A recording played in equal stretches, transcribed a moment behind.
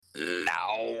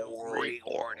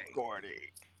Gordy.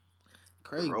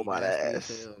 Craig be Robot nasty ass.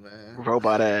 as hell, man.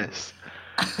 Robot ass.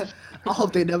 I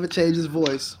hope they never change his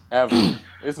voice. Ever.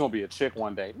 It's gonna be a chick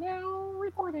one day. Meow,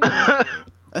 recording. That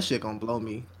shit gonna blow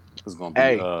me. It's gonna be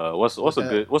Hey. what's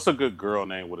that? a good girl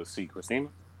name with a C? Christina?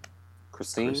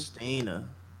 Christina.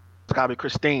 It's gotta be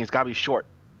Christine. It's gotta be short.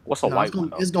 What's a No, white one?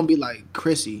 Though? it's gonna be like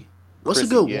Chrissy. What's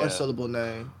Chrissy, a good yeah. one syllable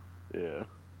name? Yeah.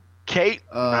 Kate?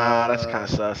 Nah, that's kind of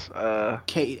sus.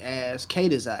 Kate ass.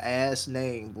 Kate is a ass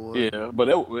name, boy. Yeah, but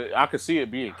I could see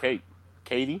it being Kate.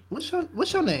 Katie? What's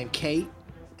your name? Kate?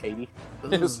 Katie?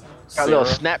 Ugh. It's Got a little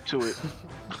snap to it.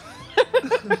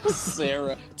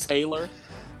 Sarah Taylor.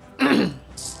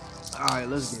 Alright,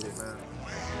 let's get it, man.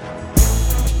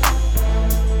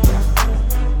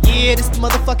 Yeah, this the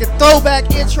motherfucking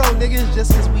throwback intro, niggas,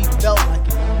 just cause we felt like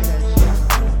it. Look at that shit.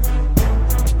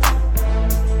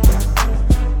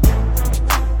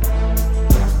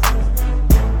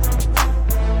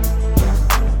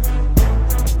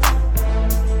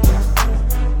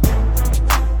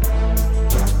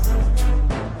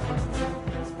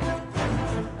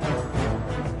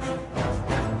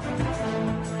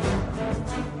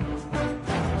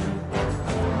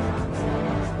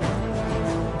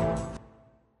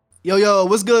 Yo,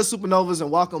 what's good, Supernovas, and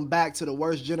welcome back to the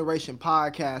Worst Generation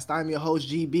Podcast. I'm your host,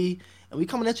 GB, and we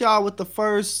coming at y'all with the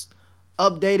first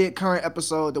updated current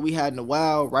episode that we had in a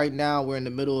while. Right now, we're in the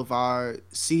middle of our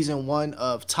season 1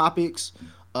 of topics.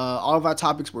 All of our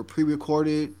topics were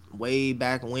pre-recorded way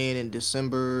back when in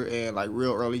December and like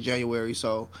real early January,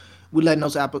 so we're letting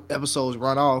those episodes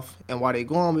run off, and while they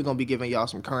go on, we're going to be giving y'all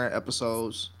some current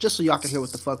episodes, just so y'all can hear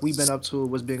what the fuck we've been up to,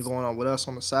 what's been going on with us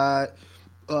on the side.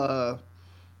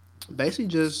 Basically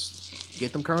just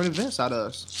get them current events out of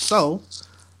us. So,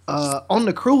 on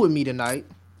the crew with me tonight,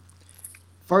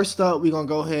 first up, we're going to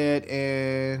go ahead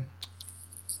and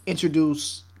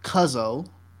introduce Cuzzo.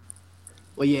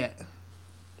 Well, yeah.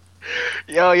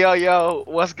 Yo,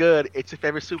 what's good? It's your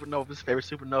favorite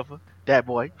supernova, that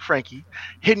boy, Frankie.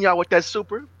 Hitting y'all with that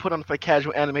super, put on for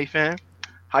casual anime fan.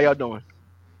 How y'all doing?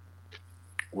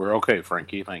 We're okay,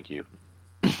 Frankie. Thank you.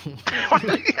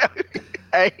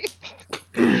 Hey.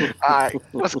 Alright,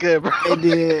 what's good, bro?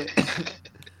 And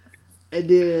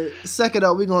then second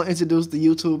up, we're going to introduce the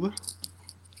YouTuber.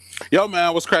 Yo,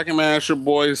 man, what's cracking, man? It's your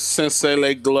boy, Sensei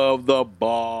Leg Glove, the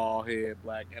ball head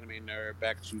black anime nerd.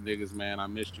 Back at you niggas, man. I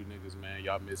missed you niggas, man.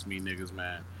 Y'all miss me niggas,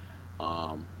 man.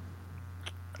 I'm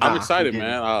excited,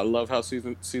 man. I love how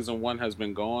season 1 has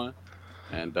been going.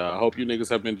 And I hope you niggas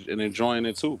have been enjoying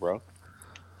it too, bro.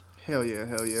 Hell yeah.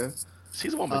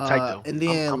 Season 1 been tight, though. And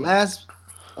then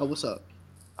Oh, what's up?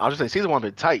 I was just saying, season 1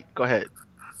 been tight. Go ahead.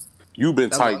 You been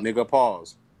tight, nigga.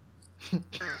 Pause.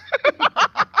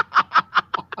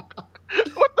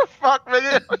 What the fuck,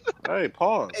 nigga? Hey,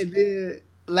 pause. And then,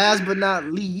 last but not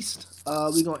least,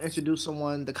 we're going to introduce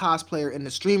someone, the cosplayer and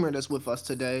the streamer that's with us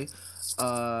today.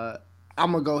 I'm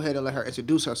going to go ahead and let her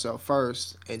introduce herself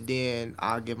first, and then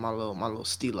I'll give my little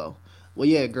stilo. Well,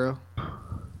 yeah, girl.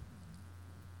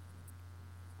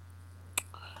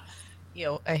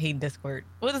 Yo, I hate Discord.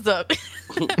 What is up?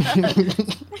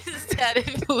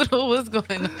 Static Poodle, what's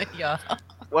going on, y'all?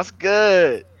 What's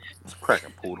good? It's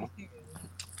cracking, Poodle.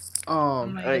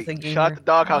 Hey, shout out the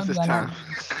doghouse this time.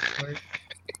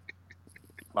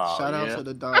 Shout out to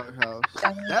the doghouse.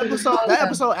 That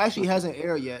episode actually hasn't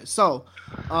aired yet. So,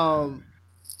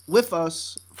 with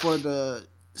us for the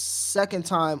second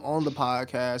time on the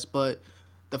podcast, but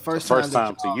the first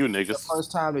time to you niggas. The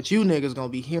first time that you niggas gonna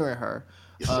be hearing her.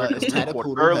 It's Static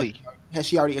Poodle. Early. Has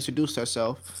she already introduced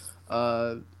herself?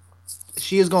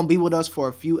 She is gonna be with us for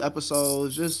a few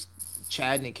episodes, just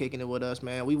chatting and kicking it with us,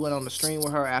 man. We went on the stream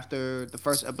with her after the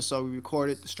first episode we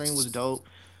recorded. The stream was dope.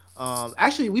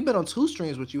 Actually, we've been on 2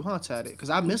 streams with you, huh, Taddy?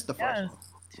 Because I missed the first one.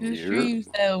 2 streams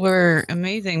that were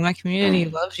amazing. My community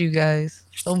loves you guys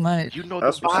so much. You know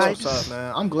That's the What's vibes. up,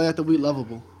 man? I'm glad that we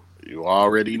lovable. You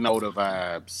already know the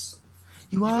vibes.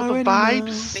 You know the already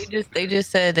vibes. They just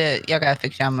said that y'all gotta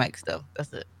fix y'all mics though.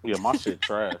 That's it. Yeah, my shit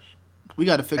trash. We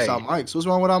got to fix our mics. What's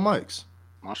wrong with our mics?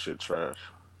 My shit trash.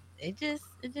 It just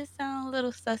sounds a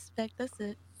little suspect. That's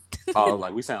it. Oh,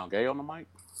 like we sound gay on the mic?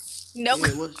 Nope.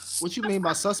 Yeah, what you mean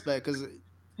by suspect? Because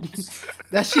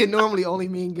that shit normally only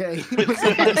mean gay.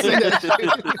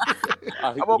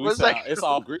 It's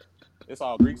all Greek. It's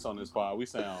all Greeks on this pod. We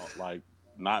sound like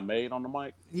not made on the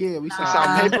mic. Yeah, we You sound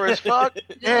sound paper as fuck.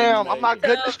 Damn, I'm not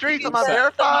good in the streets. I'm not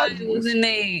verified. Wasn't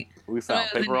they We sound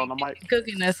paper on the mic.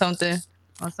 cooking or something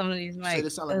on some of these Say mics? it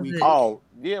sound like we- That's it. Oh,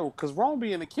 yeah, because Rome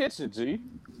be in the kitchen, G.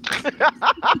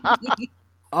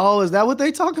 Oh, is that what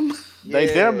they talking about? They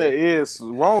damn near is.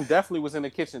 Rome definitely was in the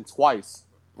kitchen twice.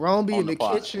 Rome be On in the the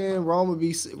pod. kitchen.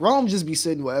 Rome just be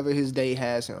sitting wherever his day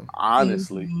has him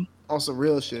Honestly, Mhm. on some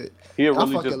real shit. he'll I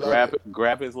really fucking just love it.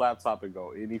 grab his laptop and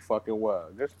go any fucking well.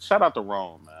 Just shout out to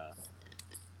Rome, man.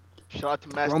 Shout out to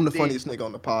Master Rome the D. funniest nigga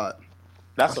on the pod.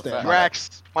 That's I a stand fact. by that.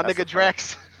 Drax, my That's a nigga fact.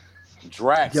 Drax.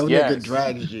 Drax, Yo, yes. nigga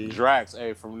Drax G. Drax.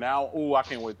 Hey, from now, I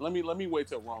can't wait. Let me wait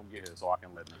till Rome get here so I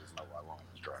can let niggas know why Rome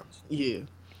is Drax. Yeah.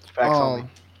 Facts on me.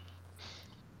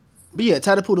 But yeah,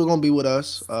 Tatapoodle gonna be with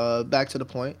us. Back to the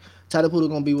point. Tatapoodle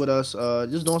gonna be with us.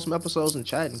 Just doing some episodes and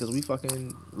chatting because we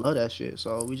fucking love that shit.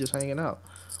 So we just hanging out.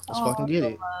 Let's fucking get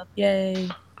it. Yay.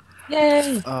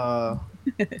 Yay.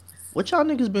 What y'all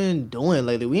niggas been doing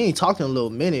lately? We ain't talked in a little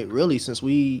minute, really, since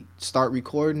we start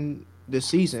recording this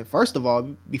season. First of all,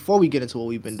 before we get into what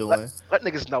we've been doing, Let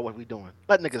niggas know what we doing.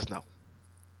 Let niggas know.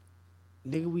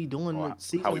 nigga, we doing Well,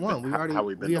 season one. We already how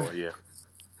we been we doing, yeah.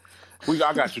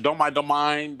 I got you. Don't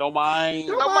mind. Don't mind.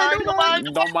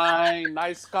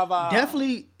 Nice cover.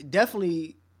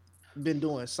 Definitely been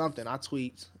doing something. I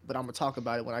tweet, but I'm gonna talk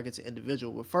about it when I get to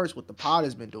individual. But first, what the pod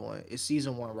has been doing is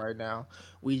season one right now.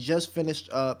 We just finished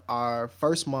up our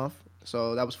first month,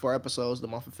 so that was 4 episodes, the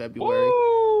month of February,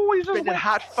 Ooh, we just Spitting went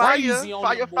hot crazy on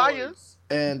fire, them fire. boys.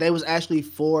 and they was actually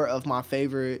 4 of my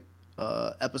favorite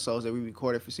episodes that we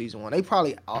recorded for season one. They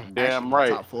probably are Damn actually my right.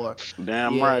 top 4.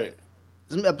 Damn Yeah. right.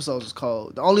 Some episodes is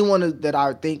cold. The only one that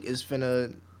I think is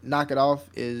finna knock it off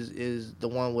is the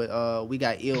one with we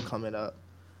got ill coming up,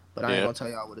 but I ain't Yeah. gonna tell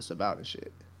y'all what it's about and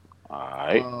shit. All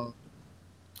right.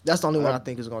 That's the only one I That-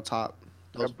 think is gonna top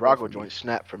those That 4 Brago for me. joint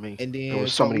snap for me. And There then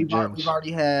was so many we've gems.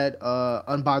 already had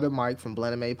Unbothered Mike from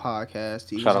Blend and Made Podcast.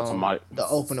 He Shout was out to on Mike. the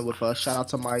opener with us. Shout out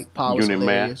to Mike. Paul was Unit man.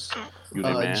 hilarious.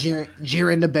 Unit man.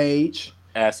 Jiren the Beige.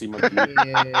 Assy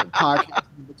McGee. And podcast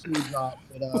number 2 dropped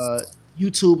with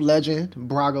YouTube legend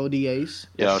Brago Diaz.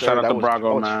 Yo, Yes, sir. shout out That to was- Brago,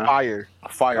 that was man. Fire.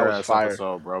 Fire That was ass fire.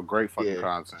 episode, bro. Great fucking Yeah.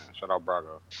 content. Shout out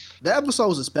Brago. The episode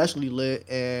was especially lit,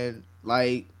 and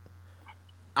like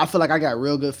I feel like I got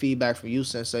real good feedback from you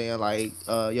since saying like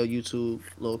yo YouTube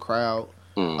little crowd.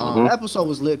 Mhm. The episode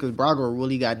was lit because Brago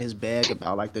really got in his bag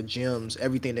about like the gyms,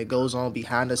 everything that goes on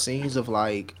behind the scenes of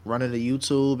like running the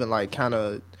YouTube and like kind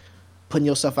of putting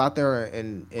yourself out there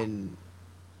and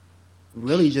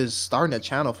really just starting a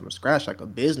channel from scratch, like a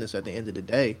business at the end of the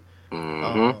day.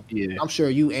 Mhm. Yeah. I'm sure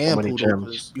you and many Poodle, gems.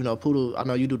 'cause, you know, Poodle, I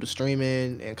know you do the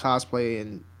streaming and cosplay,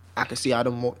 and I can see how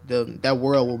that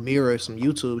world will mirror some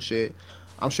YouTube shit.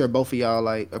 I'm sure both of y'all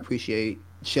like appreciate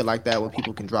shit like that when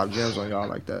people can drop gems on y'all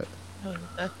like that. Oh,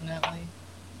 definitely.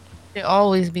 Should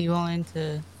always be willing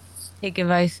to take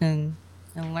advice and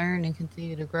learn and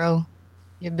continue to grow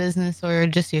your business or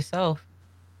just yourself.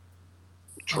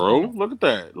 True. Look at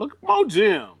that. Look at more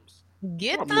gems.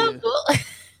 Get Yeah. them.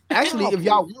 Actually, if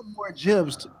y'all want more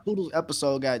gems, Poodle's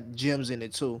episode got gems in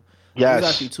it too. There's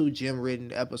actually Yes. 2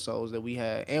 gem-ridden episodes that we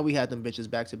had, and we had them bitches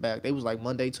back to back. They was like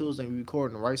Monday, Tuesday, we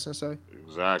recording, right, Sensei?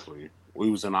 Exactly. We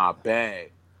was in our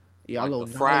bag. Yeah, Like little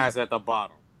the fries at the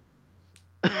bottom.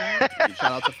 Shout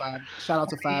out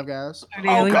to Five Guys. Oh,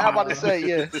 God, I'm about to say,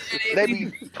 yeah. They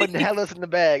be putting hellas in the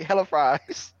bag, hella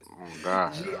fries. Oh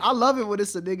God. I love it when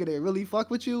it's a nigga that really fuck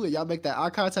with you and y'all make that eye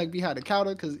contact behind the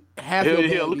counter because half your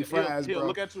bag be fries, bro.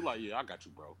 Look at you like, yeah, I got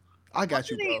you, bro. I got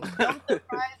you, They bro. dump the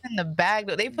fries in the bag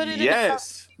though. They put it in the cup.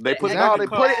 Yes. They put No, it they in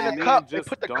the put it cup in and the then cup. They just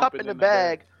put the dump cup it in the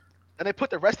bag, and they put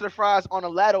the rest of the fries on a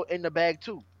ladle in the bag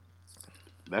too.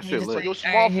 That You shit just So lit. your All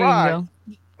small right, here you fry, go.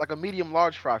 like a medium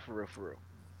large fry for real, for real.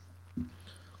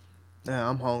 Damn,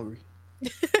 I'm hungry.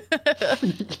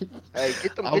 Hey,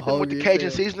 get them I'm with hungry the as Cajun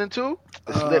hell. seasoning too.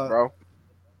 It's lit, bro.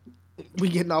 We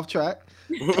getting off track.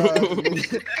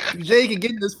 Jay can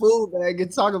get in this food bag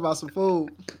and talk about some food.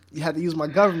 You had to use my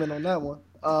government on that one.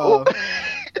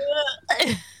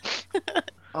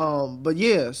 But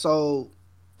yeah, so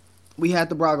we had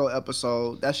the Brago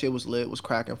episode. That shit was lit, was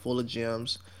cracking, full of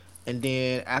gems. And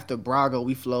then after Brago,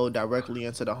 we flowed directly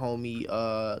into the homie,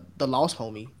 the lost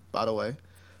homie, by the way,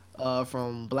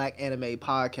 from Black Anime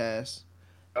Podcast.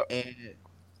 And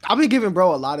I've been giving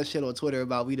bro a lot of shit on Twitter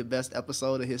about we the best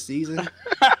episode of his season.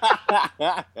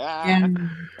 Yeah.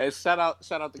 Hey, shout out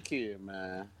the kid,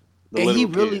 man. The And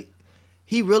little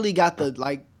he really got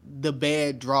the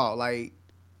bad draw. Like,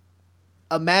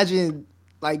 imagine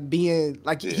like being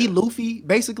like he Yeah. Luffy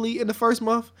basically in the first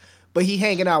month, but he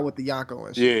hanging out with the Yonko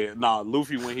and shit. Yeah, nah,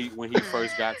 Luffy when he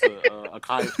first got to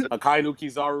Akainu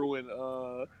Kizaru and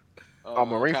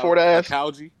Marineford ass.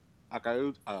 Akauji.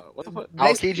 What the fuck?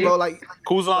 Basically, Aokiji? bro, like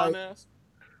Kuzan Like- ass.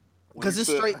 When because he it's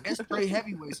said- straight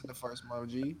heavyweights in the first month,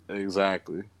 G.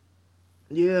 Exactly.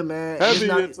 Yeah, man. And it's Heavy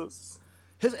not- hitters.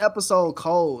 his episode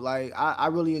cold. Like I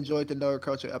really enjoyed the nerd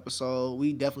culture episode.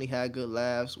 We definitely had good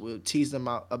laughs. We teased him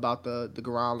out about the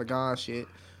Gurren Lagann shit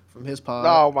from his pod.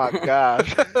 Oh my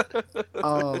gosh.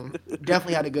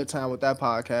 Definitely had a good time with that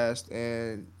podcast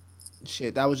and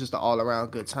shit. That was just an all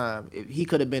around good time. He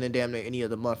could have been in damn near any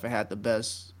other month and had the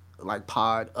best like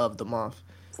pod of the month.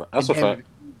 That's And a damn fact.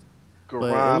 but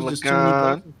it was just too many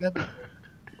Gurren things in February.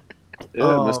 Yeah,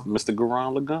 Mr.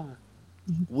 Gurren Lagann.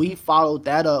 We followed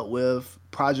that up with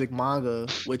Project Manga,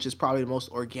 which is probably the most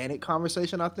organic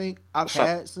conversation I think I've Shout-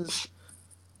 had since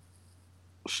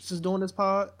doing this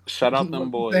pod. Shout out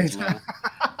them boys, man.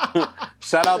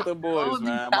 Shout out them boys, Oh, the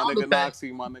man. My sound nigga effects.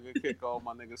 Noxie, my nigga Kiko,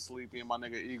 my nigga Sleepy, and my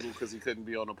nigga Eagle because he couldn't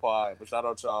be on the pod. But shout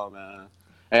out y'all, man.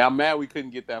 Hey, I'm mad we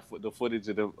couldn't get the footage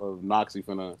of Noxie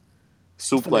finna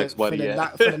suplex buddy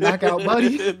yet. For the knockout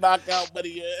buddy. Knockout buddy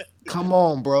yet. Come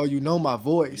on, bro. You know my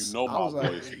voice. You know I my was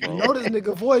like, voice, bro. You know this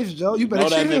nigga voice, Joe. You better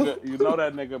chill. You know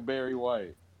that nigga Barry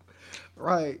White.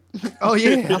 Right. Oh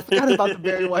yeah, I forgot about the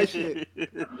Barry White shit.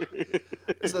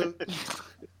 So,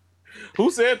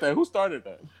 Who said that? Who started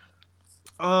that?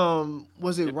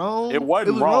 was it Rome? It wasn't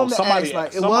It was Rome. Rome that Somebody- asked. Like,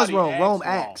 it somebody was Rome. asked Rome Rome.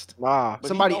 asked. Nah. But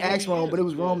Somebody you know who asked he Rome, is, but it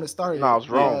was Rome yeah. that started. No, it was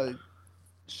Rome.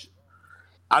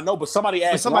 I know, but somebody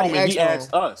asked somebody Rome and he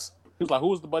asked asked us. He was like,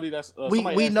 "Who's the buddy that's?" We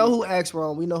somebody asked know me. who asked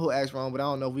Rome. We know who asked Rome, but I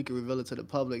don't know if we can reveal it to the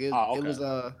public. It Oh,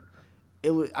 okay.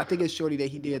 it was I think it's Shorty that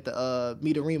he did the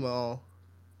Meet-A-Rima on.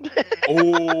 Oh,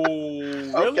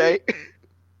 really? Okay.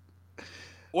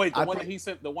 Wait, I the one think- that he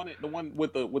sent, the one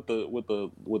with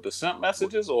the sent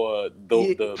messages, or the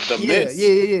Yeah, the yeah, miss?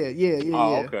 yeah.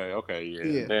 Oh, okay, yeah.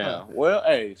 Yeah. Damn. Well,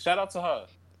 hey, shout out to her.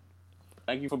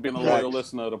 Thank you for being a loyal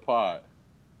listener of the pod.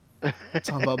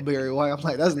 Talking about Barry White, I'm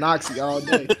like, that's Noxie all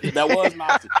day. That was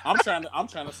Nazi. I'm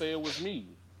trying to say it was me.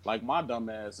 Like my dumb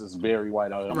ass is Barry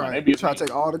White. I'm like, Right. maybe it's Trying me. to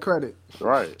take all the credit.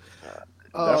 Right.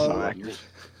 Uh, Definitely.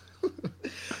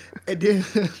 And then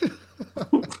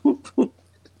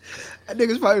that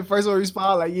nigga's probably the first one to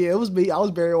respond, like, yeah, it was me. I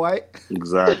was Barry White.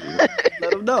 Exactly.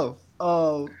 Let him know.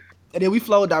 And then we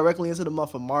flowed directly into the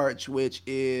month of March, which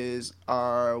is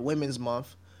our Women's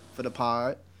Month for the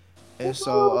pod. And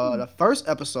so the first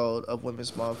episode of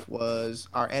Women's Month was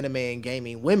our anime and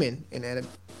gaming women in anime.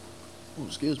 Ooh,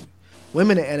 excuse me.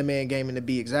 Women in anime and gaming to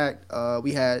be exact.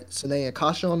 We had Sine and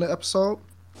Kasha on the episode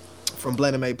from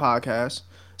Blend and Made Podcast.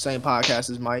 Same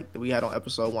podcast as Mike that we had on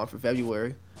episode 1 for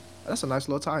February. That's a nice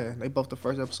little tie-in. They both the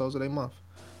first episodes of their month.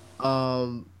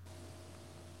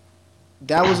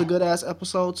 That was a good ass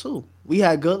episode too. We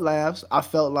had good laughs. I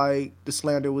felt like the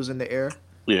slander was in the air.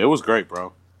 Yeah, it was great,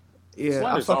 bro. Yeah,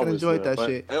 Slender's I fucking always enjoyed good, that but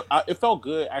shit. it felt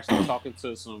good actually talking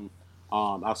to some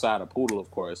outside of Poodle, of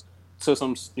course, to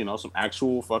some some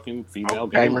actual fucking female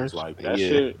gamers. Gamers. Like that Yeah.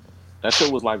 shit. That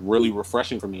shit was like really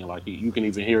refreshing for me. Like you can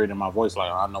even hear it in my voice.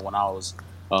 Like I know when I was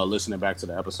listening back to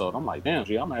the episode, I'm like, damn,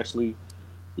 G, I'm actually,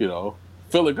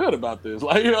 feeling good about this.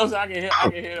 Like I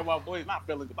can hear it in my voice. Not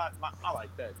feeling good, not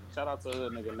like that. Shout out to the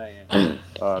nigga name,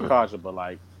 Kaja, but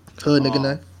like. Hood nigga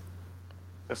name.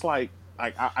 It's like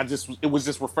it was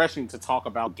just refreshing to talk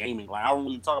about gaming. Like I don't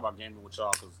really talk about gaming with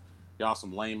y'all because y'all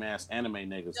some lame ass anime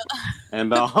niggas. And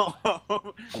Wow,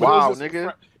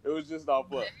 nigga. It was just off.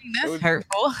 It That's was-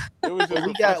 hurtful. It was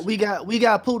just We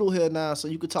got Poodle here now, so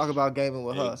you could talk about gaming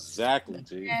with her. exactly,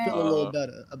 G. Feel a little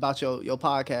better about your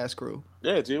podcast crew.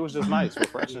 Yeah, G. It was just nice,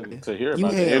 refreshing to hear You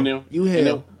about it. hell. You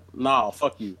hell. No,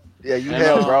 fuck you. Yeah, you And,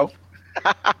 hell, bro.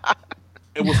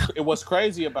 It was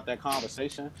crazy about that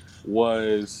conversation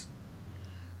was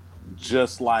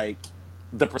just like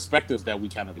the perspectives that we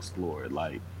kind of explored.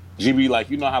 Like GB, like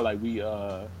you know how like we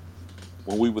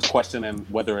when we was questioning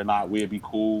whether or not we'd be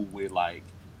cool with like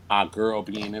our girl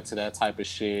being into that type of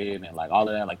shit and like all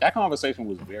of that. Like that conversation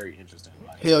was very interesting.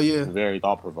 Like Hell yeah. very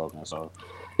thought provoking. So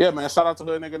yeah, man. Shout out to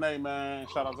Hood Nigga Nate, man.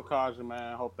 Shout out to Kaja,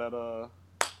 man. Hope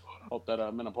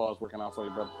that menopause working out for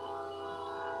you, brother.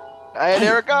 Hey,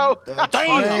 there it go. Damn.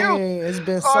 Dang, it's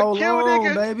been so On cue, long,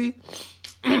 nigga. baby.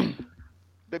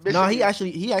 Been No,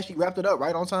 missing he actually wrapped it up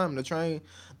right on time. The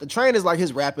train is like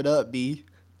his wrap it up, B.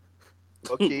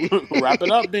 you. Okay. Wrap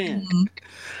it up then.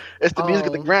 It's the music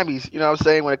of the Um, Grammys. You know what I'm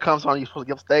saying? When it comes on, you're supposed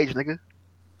to get up stage, nigga.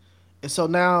 And so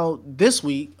now this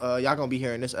week, y'all gonna be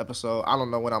hearing this episode. I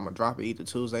don't know when I'm gonna drop it, either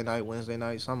Tuesday night, Wednesday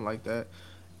night, something like that.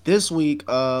 This week,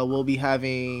 we'll be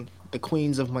having the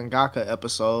Queens of Mangaka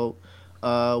episode.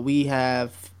 We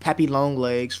have Pappy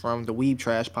Longlegs from the Weeb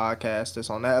Trash podcast that's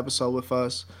on that episode with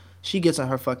us. She gets in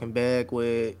her fucking bag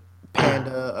with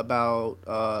Panda about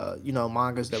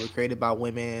mangas that were created by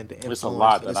women. The It's a influence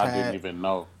lot that it's I had. didn't even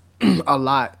know. A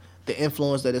lot. The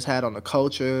influence that it's had on the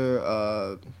culture,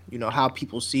 how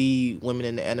people see women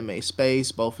in the anime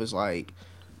space, both as like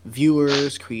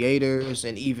viewers, creators,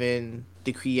 and even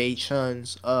the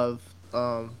creations of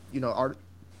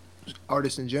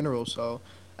artists in general. So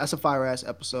that's a fire ass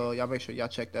episode. Y'all make sure y'all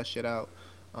check that shit out.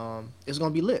 It's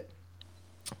gonna be lit.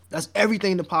 That's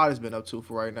everything the pod has been up to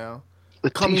for right now.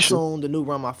 Coming Letitia. soon, the new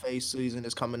Run My Face season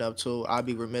is coming up too. I'd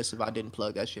be remiss if I didn't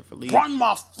plug that shit for Leak. Run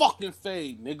my fucking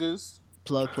fade, niggas.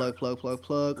 Plug.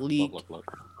 Leak Plug.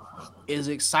 is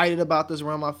excited about this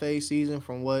Run My Face season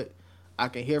from what I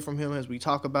can hear from him as we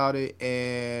talk about it.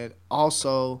 And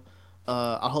also,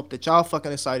 I hope that y'all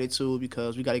fucking excited too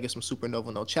because we got to get some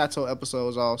Supernova No Chato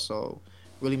episodes also.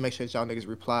 Really make sure that y'all niggas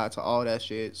reply to all that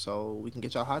shit so we can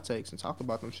get y'all hot takes and talk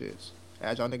about them shits.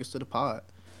 Add y'all niggas to the pod.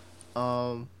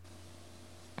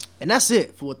 And that's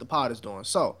it for what the pod is doing.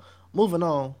 So, moving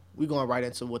on, we going right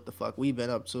into what the fuck we been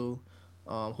up to.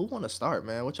 Who want to start,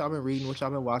 man? What y'all been reading? What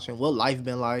y'all been watching? What life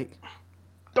been like?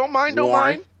 Don't mind.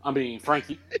 Warren. I mean,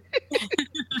 Frankie.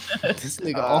 This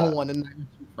nigga on one tonight,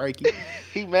 Frankie.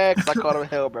 He mad because I called him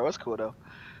hell, bro. It's cool though.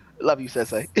 Love you,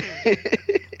 Sensei.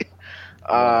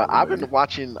 I've been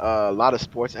watching a lot of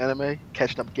sports anime,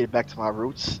 catching up, getting back to my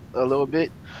roots a little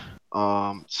bit.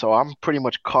 So I'm pretty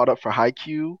much caught up for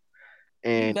Haikyuu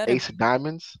and better Ace of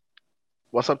Diamonds.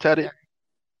 What's up, Teddy?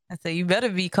 I say you better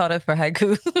be caught up for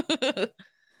Haiku.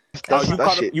 Oh, you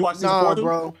caught up? You watched season 4,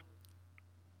 bro.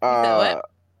 what?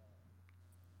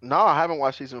 No, I haven't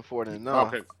watched season 4. Then no.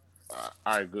 Okay. All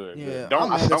right, good. Yeah, good. I'm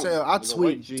mad as hell. I Nigga,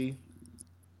 tweet, wait. G.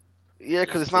 Yeah,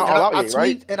 because it's not all out I yet,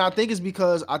 right? tweet, and I think it's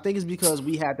because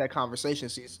we had that conversation,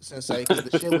 Sensei.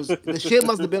 Because the shit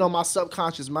must have been on my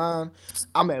subconscious mind.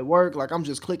 I'm at work, like I'm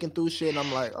just clicking through shit, and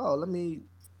I'm like, oh, let me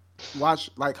watch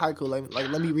like Haiku, like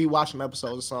let me rewatch some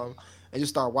episodes or something, and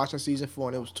just start watching season 4,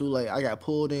 and it was too late. I got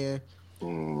pulled in,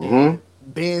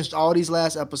 binged all these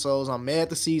last episodes. I'm mad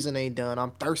the season ain't done.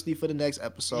 I'm thirsty for the next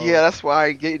episode. Yeah, that's why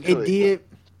I get into it. Did.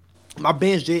 My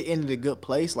binge did end in a good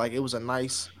place. Like it was a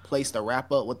nice place to wrap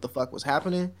up what the fuck was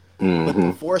happening. But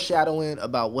the foreshadowing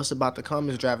about what's about to come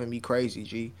is driving me crazy,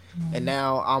 G. And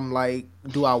now I'm like,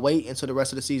 do I wait until the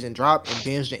rest of the season drop and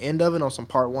binge the end of it on some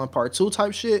part 1, part 2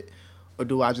 type shit? Or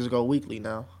do I just go weekly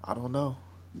now? I don't know.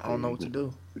 I don't know what to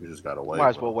do. You just gotta wait. Might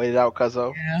as well wait it out,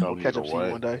 cuzzo. Yeah. We'll catch up to you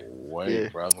one day. Wait, Yeah.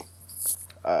 brother.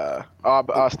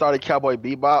 I started Cowboy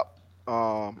Bebop.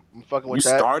 I'm fucking with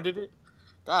You that. started it?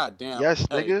 God damn. Yes,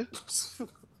 Hey. nigga.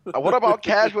 What about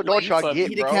casual? Don't y'all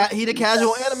get, bro? He the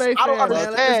casual anime fan. I don't man.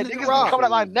 understand. Let this Niggas nigga be rock. coming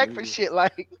at my neck for shit.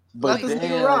 Like, But Let this nigga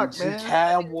damn, rock, G, man.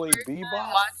 Cowboy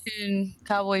Bebop. Watching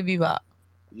Cowboy Bebop.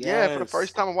 yeah, for the Yes.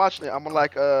 first time I'm watching it, I'm on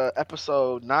like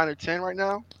episode 9 or 10 right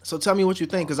now. So tell me what you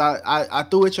think, because I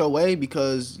threw it your way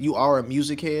because you are a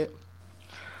music head.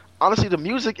 Honestly, the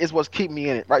music is what's keeping me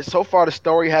in it. Right, so far the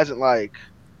story hasn't like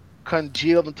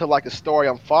congealed into like a story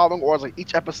I'm following, or is like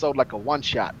each episode like a one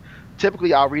shot.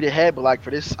 Typically, I'll read ahead, but like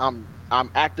for this, I'm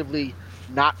actively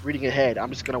not reading ahead. I'm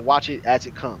just gonna watch it as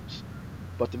it comes.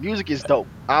 But the music is dope.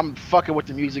 I'm fucking with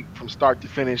the music from start to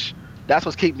finish. That's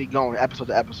what's keeping me going episode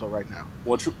to episode right now.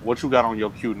 What you got on your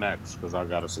queue next? Because I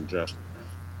got a suggestion.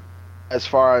 As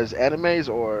far as animes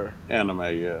or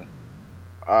Anime, yeah.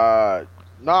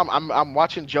 no, I'm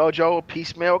watching JoJo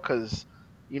Piecemeal because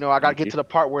I gotta get to the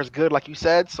part where it's good, like you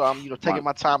said. So I'm taking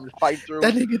my time and fighting through.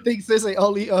 That nigga thinks this ain't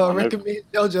only recommend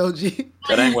JoJo G.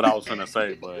 That ain't what I was gonna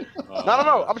say, but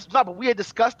No. But we had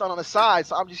discussed on the side,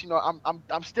 so I'm just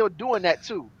I'm still doing that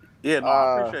too. Yeah, no,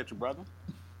 I appreciate you, brother.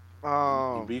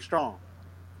 You be strong.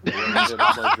 Facts.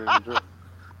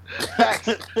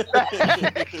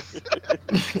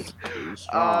 Be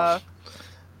strong.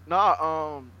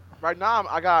 Right now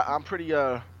I'm pretty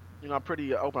I'm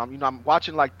pretty open. I'm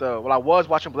watching like I was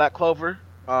watching Black Clover,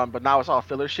 but now it's all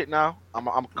filler shit now. I'm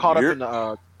caught up in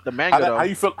the manga though. How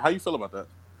you feel about that?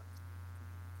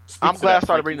 I'm glad I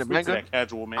started reading the manga. That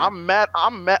casual man. I'm mad.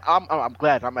 I'm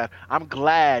glad. I'm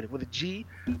glad with a G.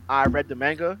 I read the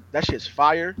manga. That shit's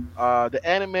fire. The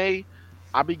anime,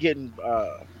 I be getting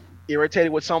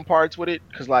irritated with some parts with it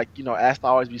because Asta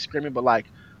always be screaming, but like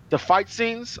the fight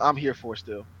scenes, I'm here for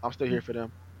still. I'm still here for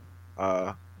them.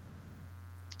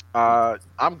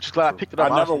 I'm just glad I picked it up. I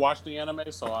never honestly. watched the anime,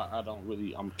 so I don't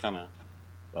really. I'm kind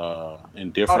of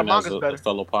indifferent as manga's a better.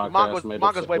 fellow podcast.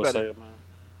 Manga's way better. Say it, man.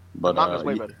 But Manga's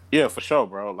way better. Yeah, for sure,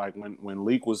 bro. Like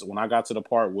when I got to the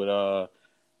part with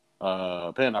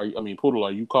Pen, Poodle,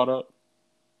 are you caught up?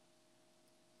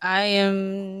 I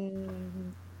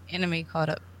am anime caught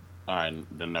up. All right,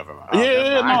 then never mind.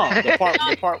 never No. mind. The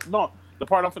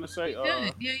part I'm finna say.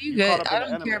 Good. Yeah, you caught good. up in I the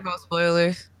don't anime. care about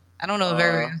spoilers. I don't know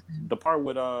very well. The part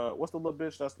with what's the little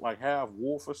bitch that's like half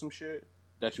wolf or some shit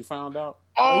that you found out?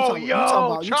 Oh, you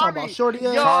talking about Charmy. Shorty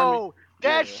ass? Yo,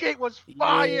 that Yeah. shit was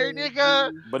fire, Yeah.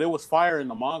 nigga. But it was fire in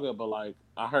the manga. But like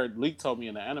I heard Leak told me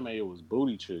in the anime it was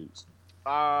booty cheeks.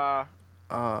 That's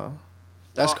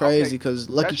okay. crazy because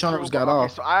Lucky That's Charms true, got but, okay,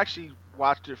 off. so I actually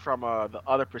watched it from the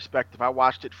other perspective. I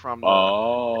watched it from the.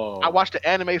 Oh. I watched the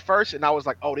anime first, and I was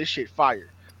like, "Oh, this shit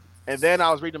fire." And then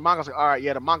I was reading the manga. I was like, "All right,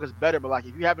 yeah, the manga's better." But like,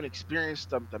 if you haven't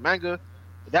experienced the manga,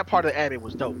 that part of the anime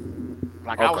was dope.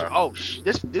 Like, I was Okay. like, "Oh,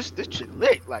 this shit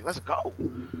lit." Like, let's go.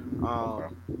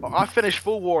 I finished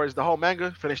Food Wars, the whole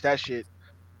manga. Finished that shit.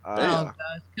 Oh gosh,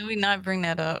 can we not bring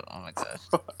that up? Oh my gosh.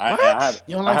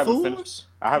 You don't I like haven't Food finished. Wars?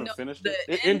 I haven't No, finished the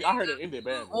it. I heard it ended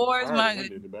badly. Wars I heard it manga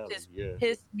ended badly. just Yeah.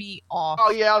 pissed me off. Oh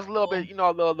yeah, I was a little bit,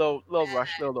 a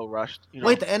little rushed. You know?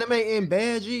 Wait, the anime in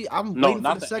bad, G? I'm No, waiting for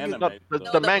not the the second. anime. No,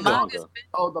 No, the manga.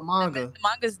 Oh, the manga. The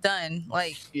manga's done.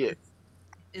 Like, Yeah.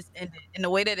 it's ended. And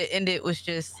the way that it ended was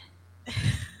just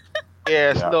Yeah,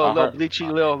 it's Yeah, a little I heard-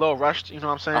 bleachy, little rushed. You know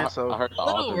what I'm saying? I heard the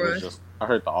Little author was rush. just. I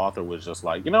heard the author was just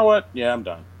like, you know what? Yeah, I'm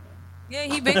done. yeah.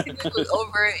 He basically was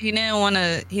over it. He didn't want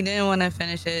to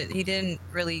finish it. He didn't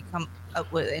really come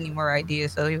up with any more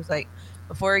ideas. So he was like,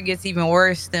 before it gets even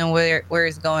worse than where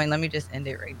it's going, let me just end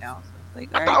it right now. So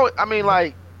it's like, all right. I mean,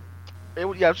 like, it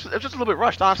was just a little bit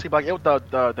rushed, honestly. But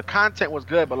like, the content was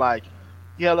good, but like,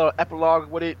 you had a little epilogue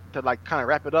with it to like kind of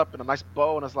wrap it up in a nice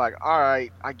bow, and it's like, all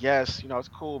right, I guess it's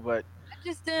cool, but I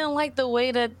just didn't like the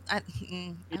way that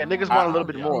niggas want a little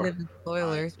bit more.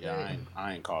 Spoilers.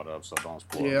 I ain't caught up, so don't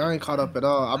spoil. Yeah, I ain't caught up at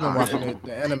all. I've been watching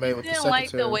the anime with the didn't secretary.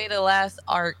 like the way the last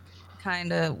arc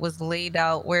kind of was laid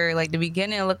out, where like the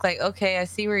beginning it looked like, okay, I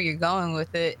see where you're going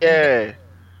with it. Yeah.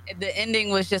 And the ending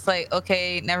was just like,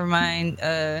 okay, never mind.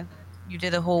 You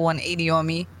did a whole 180 on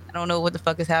me. I don't know what the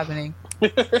fuck is happening.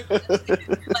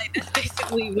 Like, that's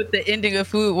basically what the ending of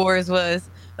Food Wars was.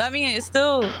 But I mean, it's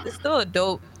still a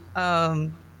dope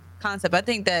concept. I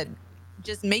think that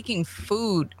just making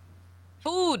food,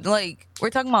 like we're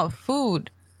talking about food.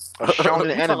 Shown in the You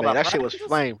talking anime, about that shit was practice?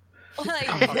 flame. Like,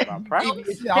 talking about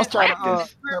practice? Yeah, I was trying to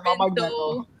Practice. turn my mic back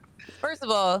on. First of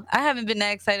all, I haven't been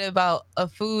that excited about a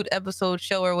food episode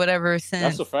show or whatever since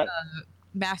That's a fact.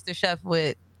 Master Chef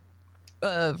with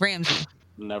Ramsay.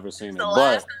 Never seen it, The but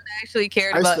last time I actually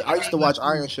cared about. I used to watch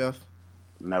Iron Chef.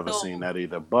 never So- seen that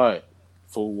either. But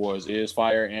Food Wars is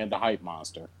fire and the hype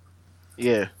monster.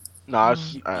 Yeah. No,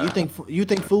 it's, You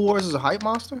think Food Wars is a hype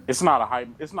monster? It's not a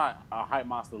hype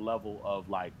monster level of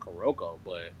like Kuroko,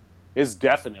 but it's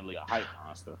definitely a hype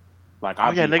monster. Like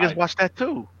oh yeah, niggas watch that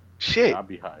too. Shit. I'd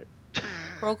be hype.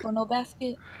 Broke no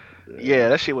basket. Yeah,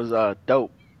 that shit was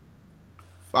dope.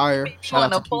 Fire. You Shout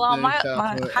want out to to pull out Keith my Day, shout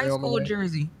out to high Ayo school Monet.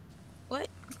 jersey? What?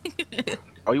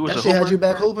 Oh, you was That a shit had hooper? you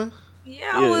back hooping?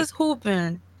 Yeah, I Yeah. was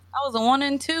hooping. I was a 1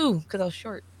 and 2 because I was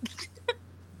short.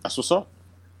 That's what's up.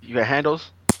 You had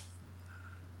handles?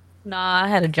 Nah, I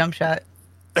had a jump shot.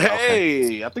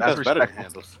 Hey, I think That's that's better than respectful.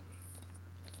 handles.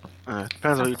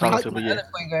 Depends on who you're talking to, but The yeah. other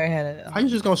point guard had it. How you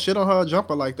just gonna shit on her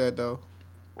jumper like that though?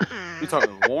 You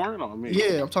talking Warren or me?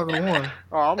 Yeah, I'm talking to Warren.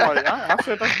 Oh, I'm like, I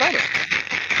said that's better.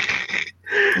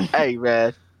 Hey,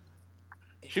 man.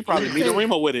 She probably beat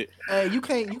Rima with it. Hey, you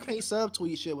can't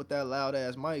subtweet shit with that loud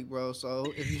ass mic, bro. So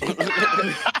if you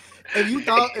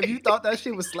if you thought that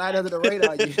shit was slide under the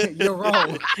radar, you're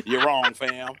wrong. You're wrong,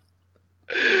 fam.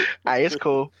 Hey, it's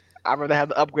cool. I'd rather have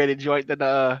the upgraded joint than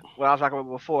what I was talking about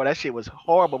before. That shit was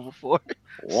horrible before.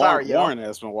 Sorry, y'all. Warren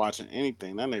has been watching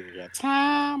anything. That nigga got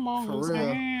time on For his real.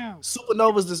 hands.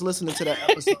 Supernova's just listening to that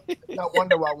episode. I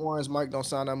wonder why Warren's mic don't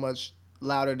sound that much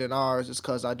louder than ours. It's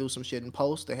because I do some shit in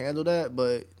post to handle that,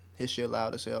 but his shit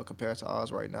loud as hell compared to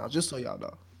ours right now. Just so y'all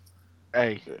know.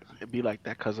 Hey, it be like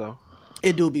that, cuzzo.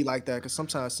 It do be like that because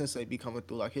sometimes Sensei be coming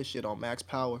through like his shit on max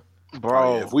power. Bro,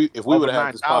 Oh, yeah, if we over would have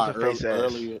had this pod 9,000 face ass.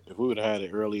 earlier, if we would have had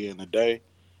it earlier in the day,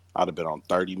 I'd have been on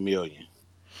 30 million.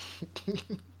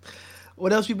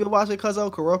 What else you been watching,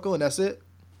 Cuzzo? Kuroko, and that's it?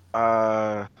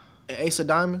 uh, And Ace of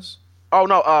Diamonds? oh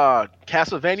no,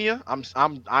 Castlevania.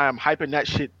 I am hyping that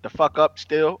shit the fuck up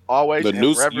still, always. The and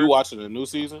new forever. you watching the new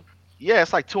season? Yeah,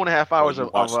 it's like 2.5 hours you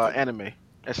of watched it? anime.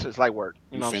 It's just like work.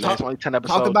 You You know, what I'm finished saying? It's only 10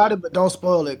 episodes. Talk about it, but don't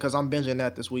spoil it because I'm binging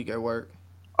that this week at work.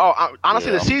 Oh,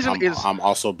 honestly, Yeah, the season is I'm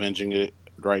also binging it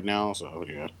right now, so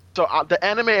yeah. so the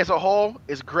anime as a whole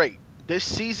is great. This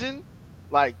season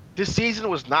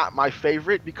was not my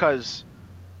favorite because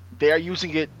they are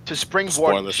using it to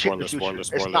springboard shit in the future.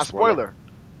 It's not spoiler.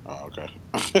 Oh, okay.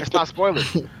 It's not spoiler.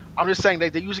 I'm just saying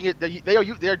they're using it.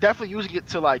 They're definitely using it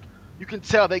to like. You can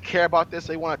tell they care about this.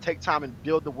 They want to take time and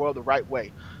build the world the right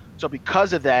way. So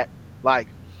because of that, like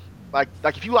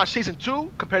if you watch season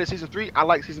 2 compared to season 3, I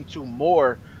like season 2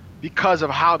 more because of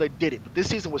how they did it. But this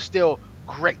season was still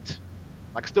great.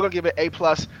 Like still gonna give it A+.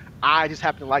 I just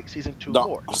happen to like season 2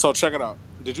 more. So check it out.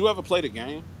 Did you ever play the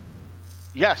game?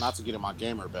 Yes. Not to get in my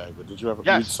gamer bag, but did you ever?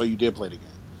 Yes. So you did play the game.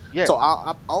 Yeah. So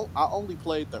I only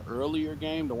played the earlier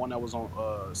game, the one that was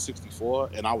on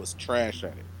 64, and I was trash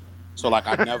at it. So like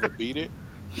I never beat it,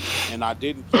 and I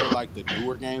didn't play like the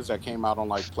newer games that came out on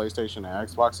like PlayStation and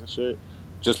Xbox and shit,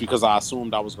 just because I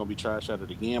assumed I was gonna be trash at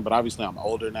it again. But obviously I'm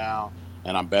older now,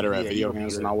 and I'm better at video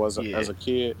games than I was as a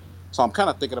kid. So I'm kind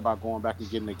of thinking about going back and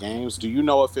getting the games. Do you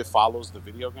know if it follows the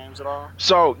video games at all?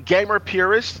 So gamer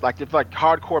purists, like if like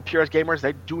hardcore purist gamers,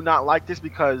 they do not like this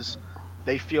because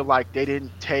they feel like they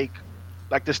didn't take,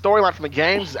 like the storyline from the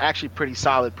games is actually pretty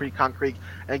solid, pretty concrete,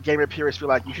 and gamer purists feel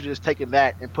like you should have just taken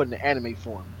that and put it in the anime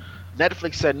form.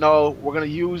 Netflix said no, we're gonna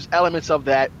use elements of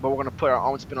that, but we're gonna put our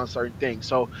own spin on certain things.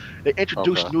 So they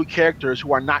introduced new characters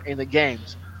who are not in the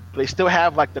games, but they still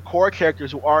have like the core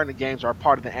characters who are in the games are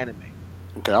part of the anime.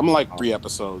 Okay, I'm like 3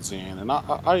 episodes in, and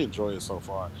I enjoy it so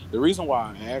far. The reason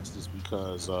why I asked is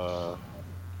because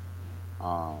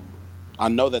I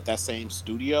know that same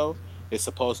studio is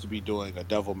supposed to be doing a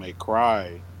Devil May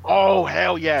Cry. Oh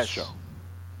hell yes! Show.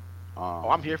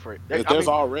 I'm here for it. There's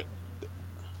already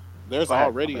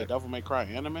a Devil May Cry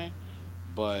anime,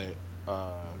 but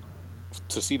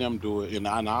to see them do it, and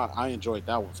I enjoyed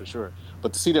that one for sure.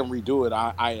 But to see them redo it,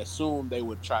 I assume they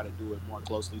would try to do it more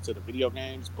closely to the video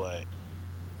games, but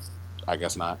I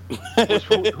guess not.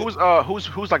 who's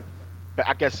like,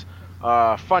 I guess,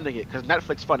 funding it? Because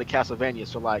Netflix funded Castlevania,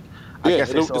 so like, I guess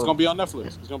it's gonna be on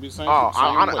Netflix. It's gonna be the same.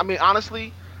 I mean,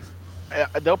 honestly,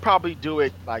 they'll probably do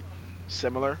it like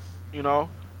similar, you know.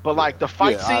 But like the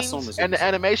fight scenes and the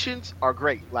animations are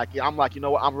great. Like I'm like, you know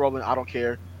what, I'm rolling. I don't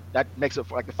care. That makes it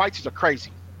like the fight scenes are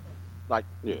crazy. Like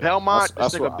Belmont,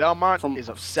 this nigga Belmont is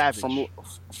a savage.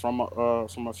 From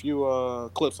a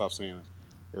few clips I've seen,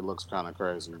 it looks kind of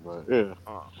crazy. But yeah,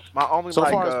 my only so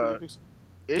issue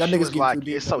is like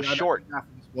it's so short.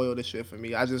 Spoil this shit for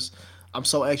me. I'm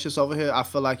so anxious over here. I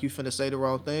feel like you finna say the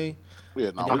wrong thing.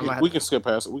 Yeah, no, we can skip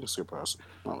past it. I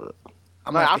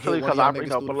feel it because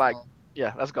but like,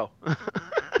 yeah, let's go.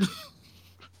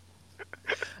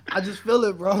 I just feel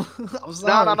it, bro. I'm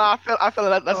sorry. No. I feel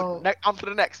it. Let's on to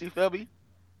the next. You feel me?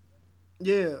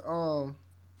 Yeah. All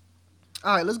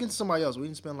right, let's get to somebody else. We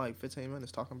didn't spend like 15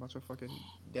 minutes talking about your fucking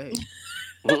day.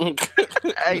 Hey,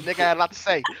 nigga, I had a lot to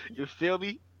say. You feel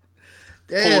me?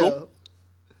 Damn. Poodle.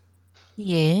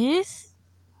 Yes.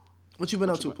 What you been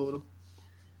up to, Poodle?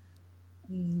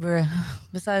 Bruh.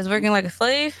 Besides working like a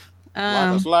slave.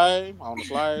 Like a slave on the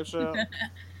slave ship.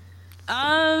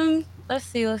 Let's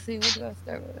see. Where do I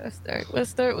start? Let's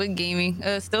start with gaming.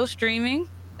 Still streaming.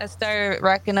 I started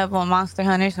racking up on Monster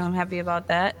Hunter, so I'm happy about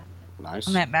that. Nice.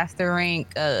 I'm at master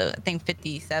rank, I think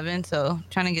 57, so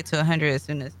trying to get to 100 as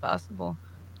soon as possible.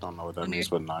 Don't know what that means,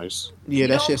 but nice. Yeah,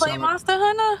 that shit. You don't play Monster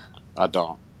Hunter? I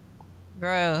don't.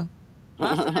 Bro,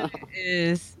 Monster Hunter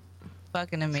is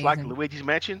fucking amazing. It's like Luigi's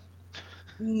Mansion?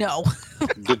 No.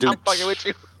 I'm fucking with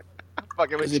you.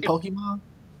 Is it Pokemon?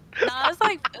 No, it's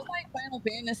like Final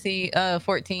Fantasy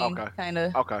 14, kind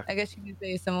of. Okay. I guess you could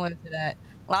say similar to that.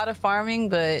 A lot of farming,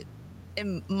 but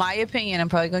in my opinion, I'm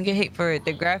probably gonna get hate for it.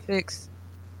 The graphics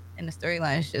and the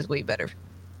storyline is just way better,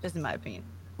 just in my opinion.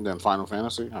 Then Final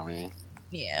Fantasy, I mean.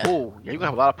 Yeah. Oh, yeah, you're gonna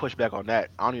have a lot of pushback on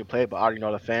that. I don't even play it, but I already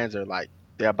know the fans are like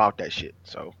they're about that shit.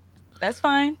 So that's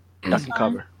fine. Duck and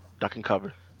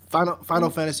cover. Final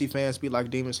Fantasy fans be like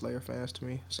Demon Slayer fans to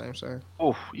me. Same.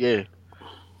 Oh yeah.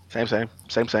 Same.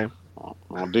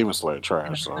 Well, Demon Slayer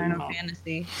trash. So, Final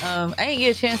Fantasy. I didn't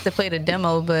get a chance to play the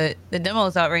demo, but the demo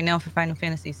is out right now for Final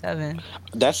Fantasy 7.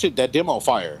 That demo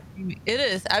fire. It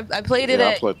is. I played it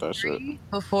I played that shit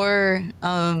before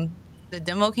the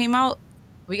demo came out.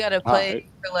 We gotta play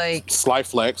for like Sly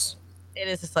Flex. It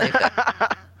is a Sly Flex.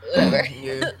 Whatever.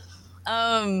 Yeah.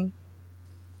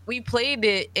 We played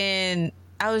it and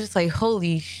I was just like,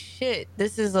 holy shit,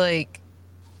 this is like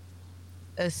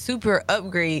a super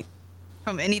upgrade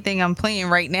from anything I'm playing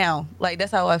right now. Like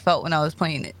that's how I felt when I was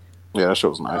playing it. Yeah, that shit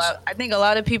was nice. So I think a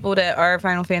lot of people that are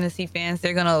Final Fantasy fans,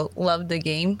 they're gonna love the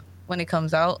game when it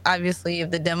comes out. Obviously,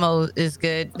 if the demo is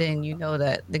good, then you know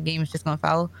that the game is just gonna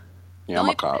follow. Yeah, I'm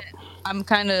a cop. I'm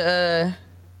kind of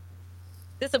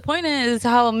disappointed is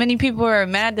how many people are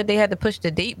mad that they had to push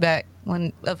the date back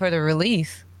for the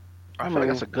release. I feel like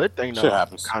that's a good thing though. Shit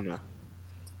happens. Kind of.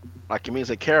 Like it means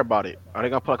they care about it. Are they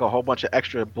gonna put like a whole bunch of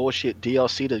extra bullshit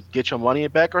DLC to get your money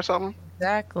back or something?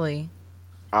 Exactly.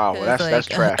 Oh, well, that's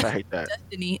trash. I hate that.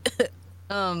 Destiny.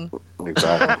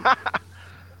 Exactly.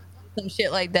 Some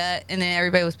shit like that, and then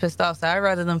everybody was pissed off. So I'd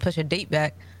rather them push a date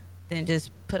back than just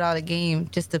put out a game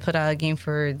just to put out a game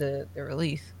for the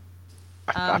release.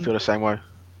 I feel the same way.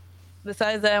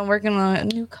 Besides that, I'm working on a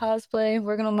new cosplay.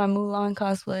 Working on my Mulan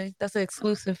cosplay. That's an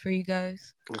exclusive for you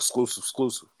guys. Exclusive.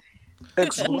 Hey,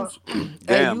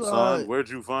 Damn, you son, where'd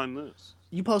you find this?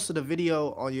 you posted a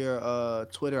video on your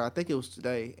Twitter, I think it was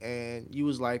today, and you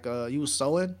was like you was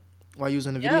sewing while you was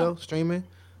in the Yeah. video streaming.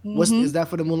 What's Mhm. is that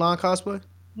for the Mulan cosplay?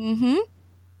 Mhm.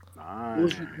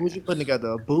 What was you putting together?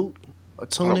 A boot? A A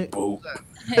tunic? boot.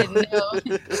 No.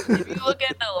 If you look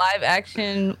at the live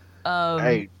action,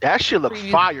 Hey, that shit look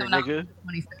previews fire, coming out nigga.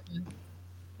 27.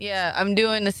 Yeah, I'm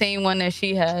doing the same one that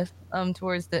she has.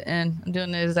 Towards the end, I'm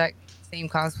doing the exact same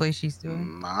cosplay she's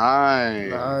doing.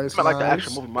 Nice. Nice, I like the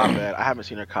actual nice. movie. My bad. I haven't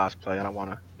seen her cosplay. I don't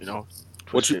want to, What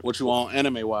twist you it. what you on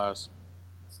anime wise?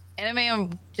 Anime,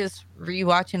 I'm just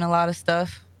rewatching a lot of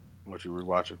stuff. What you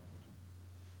rewatching?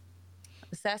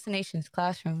 Assassinations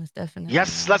Classroom is definitely.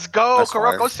 Yes, let's go, That's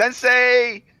fire. Kuroko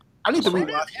Sensei. I need to That's rewatch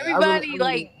that. Everybody,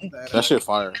 like, That shit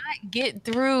fire. Not get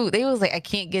through. They was like, I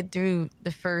can't get through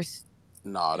the first.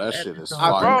 Nah, that shit is Bro,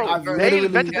 fire. I've they literally,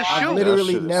 invented the I've shoe. literally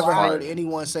That shit is never fire. heard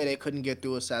anyone say they couldn't get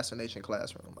through Assassination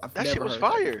Classroom. I've That never shit was heard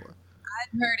that fire. before.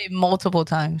 I've heard it multiple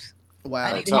times. Wow.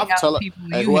 I need to Tell- hang out tell with her- people.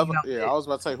 Hey, You whoever, hang out yeah, with. I was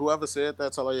about to say, whoever said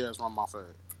that, tell her, yeah, it's one of my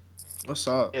favorite. What's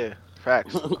up? Yeah,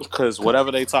 facts. Because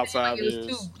whatever they top five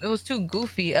It was too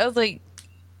goofy. I was like,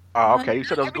 Oh, okay. You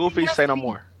said it was everything goofy. has Say to no be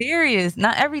more. serious.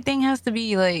 Not everything has to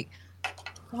be like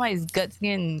somebody's guts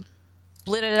getting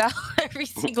split it out every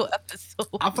single episode.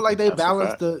 I feel like they That's a balance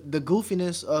fact. the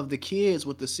goofiness of the kids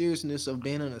with the seriousness of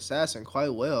being an assassin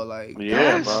quite well. Like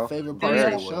Yeah, Yes. my bro. favorite part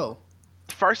Very of the well. show.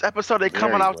 First episode, they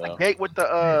coming Very out well. the gate with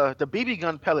the BB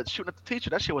gun pellets shooting at the teacher.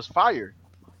 That shit was fire.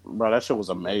 Bro, that shit was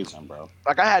amazing, bro.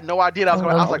 Like I had no idea that was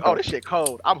going. I was like, Okay. oh, this shit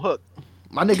cold. I'm hooked.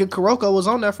 My nigga Kuroko was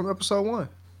on there from episode 1.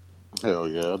 Hell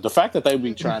yeah. The fact that they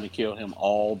be trying to kill him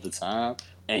all the time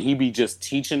and he be just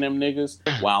teaching them niggas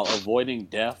while avoiding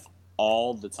death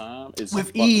all the time is With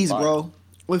fucking ease, fire. bro.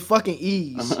 With fucking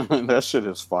ease. That shit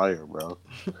is fire, bro.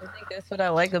 I think that's what I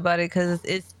like about it because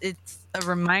it's a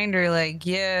reminder. Like,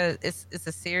 yeah, it's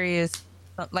a serious,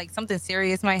 like something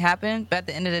serious might happen, but at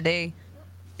the end of the day,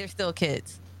 they're still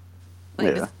kids.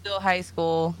 Like Yeah. it's still high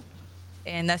school,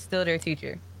 and that's still their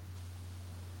teacher.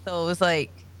 So it's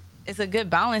like it's a good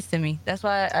balance to me. That's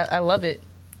why I love it.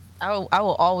 I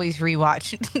will always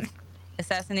rewatch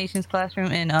Assassinations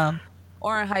Classroom and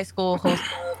or in High School Host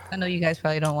Club. I know you guys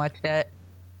probably don't watch that,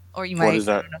 or you might. What is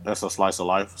I that? don't know. That's a slice of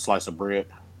life, slice of bread.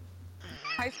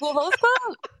 High School Host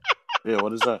Club? Yeah,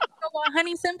 what is that? You know about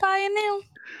Honey Senpai and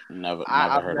them? Never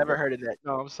I've heard never of it. heard of that.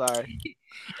 No, I'm sorry.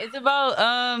 It's about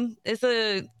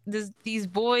these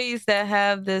boys that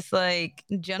have this like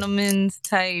gentleman's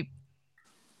type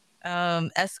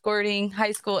escorting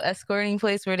high school escorting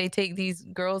place where they take these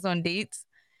girls on dates.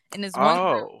 And this one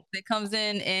girl Oh, that comes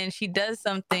in and she does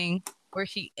something where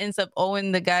she ends up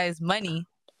owing the guys money.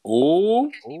 Ooh.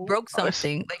 She broke Oh, it's-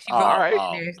 something. Like she Oh, broke All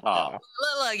right. oh.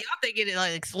 Look, y'all thinking it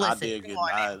like I explicit. did Come get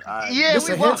on now. Yeah, This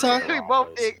we a both, hentai? we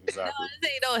both did. Exactly. No,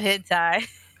 this ain't no hentai.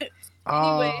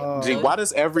 Anyway, Gee, why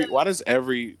does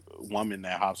every woman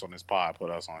that hops on this pod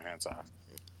put us on hentai?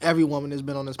 Every woman that's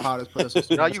been on this pod has put us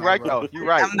on No, you right bro. though. You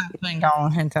right. I'm not putting y'all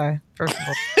on hentai, first of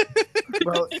all.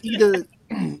 Bro,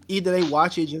 either they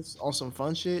watch it just on some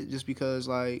fun shit, just because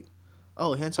like,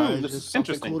 oh, hentai is this just is something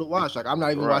interesting. cool to watch. Like I'm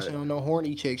not even Right. watching no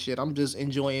horny chick shit. I'm just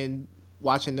enjoying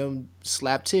watching them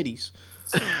slap titties.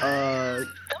 Some of them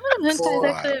hentais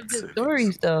actually have good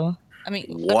stories, though. I mean,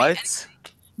 What?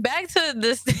 back to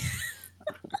this.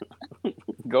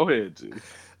 Go ahead, G.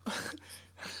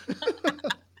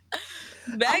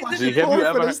 Back to Gee, the have you porn for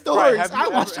ever? the stories. have you I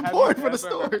ever- watch the have porn you for the ever-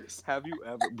 stories. Have you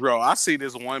ever, bro? I see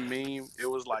this one meme. It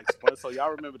was like, so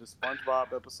y'all remember the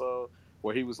SpongeBob episode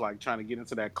where he was like trying to get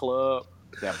into that club,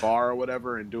 that bar or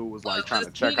whatever, and dude was like trying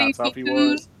to check how tough he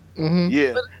was. Mm-hmm.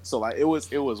 Yeah. So like it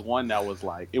was one that was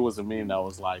like it was a meme that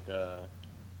was like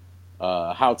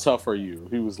how tough are you?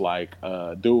 He was like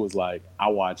dude was like I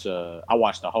watched the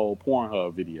whole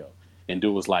Pornhub video, and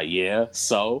dude was like yeah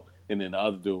so, and then the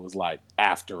other dude was like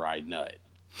after I nut.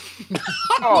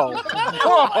 Oh,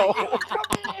 Oh,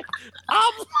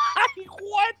 I'm like,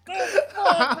 what the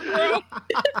fuck, bro?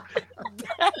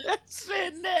 That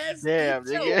shit nasty. damn,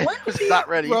 Yo, nigga. when did Not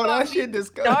ready. Bro, that shit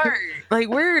disgusting. start. Like,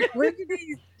 where did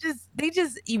they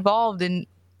just evolved and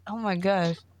oh my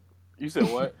gosh. You said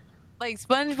what? Like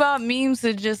SpongeBob memes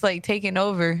are just like taking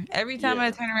over. Every time Yeah.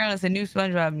 I turn around, it's a new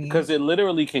SpongeBob meme. Because it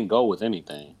literally can go with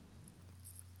anything.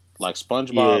 Like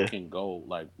SpongeBob Yeah. can go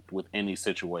like with any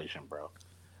situation, bro.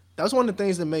 That's one of the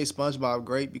things that made SpongeBob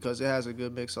great because it has a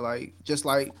good mix of like, just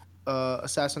like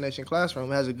Assassination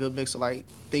Classroom, it has a good mix of like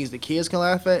things the kids can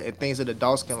laugh at and things that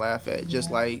adults can laugh at,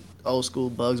 just like old school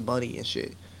Bugs Bunny and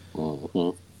shit.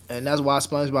 Mm-hmm. And that's why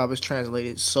SpongeBob is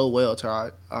translated so well to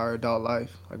our adult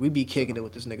life. Like we be kicking it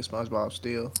with this nigga SpongeBob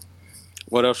still.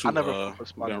 What else you I never fuck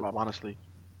with been- SpongeBob, honestly.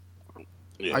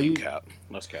 Yeah, Are you- cap?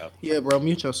 Let's cap. Yeah, bro,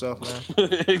 mute yourself, man.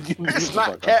 It's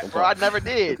not cat, bro. I never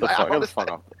did. The Like, fuck, I the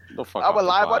fuck off. The fuck I off would the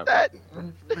lie about pod,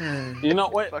 that. Man. You know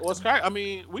what? Fuck. What's crazy? I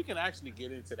mean, we can actually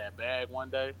get into that bag one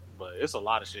day, but it's a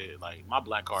lot of shit. Like my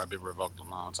black card been revoked a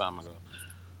long time ago.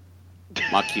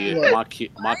 My kid, What?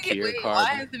 my kid Wait, card. why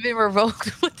has it been revoked?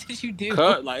 What did you do?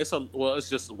 Like it's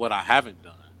just what I haven't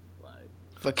done. Like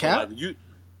For so, cap? like you.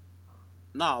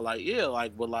 No,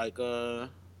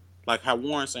 like how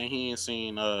Warren saying he ain't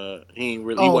seen he ain't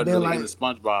really he Oh, wasn't then, really like- into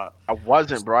SpongeBob. I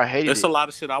wasn't, bro. I hated There's it. a lot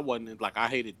of shit I wasn't in. Like I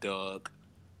hated Doug.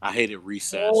 I hated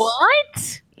Recess.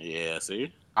 What? Yeah,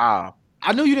 see. Ah,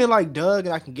 I knew you didn't like Doug,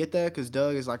 and I can get that because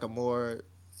Doug is like a more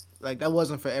like that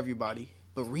wasn't for everybody.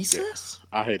 But Recess?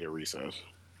 I hated Recess.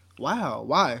 Wow,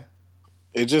 why?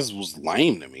 It just was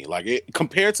lame to me. Like it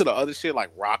compared to the other shit like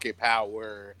Rocket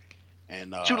Power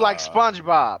and but you like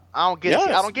SpongeBob? I don't get yes,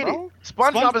 it. I don't get bro. it.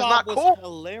 SpongeBob is not was cool.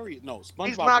 Hilarious. No, SpongeBob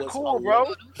He's not was cool,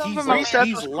 hilarious. bro. He's, Recess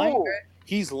he's was lame. cool.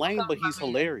 He's lame, but he's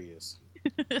hilarious.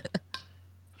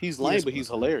 He's lame, Yes, but he's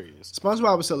hilarious.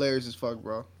 SpongeBob was hilarious as fuck,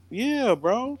 bro. Yeah,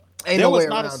 bro. Ain't There no was way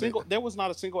not around a single. it. There was not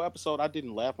a single episode I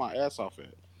didn't laugh my ass off at.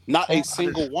 Not I a just-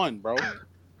 single one, bro.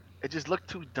 It just looked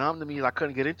too dumb to me. I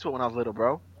couldn't get into it when I was little,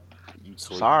 bro. You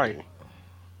tweaking. Sorry.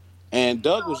 And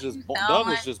Doug was you just sound Doug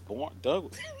was like- just born.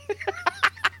 Doug.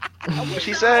 What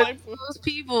she said? Those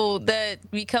people that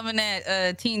be coming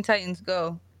at Teen Titans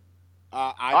Go.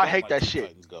 I I don't hate like that Teen shit.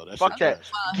 Titans Go. That Fuck shit that.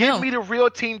 trash. Give him. me the real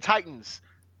Teen Titans.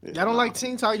 Yeah, Y'all don't nah. like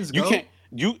Teen Titans You Go? can't.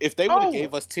 You if they would have No.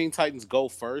 gave us Teen Titans Go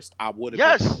first, I would have.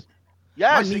 Yes.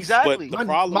 Yes, niece- exactly. but- The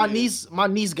problem my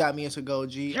niece got me into Go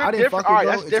G. You're I didn't different. fuck with Alright,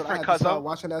 Go that's until different, I had to start cuzzo.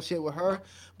 watching that shit with her.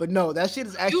 But no, that shit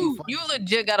is actually You funny. you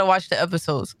legit gotta watch the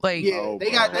episodes. Like Yeah, Oh, they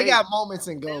bro. got moments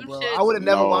in Go, Them bro. shits- I would have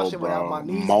never No, watched it without bro. my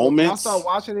niece. Moments? When I started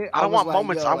watching it, I don't was want like,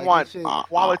 moments. yo, I like, want this shit-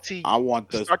 quality. I want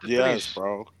the start to yes, finish.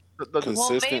 bro. The- well,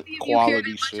 Consistent maybe if you quality cared that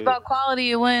much shit. about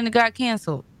quality, it wouldn't got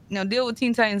canceled. Now deal with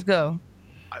Teen Titans Go.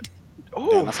 Damn,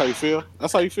 Ooh, that's how you feel.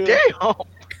 That's how you feel. damn.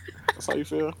 That's how you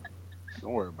feel.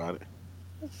 Don't worry about it.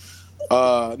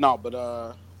 No, but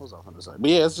what was I going to say? But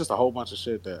yeah, it's just a whole bunch of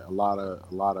shit that a lot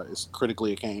of it's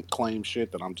critically acclaimed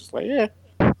shit that I'm just like, yeah.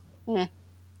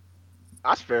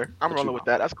 That's fair. I'm What rolling you with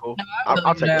that. That's cool. I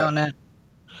I'll take that. on that.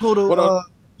 Poodle, What up?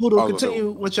 Poodle, I was gonna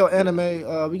continue with your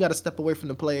anime. We got to step away from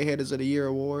the Player Haters of the Year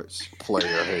awards.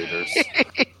 Player haters.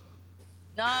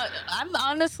 No, I'm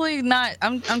honestly not.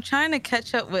 I'm trying to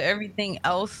catch up with everything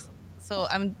else. So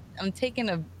I'm taking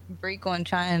a break on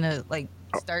trying to like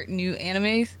start new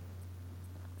animes.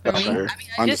 For That's me, fair. I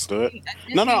just Understood. seen- I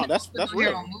just No, seen the that's Boku no real.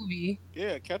 Hero movie.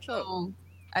 Yeah, catch up. So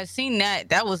I've seen that.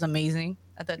 That was amazing.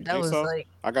 I thought You that think was so? like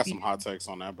I got some hot takes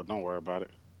on that, but don't worry about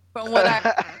it. from what I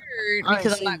heard I ain't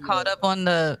because I'm seen not it caught yet. up on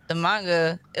the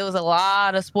manga. It was a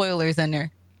lot of spoilers in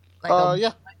there. Like Yeah.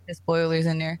 bunch of spoilers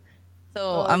in there. So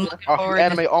Oh, I'm yeah. looking Oh, forward.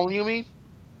 anime only, you mean?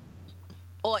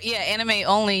 Well, yeah, anime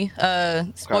only.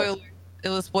 Spoiler. It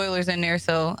was spoilers in there,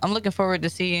 so I'm looking forward to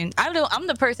seeing. I'm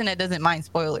the person that doesn't mind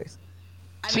spoilers.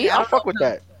 See, I don't fuck know with how-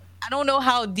 that. I don't know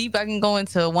how deep I can go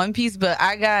into One Piece, but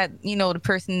I got the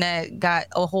person that got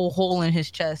a whole hole in his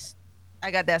chest.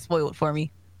 I got that spoiled for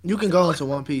me. You can go into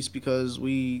One Piece because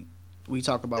we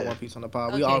talk about One Piece on the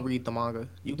pod. We Okay. all read the manga.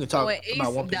 You can So talk when Ace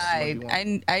about One Piece as much as died,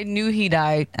 you want. I knew he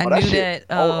died. I Oh, knew shit.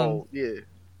 that Yeah.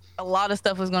 a lot of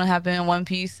stuff was gonna happen in One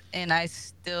Piece, and I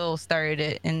still started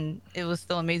it, and it was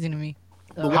still amazing to me.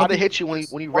 But How One did it Piece- hit you when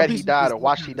you One read he Piece died is or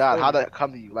watched he died? different. How'd that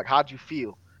come to you? Like, how'd you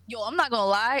feel? Yo, I'm not gonna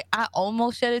lie. I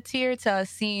almost shed a tear till I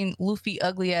seen Luffy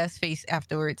ugly ass face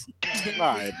afterwards. All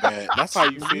right, man. That's how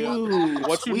you feel. You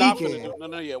What you not tweaking. finna do?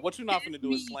 No, yeah. What you not finna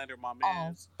do is slander my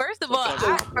man. First of So all, check it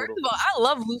out, Poodle. I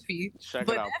love Luffy, Check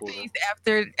but it out, that Poodle. face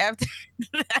after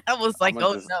I was like, I'ma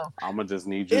oh just- no. I'ma just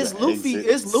need you It's to Luffy. exit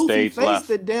It's Luffy stage face left.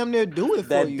 that damn near do it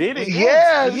That for you. did it?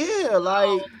 Yes. Yeah,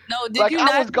 like No, did Like, you I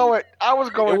not? was going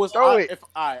It was through it.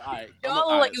 All right.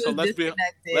 Y'all like it So was let's be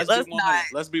disconnected. let's Let's be not.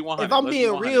 100. Let's be 100. if I'm Let's be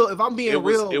being 100. real, if I'm being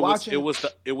real, watching. it was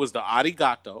the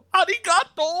arigato.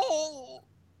 Arigato.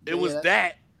 It was Yeah.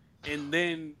 that, and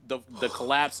then the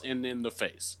collapse, and then the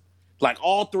face. Like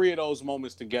all three of those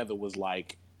moments together was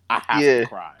like I have Yeah. to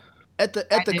cry. At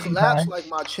the I didn't collapse, cry. like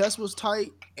my chest was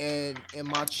tight and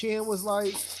my chin was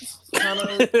like kind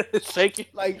of Shaking.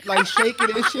 like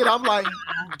shaking and shit. I'm like,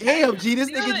 damn, G, this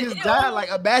nigga just died. Like,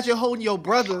 imagine holding your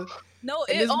brother. No,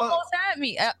 And it this mo- almost had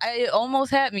me. It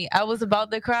almost had me. I was about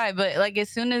to cry, but like as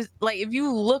soon as like if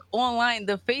you look online,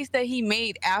 the face that he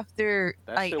made after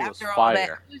That like shit was after all that,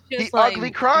 fire. it was He just like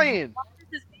ugly crying.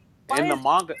 why In the is-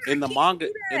 manga, in the can't manga,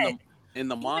 do in the that? in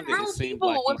the manga, Even it rude seemed people,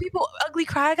 like when people ugly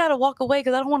cry, I gotta walk away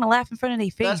because I don't want to laugh in front of their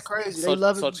face. That's crazy. So- They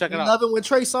love it. so check it they out. love it when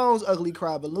Trey Songz ugly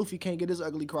cry, but Luffy can't get his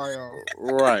ugly cry on.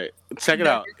 right. Check it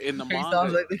out. In the Trey Songz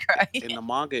manga, ugly cry. in the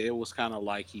manga, it was kind of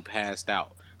like he passed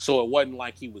out. So it wasn't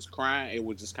like he was crying. It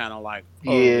was just kind of like,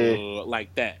 Yeah.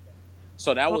 like that.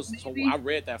 So that Well, was. So maybe- I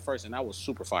read that first, and that was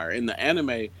super fire. In the anime,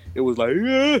 it was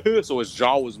like, so his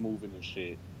jaw was moving and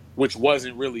shit, which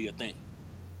wasn't really a thing.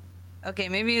 Okay,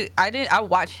 maybe I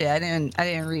watched it. I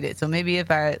didn't read it. So maybe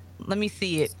let me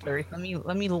see it first. Let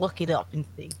me look it up and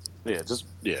see. Yeah,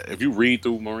 if you read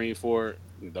through Marineford,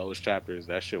 those chapters,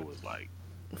 that shit was like,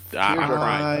 I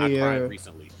cried Fire.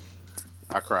 recently.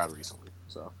 I cried recently.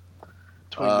 So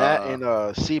Between that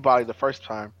and C-Body the first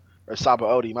time, or Saba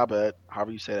Odi, my bad.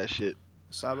 However you say that shit.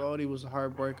 Sabaody was a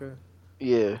heartbreaker.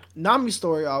 Yeah. Nami's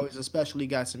story always especially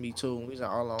got to me too. When we was at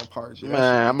Arlong Park. That Man, shit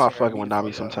I'm not tearing fucking me with the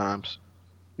Nami fuck up. sometimes.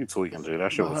 you tweaking, dude.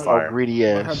 That shit was Oh, fire. Oh, greedy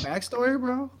But her ass. backstory,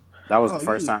 bro. That was Oh, the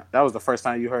first you- time. That was the first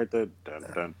time you heard the dun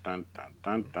dun dun dun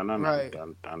dun dun dun Right.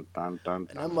 dun dun dun dun And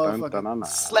that dun motherfucker dun dun.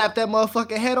 slapped that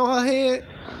motherfucking head on her head.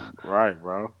 Right,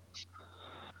 bro.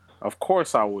 Of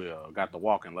course I will. Got the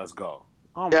walking. Let's go.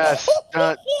 Yes.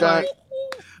 Dun, dun.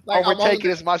 Like, I'm Overtaking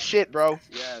on- is my shit, bro.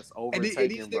 Yes, and these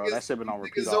overtaking, bro. That shit been on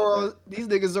repeat all day. These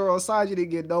niggas Zoro and Sanji didn't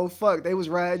get no fuck. They was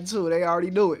riding too. They already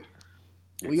knew it.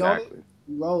 We on it? Exactly.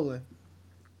 We rolling.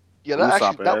 Yeah, that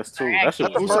actually Usopp ass too. That shit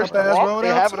that's the was Usopp first ass walk rolled they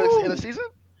out have in too. a season.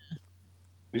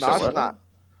 You No, said it's what?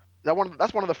 not.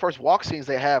 That's one of the first walk scenes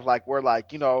they have, like where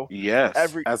like Yes.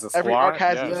 Every- as a squad. every arc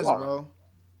has yes, its Yes, walk. bro.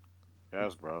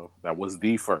 yes, bro. That was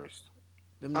the first.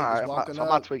 Them all niggas right, walking I'm up.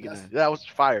 not tweaking it. That was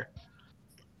fire.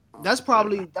 That's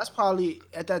probably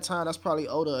at that time. That's probably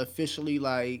Oda officially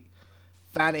like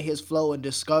finding his flow and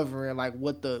discovering like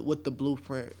what the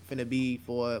blueprint finna be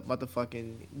for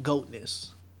motherfucking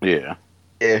goatness. Yeah.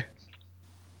 Yeah.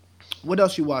 What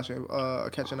else you watching?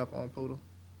 Catching up on Poodle.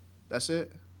 That's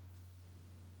it.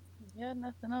 Yeah,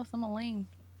 nothing else. I'm a lame.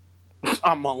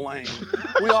 I'm a lame.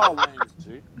 We all lame,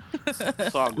 G.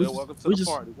 It's all good. Welcome to we the just-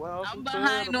 party. Welcome I'm to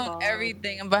behind the on party.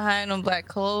 everything. I'm behind on Black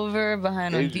Clover.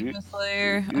 Behind on Hey, Demon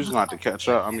Slayer. You just gonna have to catch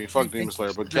up. I mean, fuck Demon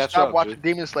Slayer, but Just catch stop up. watching G.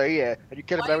 Demon Slayer, yeah, and you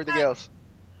catch up Why everything not? else.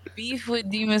 Beef with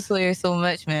Demon Slayer so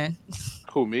much, man.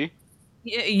 Who, me?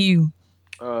 Yeah, you.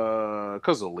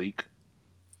 Cause of leak.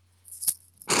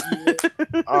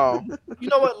 Oh, You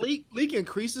know what? Leak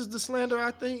increases the slander,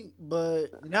 I think. But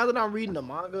now that I'm reading the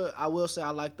manga, I will say I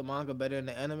like the manga better than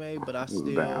the anime. But I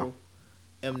still Damn.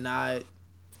 am not.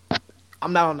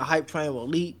 I'm not on the hype train with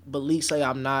Leak, but Leak say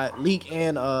I'm not. Leak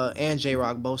and J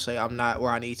Rock both say I'm not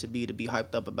where I need to be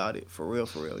hyped up about it for real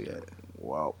yet.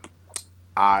 Well,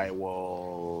 I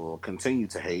will continue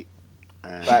to hate,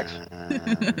 and Facts.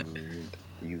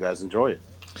 you guys enjoy it.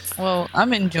 Well,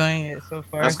 I'm enjoying it so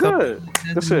far. That's So- good.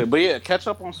 Good shit. But yeah, catch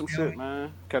up on some shit,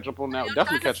 man. Catch up on that.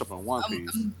 Definitely catch up on One Piece.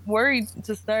 I'm worried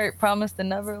to start Promise to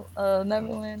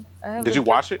Neverland. Did you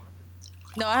watch it?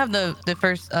 No, I have the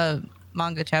first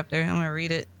manga chapter. I'm gonna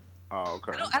read it. Oh,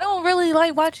 okay. I don't really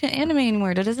like watching anime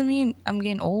anymore. That doesn't mean I'm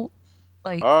getting old.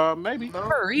 Like Maybe.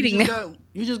 For reading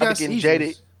You just I'm got getting seasons.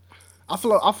 jaded. I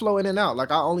flow in and out.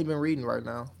 Like I only been reading right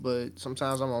now, but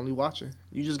sometimes I'm only watching.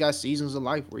 You just got seasons of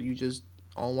life where you just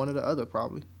on one or the other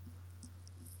probably.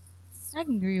 I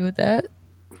can agree with that.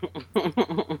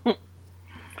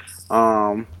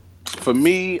 For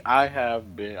me,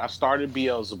 I started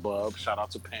Beelzebub. Shout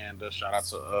out to Panda. Shout out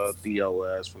to Theo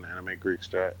S from the Anime Greek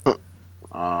Chat.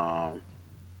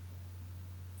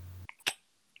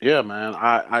 Yeah, man.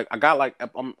 I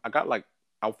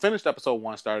finished episode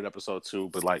 1, started episode 2,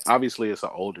 but like obviously it's an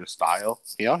older style.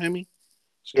 Can y'all hear me?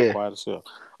 Shit, Yeah. quiet as hell.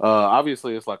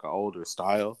 Obviously it's like an older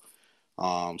style.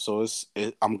 So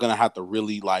I'm gonna have to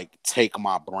really like take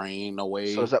my brain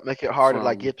away. so does that make it hard to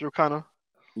like from- get through, kind of?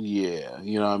 Yeah,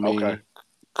 you know what I mean? Okay.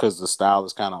 Because the style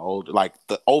is kind of old. Like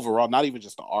the overall, not even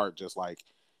just the art, just like,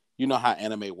 you know how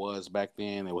anime was back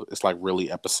then? It's like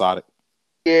really episodic.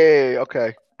 Yeah.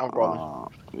 Okay. I'm rolling.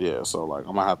 Yeah, so like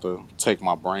I'm gonna have to take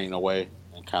my brain away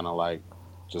and kind of like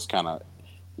just kind of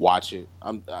watch it.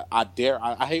 I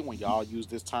hate when y'all use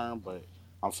this term, but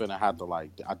I'm finna have to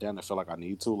like, I damn near feel like I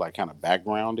need to like kind of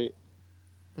background it.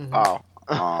 Mhm.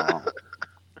 Oh.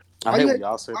 I hate when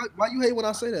y'all say Why you hate when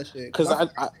I say that shit? 'Cause I-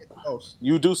 say it the most.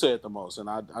 you do say it the most, and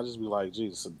I just be like,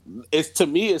 Jesus, it's to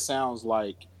me it sounds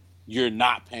like you're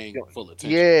not paying full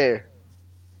attention. Yeah.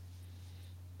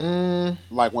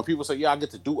 Like when people say, "Yeah, I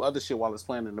get to do other shit while it's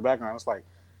playing in the background," it's like,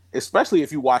 especially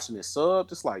if you're watching it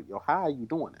subbed, it's like, yo, how are you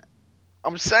doing that?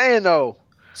 I'm saying though.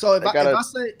 So if I gotta-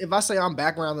 I say I'm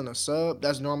background in a sub,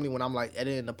 that's normally when I'm like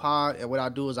editing the pod, and what I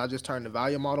do is I just turn the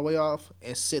volume all the way off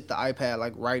and sit the iPad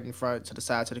like right in front to the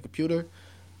side to the computer,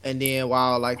 And then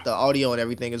while like the audio and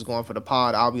everything is going for the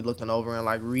pod, I'll be looking over and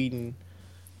like reading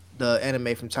the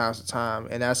anime from time to time,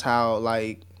 and that's how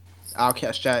like I'll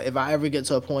catch that. If I ever get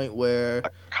to a point where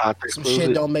Context some proves shit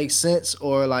it. don't make sense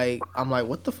or like I'm like,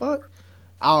 what the fuck?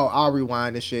 I'll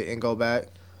rewind this shit and go back.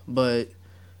 But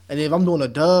and if I'm doing a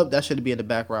dub, that should be in the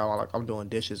background while like I'm doing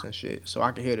dishes and shit, so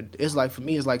I can hear the. It's like for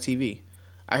me, it's like TV.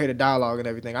 I hear the dialogue and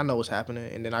everything. I know what's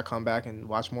happening, and then I come back and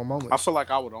watch more I moments. feel like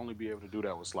I would only be able to do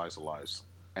that with Slice of Life,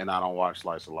 and I don't watch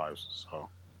Slice of Life, so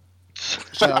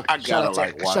I gotta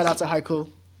like watch Shout out it. to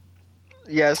Haiku.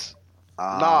 Yes.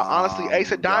 Nah, honestly,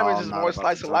 Ace of Diamonds Y'all is not more about to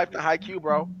slice of jump life me. than Haikyuu,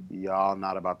 bro. Y'all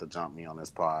not about to jump me on this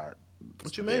pod.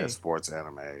 What you Yeah, mean, sports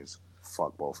animes.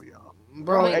 Fuck both of y'all.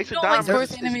 bro? Wait, Ace you of don't like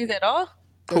Diamonds sports is- animes at all?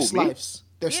 They're Who, me? slices.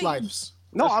 They're Yeah, slices.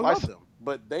 No, That's I love slice- them,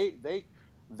 but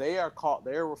they are called.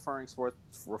 They're referring to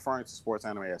sports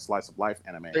anime as slice of life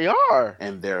anime, They are.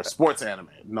 and they're sports anime.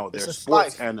 No, they're It's a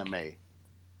sports slice. anime.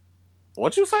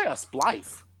 What you say? A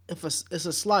splice? If it's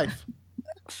a slice.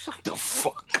 Shut the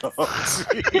fuck up.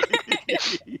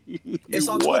 It's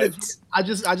on What? Twitter. I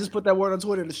just put that word on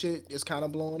Twitter. The shit is kind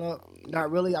of blowing up.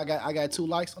 Not really. I got 2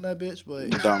 likes on that bitch, but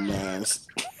Dumbass.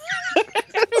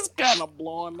 It's kind of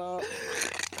blowing up.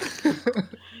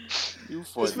 You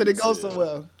funny. it's finna go as hell.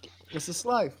 somewhere. It's a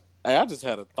slice. Hey, I just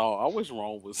had a thought. I wish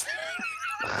Rome was.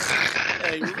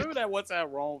 Hey, remember that one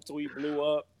time Rome tweet blew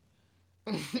up?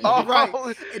 Oh, right.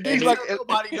 right. And then He's like,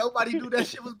 nobody knew that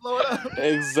shit was blowing up.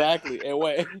 Exactly. And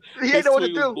wait, he his ain't know what to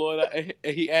tweet was do. blowing up, and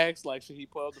he asked like, should he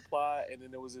put up the plot? And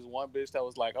then there was this one bitch that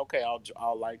was like, okay,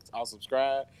 I'll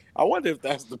subscribe. I wonder if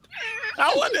that's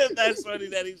funny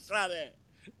that he shot at.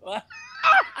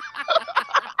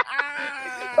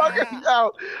 Fucking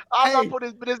yo, I'm Hey. not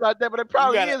putting this out there, but it You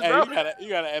probably gotta, is, hey, bro. you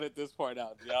gotta edit this part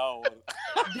out, y'all.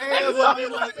 Damn, well, I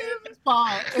was this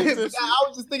pod. This- I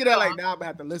was just thinking that like, nah, I'm gonna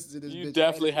have to listen to this. You bitch.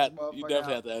 definitely Edit had this you motherfucker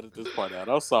definitely out. had to edit this part out.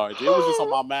 I'm sorry, dude. It was just on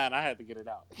my mind. I had to get it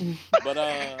out.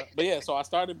 But yeah, so I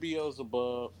started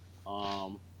Beelzebub,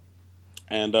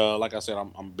 and like I said,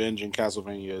 I'm binging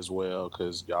Castlevania as well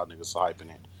because y'all niggas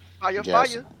hyping it. Fire,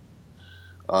 Yes. fire.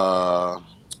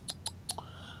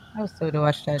 I was still to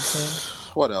watch that too.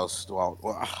 What else do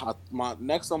my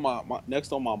next on my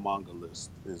manga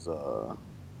list is I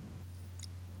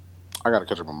gotta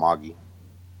catch up with Magi.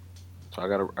 So I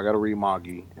gotta read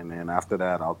Magi, and then after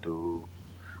that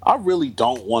I really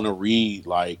don't want to read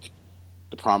like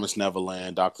The Promised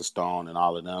Neverland, Dr. Stone, and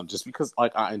all of them just because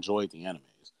like I enjoyed the animes.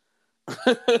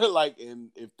 Like, and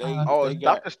if they, Oh, if is they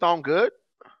got, Dr. Stone good?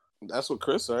 that's what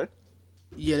Chris said.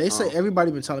 Yeah, they say Oh. everybody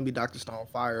been telling me Dr. Stone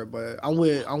fire, but I'm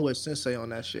with Sensei on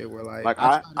that shit. Where like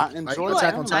I tried to- enjoy Attack the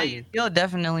on anime. Titan. You'll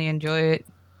definitely enjoy it.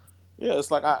 Yeah, it's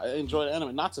like I enjoy the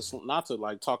anime. Not to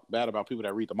like talk bad about people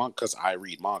that read the manga because I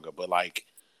read manga, but like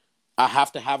I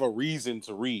have to have a reason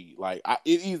to read. Like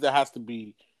it either has to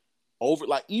be over.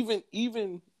 Like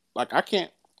even like I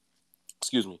can't.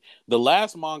 Excuse me. The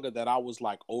last manga that I was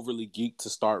like overly geeked to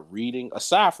start reading,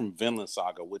 aside from Vinland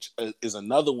Saga, which is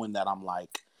another one that I'm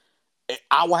like,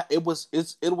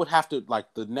 it would have to like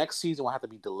the next season will have to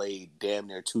be delayed damn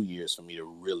near 2 years for me to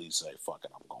really say fuck it,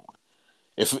 I'm going.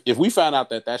 If we found out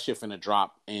that shit finna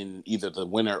drop in either the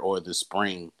winter or the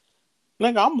spring,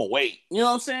 nigga, I'm gonna wait. You know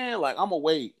what I'm saying? Like I'm gonna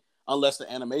wait unless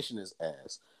the animation is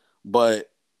ass.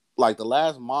 But like the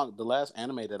last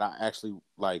anime that I actually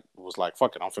like was like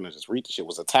fuck it, I'm finna just read the shit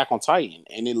was Attack on Titan,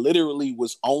 and it literally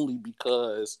was only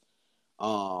because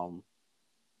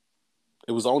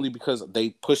they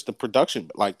pushed the production.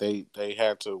 Like they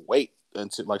had to wait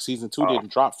until like season 2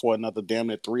 didn't drop for another damn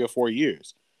near 3 or 4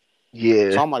 years.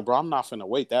 Yeah. So I'm like, bro, I'm not finna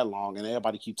wait that long. And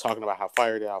everybody keep talking about how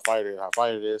fired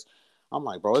it is. I'm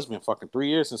like, bro, it's been fucking 3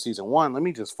 years since season 1. Let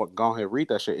me just go ahead and read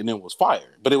that shit. And it was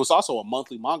fired. But it was also a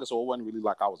monthly manga, so it wasn't really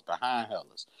like I was behind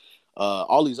hellas.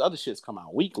 All these other shits come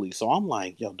out weekly. So I'm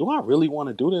like, yo, do I really want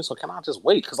to do this? Or can I just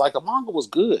wait? Because like the manga was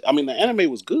good. I mean, the anime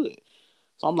was good.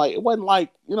 So I'm like, it wasn't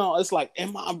like, you know, it's like,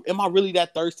 am I really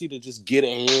that thirsty to just get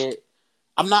ahead?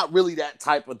 I'm not really that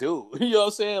type of dude. You know what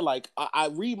I'm saying? Like, I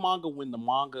read manga when the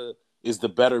manga is the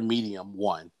better medium,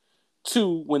 1.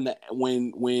 2, when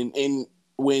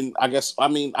I guess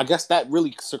that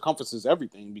really circumferences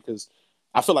everything because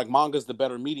I feel like manga is the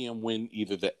better medium when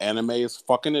either the anime is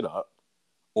fucking it up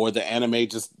or the anime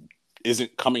just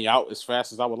isn't coming out as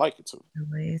fast as I would like it to.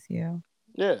 Delays, yeah.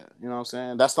 Yeah, you know what I'm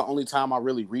saying? That's the only time I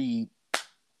really read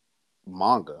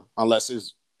manga, unless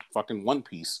it's fucking One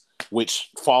Piece, which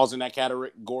falls in that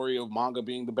category of manga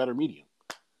being the better medium.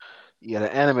 Yeah,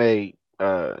 the anime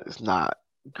is not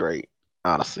great,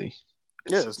 honestly.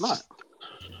 Yeah, it's not.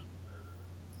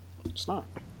 It's not.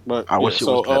 But I yeah, wish it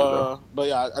was better though. but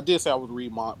yeah, I did say I would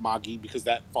read Magi because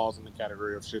that falls in the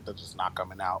category of shit that's just not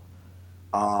coming out.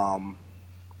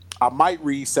 I might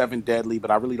read Seven Deadly,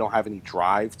 but I really don't have any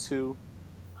drive to.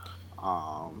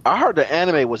 I heard the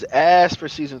anime was ass for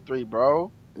season 3,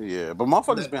 bro. Yeah, but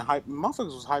motherfuckers been hype.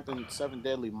 Motherfuckers was hyping Seven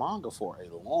Deadly manga for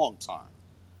a long time.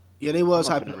 Yeah, they was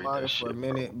I'm not hyping the finna read manga that for a shit,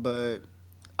 minute, but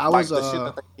I Like was the shit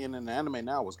that they in the anime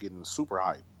now was getting super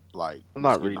hype. Like I'm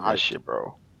not it's getting reading that hyped. shit,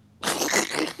 bro.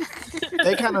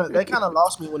 they kind of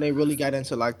lost me when they really got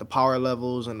into like the power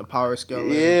levels and the power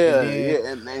scaling. Yeah, and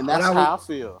then yeah, and that's I how I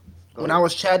feel. Go when ahead. I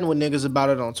was chatting with niggas about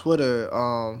it on Twitter,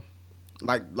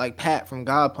 like Pat from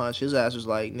God Punch, his ass was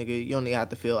like, "Nigga, you don't even have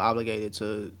to feel obligated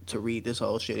to read this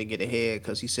whole shit and get ahead,"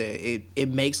 because he said it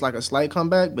makes like a slight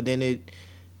comeback, but then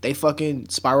they fucking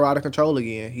spiral out of control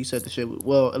again. He said the shit,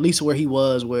 well, at least where he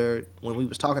was, where when we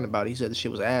was talking about it, he said the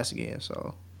shit was ass again.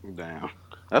 So Damn,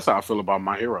 that's how I feel about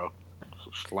My Hero.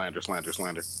 Slander. slander,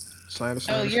 Oh,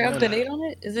 slander, you're up to slander. date on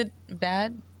it? Is it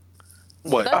bad?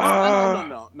 What? That's-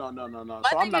 No. My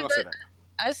So I'm thing not is gonna say that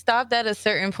that. I stopped at a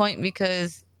certain point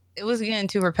because it was getting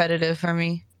too repetitive for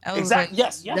me. I was Exactly.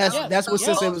 like, Yes. That's what so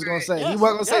Sensei over was gonna it. say. He Yes,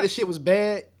 wasn't gonna say the yes. shit was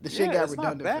bad. The shit got It's not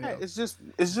redundant for bad. him.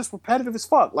 It's just repetitive as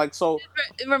fuck. Like so.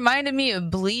 It reminded me of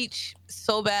Bleach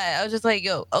so bad. I was just like,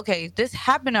 yo, okay, this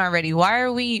happened already. Why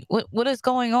are we? What is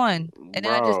going on? And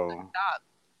then I just Bro. stopped.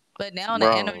 But now the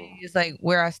anime is like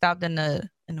where I stopped in the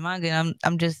manga. And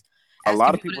I'm just A asking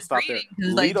lot of people people to stopped there. reading,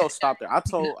 'cause, like, Leto stopped there. I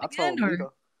told again,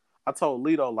 or-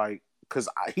 Leto like because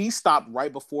he stopped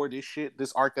right before this shit,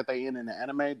 this arc that they in the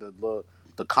anime,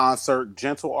 the concert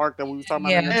gentle arc that we was talking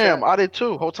about. In the Yeah. Damn, I did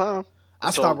too. Whole time.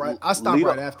 I So, stopped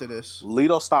right after this.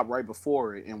 Leto stopped right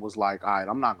before it and was like, "All right,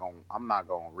 I'm not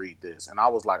gonna read this." And I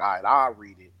was like, "All right, I'll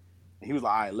read it." And he was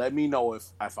like, "All right, let me know if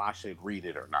I should read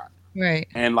it or not." Right.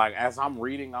 And like as I'm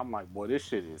reading, I'm like, "Boy, this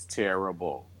shit is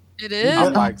terrible." It is.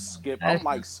 I'm like,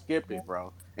 skip it,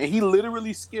 bro. And he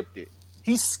literally skipped it.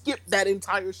 He skipped that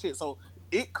entire shit. So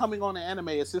it coming on the anime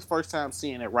is his first time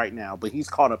seeing it right now, but he's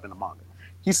caught up in the manga.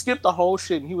 He skipped the whole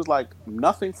shit and he was like,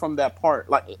 nothing from that part.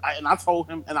 And I told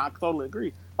him, and I totally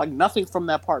agree. Like nothing from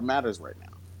that part matters right now.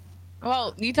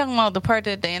 Well, you talking about the part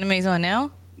that the anime's on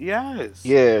now? Yes.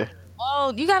 Yeah.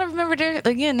 Well, you gotta remember they're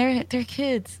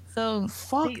kids. So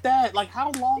Fuck that. Like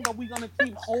how long are we gonna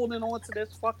keep holding on to this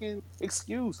fucking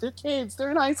excuse? They're kids.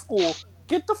 They're in high school.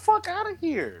 Get the fuck out of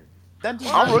here. I'm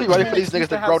really ready for these niggas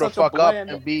to grow the fuck up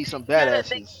and be some badasses.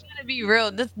 They gotta be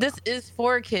real. This is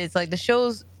for kids. Like the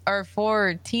shows are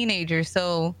for teenagers,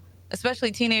 so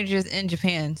especially teenagers in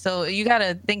Japan. So you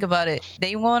gotta think about it.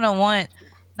 They want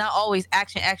not always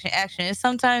action. It's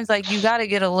sometimes like you gotta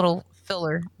get a little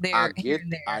filler there.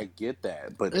 I get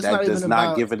that, but It's that not does even not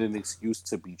about- give it an excuse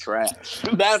to be trash.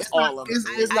 That's all I'm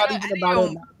saying. It's not even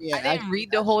about it. Yeah, I didn't read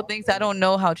the whole thing, so I don't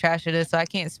know how trash it is, so I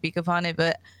can't speak upon it.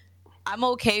 But I'm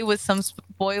okay with some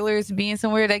spoilers being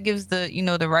somewhere that gives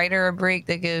the writer a break,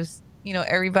 that gives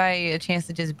everybody a chance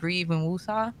to just breathe and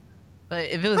woosah. But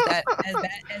if it was that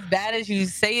as bad as you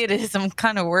say it is, I'm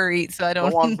kind of worried. So I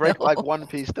don't Go on break know. like One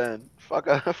Piece then. Fuck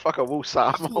a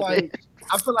woosah.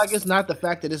 I feel like it's not the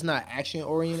fact that it's not action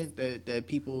oriented that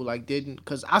people like didn't,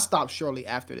 because I stopped shortly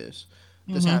after this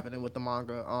happening with the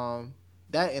manga.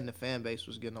 That and the fan base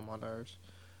was getting on my nerves.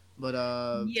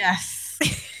 But Yes.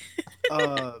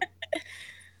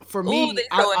 for me, Ooh, they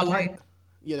I annoying. like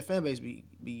the fan base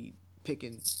be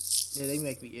picking. Yeah, they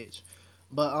make me itch.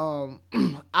 But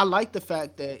I like the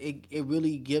fact that it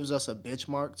really gives us a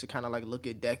benchmark to kind of like look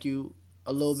at Deku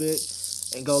a little bit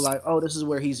and go like, oh, this is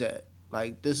where he's at.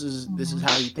 Like this is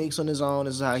how he thinks on his own.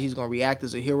 This is how he's gonna react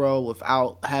as a hero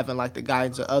without having like the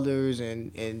guidance of others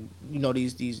and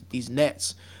these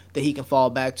nets that he can fall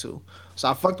back to. So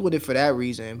I fucked with it for that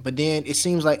reason. But then it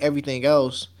seems like everything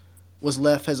else was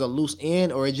left as a loose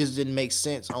end, or it just didn't make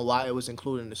sense on why it was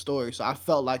included in the story. So I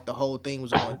felt like the whole thing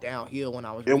was going downhill when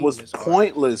I was. It was this arc.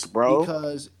 pointless, bro.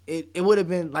 Because it would have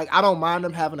been like, I don't mind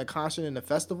them having a concert in the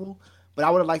festival, but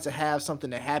I would have liked to have something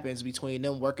that happens between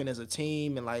them working as a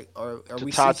team and like or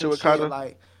we tie see to some it, shit, kinda?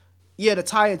 like to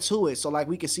tie it to it, so like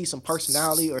we can see some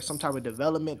personality or some type of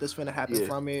development that's gonna happen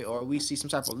from it, or we see some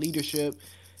type of leadership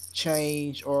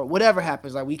change or whatever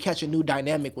happens. Like we catch a new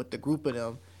dynamic with the group of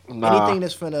them. Anything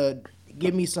that's gonna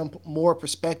give me some more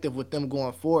perspective with them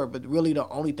going forward. But really, the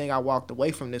only thing I walked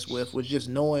away from this with was just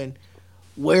knowing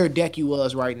where Deku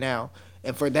was right now.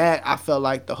 And for that, I felt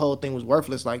like the whole thing was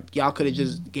worthless. Like y'all could have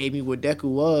just gave me where Deku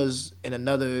was in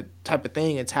another type of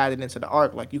thing and tied it into the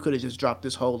arc. Like you could have just dropped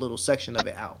this whole little section of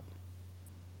it out.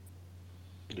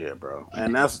 Yeah, bro.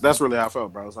 And that's really how I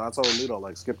felt, bro. So I told Lito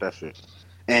like skip that shit.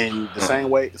 And the same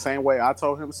way I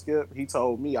told him skip, he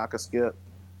told me I could skip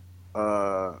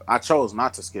I chose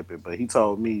not to skip it, but he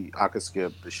told me I could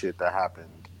skip the shit that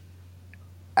happened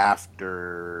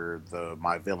after the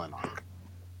My Villain arc.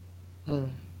 Hmm.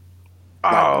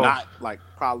 Like not like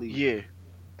Yeah.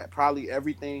 probably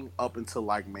everything up until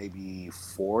like maybe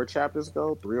 4 chapters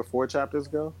ago, 3 or 4 chapters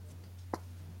ago.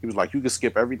 He was like, you could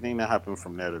skip everything that happened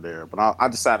from there to there. But I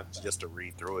decided just to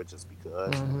read through it just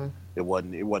because it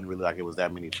wasn't really like it was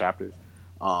that many chapters.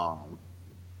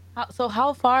 So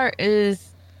how far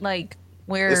is like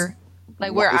where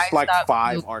where it's I like stopped?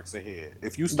 5 arcs ahead.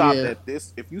 If you stopped Yeah. at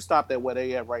this, if you stopped at where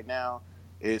they at right now,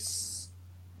 it's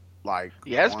like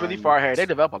Yeah, it's really far ahead. They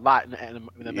develop a lot in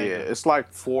the manga. it's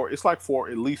like 4. It's like 4,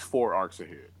 at least 4 arcs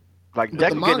ahead. Like But the Deku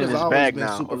getting in manga's his always bag been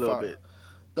now a super little far. bit.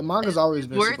 The manga's always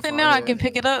been Worth super it far now. I ahead. can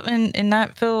pick it up and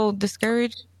not feel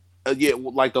discouraged. Yeah,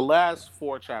 like the last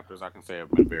 4 chapters, I can say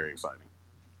have been very exciting.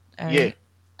 Yeah.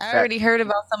 I already heard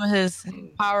about some of his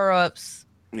power ups.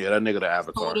 Yeah, that nigga the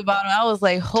Avatar. Told about him. I was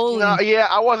like, holy. No, yeah,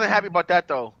 I wasn't happy about that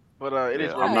though. But it is.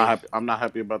 Yeah, What I'm it not is. happy. I'm not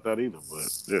happy about that either.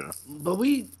 But yeah, But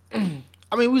we, I mean,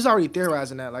 we was already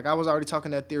theorizing that. Like, I was already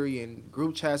talking that theory in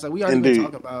group chats. Like, we already been Indeed.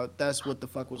 talking about that's what the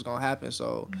fuck was gonna happen.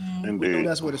 So we knew indeed.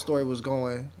 that's where the story was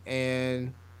going.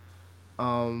 And,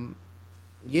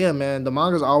 yeah, man, the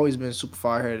manga's always been super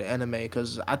far ahead of the anime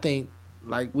because I think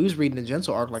like we was reading the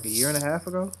Gentle arc like a year and a half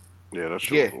ago. Yeah, that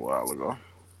shit Yeah. was a while ago.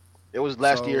 It was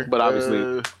last So- year. But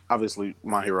obviously,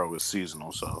 My Hero is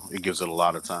seasonal, so it gives it a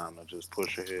lot of time to just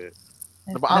push ahead.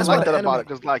 But I That's why like the that about anime- it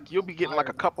because like you'll be getting like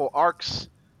a couple arcs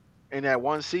in that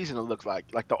one season. It looks like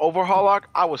the overhaul arc.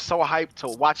 I was so hyped to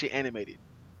watch it animated.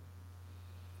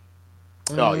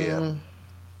 Oh, yeah. Mm,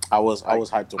 I was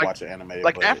hyped to like- watch it animated.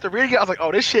 Like but after reading it, I was like,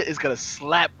 oh, this shit is gonna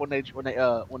slap when they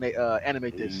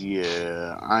animate this.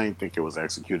 yeah, I didn't think it was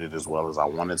executed as well as I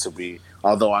wanted to be.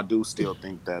 Although I do still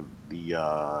think that the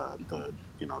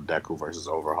Deku versus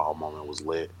Overhaul moment was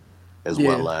lit, as Yeah.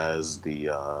 well as the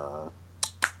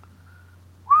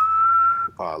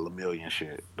Lemillion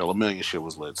shit. The Lemillion shit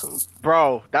was lit too.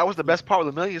 Bro, that was the best part.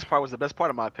 The millions part was the best part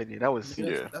in my opinion. That was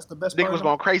Yeah. That's the best nigga part. was of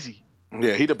going crazy.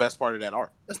 Yeah, he the best part of that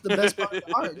arc. That's the best part of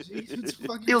the art. G.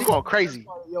 He was going crazy.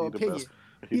 Your He the opinion. best-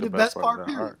 He the best of part. that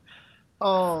Period.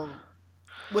 arc.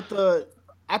 With the,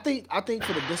 I think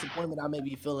for the disappointment I may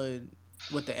be feeling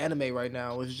with the anime right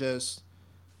now is just,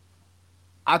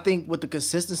 I think with the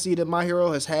consistency that My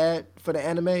Hero has had for the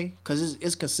anime, because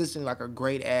it's consistent like a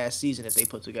great ass season that they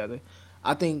put together.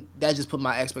 I think that just put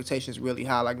my expectations really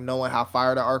high, like knowing how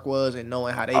fire the arc was and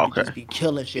knowing how they would Okay. just be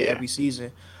killing shit Yeah. every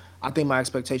season. I think my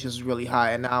expectations was really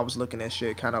high, and now I was looking at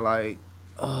shit kind of like,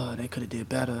 oh, they could have did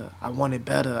better. I wanted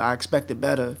better. I expected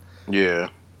better. Yeah.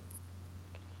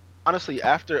 Honestly,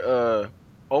 after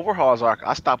Overhaul's arc,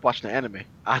 I stopped watching the anime.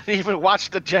 I didn't even watch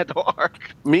the Gentle arc.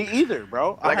 Me either,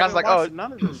 bro. Like, I was haven't like, watched oh.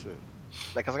 none of this shit.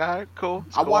 Like I was like, all right, cool.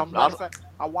 It's I cool. watched. I'm- Matter of fact,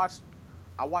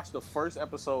 I watched the first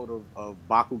episode of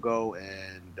Bakugo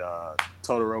and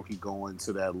Todoroki going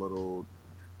to that little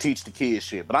teach the kids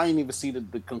shit, but I didn't even see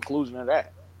the conclusion of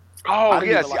that. Oh I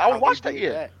didn't yeah, even see, like I how would they watch that. did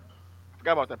Yeah,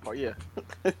 forgot about that part. Yeah,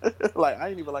 Like I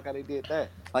didn't even like how they did that.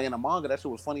 Like in the manga, that shit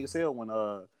was funny as hell when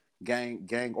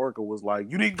Gang Orca was like,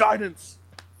 "You need guidance."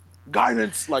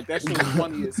 Like that shit was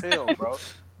funny as hell, bro.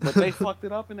 But they fucked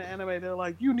it up in the anime. They're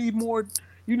like, "You need more.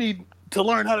 You need to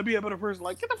learn how to be a better person."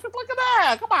 Like, get the fuck, look at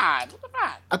that. Come on, what the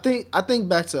fuck? I think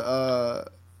back to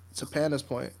Panda's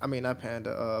point. I mean, not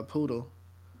Panda. Poodle.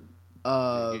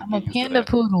 I'm a panda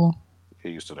poodle.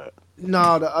 Get used to that.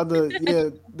 No, the other,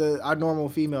 our normal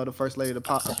female, the first lady, the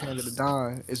Panda, the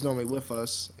Don, is normally with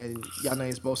us, and y'all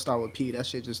names both start with P. That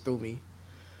shit just threw me.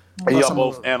 And But y'all some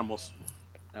both of- animals.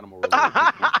 Animal related.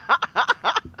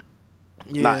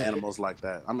 Yeah, Not animals like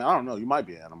that. I mean, I don't know. You might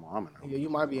be an animal. I'm an animal. Yeah, you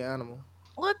might be an animal.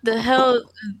 What the hell is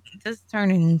this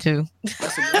turning into?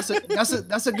 That's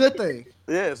a good thing.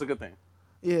 Yeah, it's a good thing.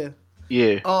 Yeah.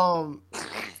 yeah.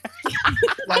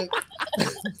 Like,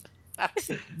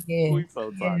 Yeah. We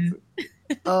so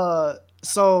toxic.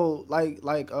 so like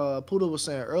Poodle was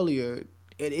saying earlier,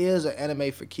 it is an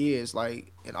anime for kids,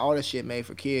 like, and all this shit made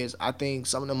for kids. I think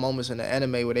some of the moments in the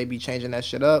anime where they be changing that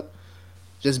shit up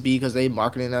just be because they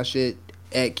marketing that shit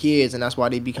at kids, and that's why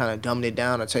they be kind of dumbing it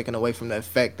down or taking away from the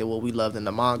effect that what we loved in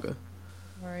the manga.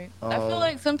 Right. I feel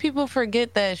like some people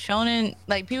forget that shonen,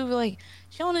 like people be like,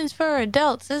 shonen's for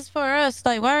adults, it's for us.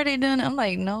 Like, why are they doing it? I'm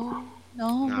like, no.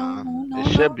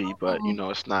 It should be, but you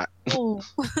know, it's not. No.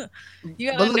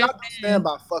 You But gotta look, I understand. understand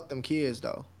about fuck them kids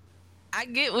though. I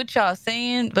get what y'all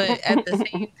saying, but at the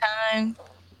same time,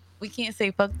 we can't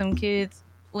say fuck them kids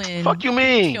when Fuck you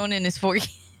mean? shonen is for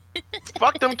kids.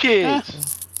 Fuck them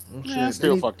kids. Yeah,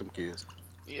 still fuck them kids.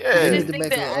 They Yeah. need just to think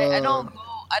make that a, I don't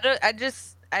go. I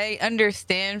just I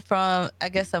understand from, I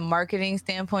guess, a marketing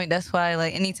standpoint. That's why,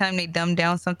 like, anytime they dumb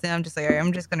down something, I'm just like, all right,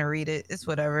 I'm just gonna read it. It's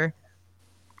whatever.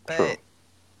 True. But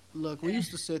Look, we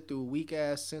used to sit through weak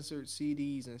ass censored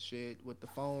CDs and shit with the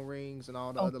phone rings and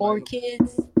all the oh, other poor like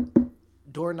kids.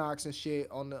 door knocks and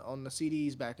shit on the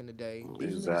CDs back in the day. These niggas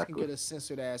can Exactly. get a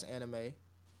censored ass anime.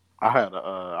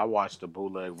 I watched the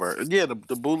bootleg version. Yeah, the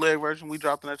bootleg version we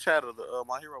dropped in the chat of the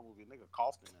My Hero movie. Nigga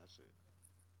coughed in that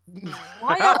shit.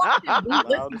 Why y'all watching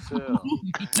bootleg? Loud as hell.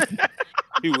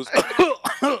 He was.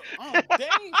 Oh,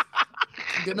 dang.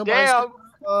 Did nobody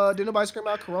Damn. did nobody scream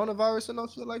out coronavirus and no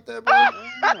shit like that, bro?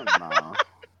 Nah.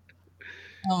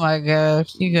 Oh my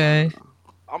gosh, you guys.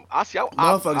 I see.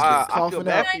 Motherfuckers been I feel coughing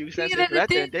bad out. for you. You said for that.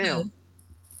 Then damn.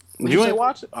 You ain't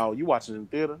watch it? Oh, you watching it in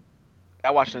theater? I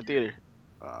watched it in the theater.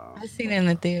 I seen it in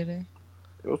the theater.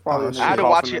 It was probably. Oh, a shit. I had to nigga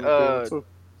watch coughing it. in the theater, too.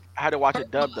 I had to watch it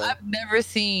dubbed though. I've never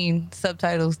seen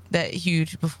subtitles that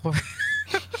huge before.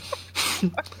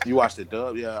 You watched it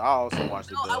dub? Yeah, I also watched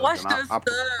it No, dub. I watched and the sub.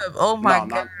 Oh my no,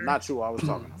 god. not you. I was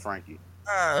talking to Frankie.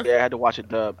 Uh, Yeah, I had to watch it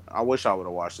dubbed. I wish I would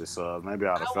have watched this sub. Maybe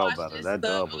I'd have I felt watched better. this That sub,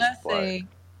 dub when was I fire. say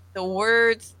the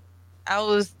words, I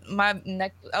was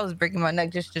breaking my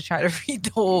neck just to try to read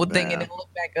the whole thing and then look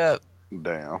back up.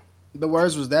 Damn. The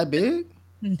words was that big?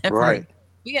 Never. Right.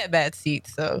 We had bad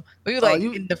seats, so we were like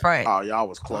you- in the front. Oh, y'all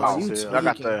was close Oh, as you hell. I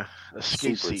got the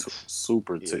ski Super, seats.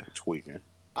 super Yeah. tweaking.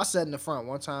 I sat in the front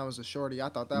one time as a shorty. I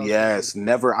thought that was Yes,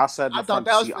 never. I sat in I the thought front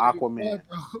that to was see finna be Aquaman. fun,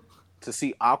 bro. To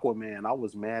see Aquaman, I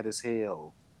was mad as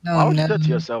hell, Why No, would you no. do that to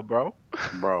yourself, bro?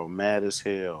 bro. Mad as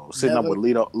hell. Sitting Never- up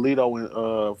with Leto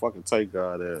and fucking Take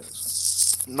God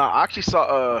ass. No, I actually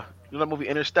saw you know the movie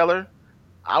Interstellar.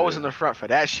 I was in the front for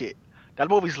that shit. That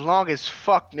movie's long as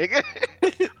fuck, nigga.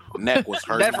 Neck was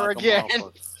hurting. Never like a again.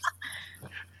 motherfucker.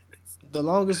 The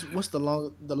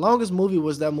longest movie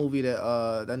was that movie that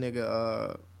that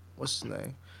nigga what's his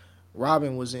name?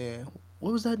 Robin was in.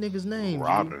 What was that nigga's name? G?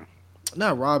 Robin.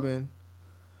 Not Robin.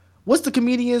 What's the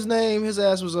comedian's name? His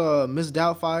ass was Miss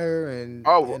Doubtfire and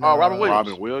Robin Williams.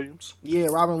 Robin Williams. Yeah,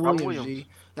 Robin Robin Williams. Williams. G.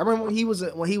 I remember when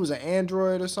he was an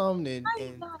android or something.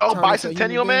 And Oh, turned into a human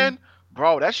Bicentennial being? Man,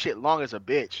 bro, that shit long as a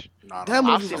bitch. Nah, That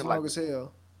nah, movie seen was it long like- as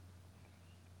hell.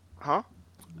 Huh?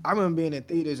 I remember being in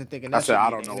theaters and thinking that I said should I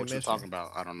be don't the know what you're intermission. talking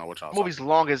about. I don't know what y'all. Movie's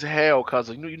long as hell, cuz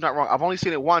you're not wrong. I've only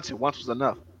seen it once, and once was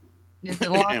enough. Is it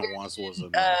talking longer? about. And once was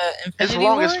enough. It's Infinity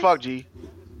long Wars? as fuck, G.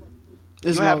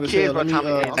 It's You have long as kids hell. by Let the me, time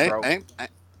it ends. bro.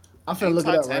 I'm finna Ain't look it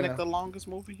up right Titanic now. the longest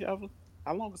movie ever?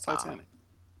 How long is Titanic?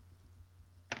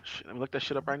 Shit, let me look that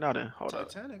shit up right now. Then hold up.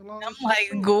 Titanic long. I'm like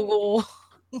Google.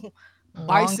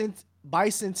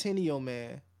 Bicentennial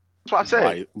Man. That's what I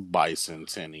said.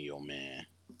 Bicentennial Man.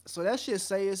 So that shit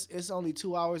say it's only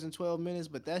 2 hours and 12 minutes,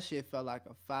 but that shit felt like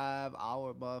a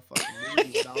 5-hour motherfucking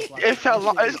movie. when I was watching It felt that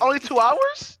long. shit. It's only 2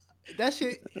 hours. That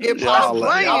shit. Impossible.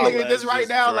 I'm looking at let this right just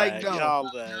now like drag. no.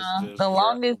 Y'all let's just The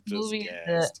longest just movie is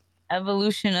gassed. the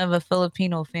Evolution of a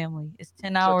Filipino Family. It's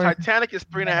 10 So hours. Titanic is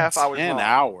 3.5 hours 10 long.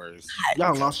 hours.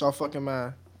 Y'all lost your fucking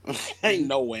mind. Ain't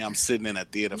no way I'm sitting in a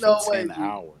theater for No way, 10 dude.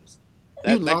 hours.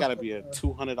 You That lost gotta be a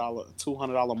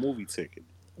 $200 movie ticket.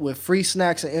 With free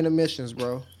snacks and intermissions,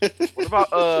 bro. What about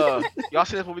y'all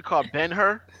seen this movie called Ben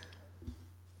Hur?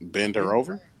 Bend her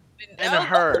over? Ben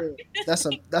Hur. That's a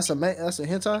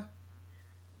hentai.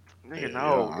 Nigga,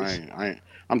 no. I ain't.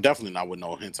 I'm definitely not with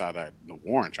no hentai that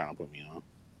Warren trying to put me on.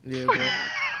 Yeah, bro.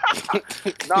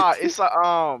 Nah,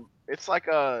 it's like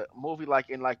a movie like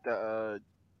in like the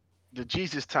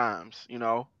Jesus times, you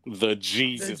know. The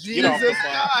Jesus. Get off the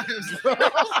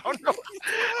phone.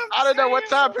 I don't know what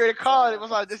time period to call it. It was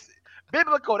like this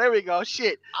biblical. There we go.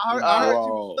 Shit. I heard you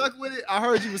Bro. was stuck with it. I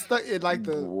heard you was stuck in like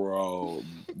the. Bro,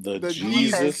 the the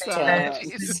Jesus Jesus time.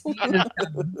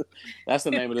 times. That's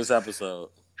the name of this episode.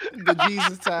 The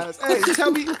Jesus times. Hey,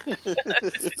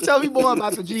 tell me more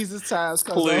about the Jesus times,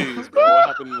 cuz. Please, bro. What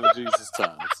happened in the Jesus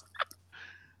times?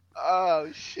 Oh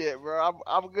shit, bro.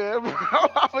 I'm good, bro.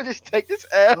 I'm gonna just take this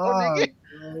L, nigga.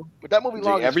 But that movie Gee,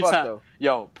 long every as fuck time- though.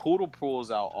 Yo, Poodle pulls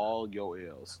out all your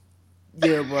L's.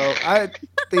 Yeah, bro. I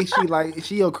think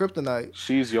she your kryptonite.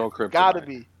 She's your kryptonite. Gotta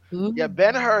be. Ooh. Yeah,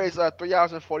 Ben Hur is 3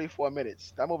 hours and 44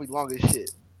 minutes. That movie long as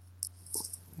shit.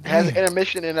 It has an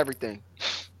intermission and everything.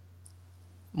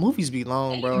 Movies be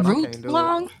long, bro. And I Roots can't do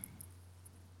long? it.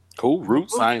 Cool.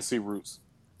 Roots? I ain't see Roots.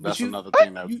 But That's you- another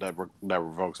thing you- that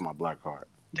revokes my black card.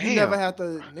 You Damn. never have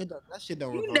to. That shit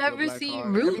don't. You revoke your never black seen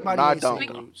card. Roots? Everybody Nah, I ain't seen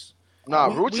don't. Roots. Nah,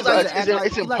 We- Roots we is like to it's act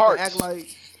like- in we like to parts. act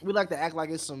like we like to act like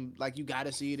it's some like you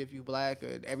gotta see it if you black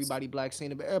or everybody black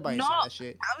seen it, but everybody ain't No. seen that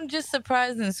shit. I'm just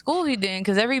surprised in school he didn't,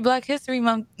 because every Black History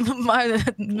Month, my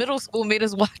middle school made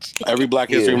us watch it. Every Black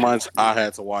History Yeah. Month, I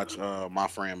had to watch my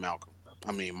friend Malcolm.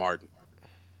 I mean Martin.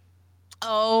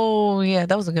 Oh yeah,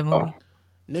 that was a good movie.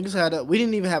 Niggas had we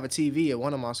didn't even have a TV at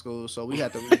one of my schools, so we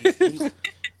had to read.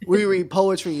 We read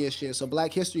poetry and shit. So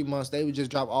Black History Month, they would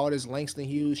just drop all this Langston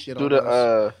Hughes shit Do on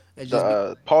us. And just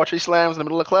the poetry slams in the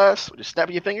middle of class. Just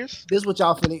snapping your fingers. this what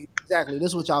y'all finna exactly.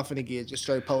 This what y'all finna get. Just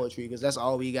straight poetry because that's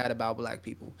all we got about black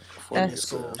people in That's-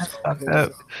 school. that's So, fucked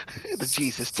up. The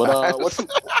Jesus. But times.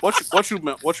 what you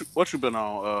been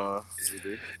on?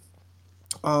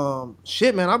 GB?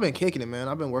 shit, man, I've been kicking it, man.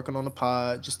 I've been working on the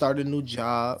pod. Just started a new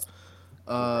job.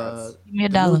 Give me a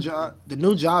The dollar.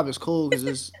 new job is cool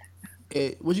because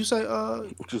what'd you say?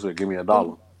 What you said? Give me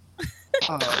 $1.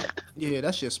 Yeah,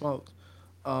 that shit smoked.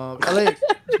 LA,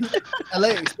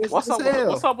 expensive What's as hell.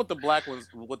 what's up with the black ones?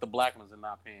 With the black ones and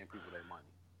not paying people their money?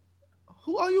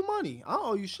 Who owe you money? I don't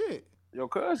owe you shit. Your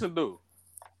cousin do.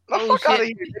 The fuck out of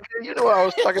here, nigga. You know what I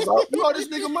was talking about. You owe this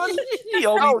nigga money? He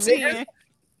owe No, me nigga. 10.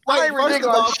 I ain't Wait,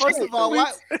 ridiculous first shit. of all,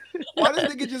 why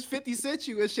this nigga just 50 cent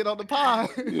you and shit on the pod?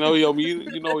 You know he owe me.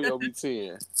 You know he owe me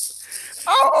 10.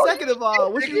 Oh, Second of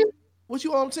all, what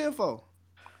you owe him 10 for?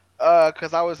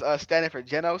 cause I was standing for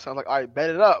Geno, so I was like, all right, bet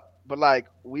it up. But like,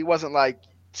 we wasn't like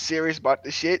serious about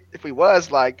the shit. If we was,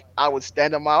 like, I would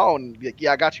stand on my own and be like,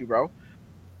 yeah, I got you, bro.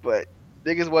 But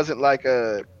niggas wasn't like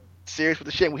serious with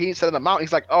the shit. When he said an amount,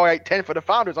 he's like, all right, 10 for the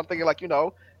founders. I'm thinking like, 10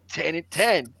 and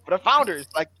 10 for the founders.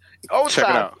 Like, old Check it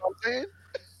time. out. You know what I'm saying?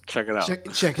 Check it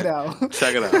out. Check it out.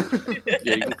 Check it out.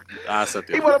 Yeah, I said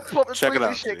He want to pull up the Check it tweets and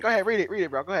out. shit. Go ahead, read it,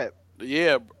 bro. Go ahead.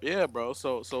 Yeah, bro.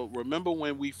 So remember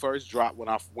when we first dropped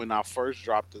when I first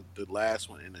dropped the last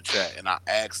one in the chat, and I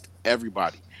asked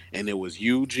everybody, and it was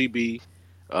you, GB,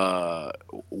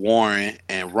 Warren,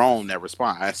 and Rome that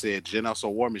responded. I said Genos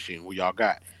or War Machine, who y'all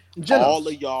got? Genos. All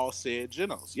of y'all said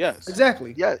Genos. Yes.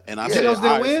 Exactly. Yeah. And I yeah. said, Genos didn't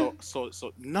all right, win?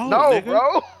 so no, No, nigga.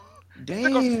 bro.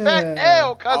 Took a fat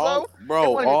L, cuzzo. Bro, It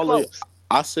wasn't all of close.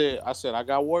 I said I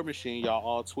got War Machine, y'all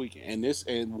all tweaking.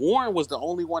 And Warren was the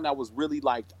only one that was really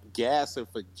like gassing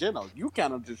for Genos. You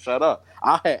kind of just shut up.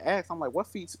 I had asked, I'm like, what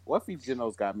feats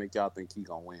Genos got make y'all think he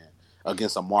gonna win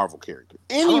against a Marvel character?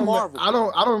 Any Marvel I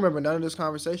don't remember none of this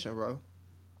conversation, bro.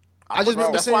 I just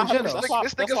remember That's why saying I put- Genos. That's why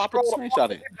This I nigga put the scrolled screenshot all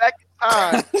the in. way back in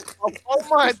time of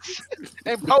 4 months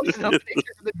and posted them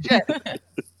pictures in the chat.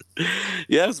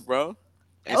 Yes, bro.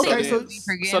 And Okay, then,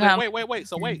 Forget so how- then wait.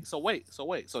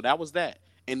 So that was that.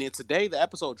 And then today the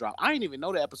episode dropped. I didn't even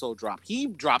know the episode dropped. He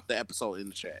dropped the episode in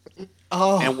the chat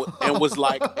Oh, and was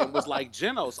like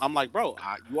Genos. I'm like, bro,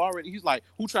 you already. He's like,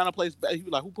 who trying to place bet? He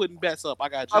was like, who putting bets up? I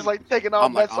got Genos. I was like taking all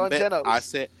I'm like, bets on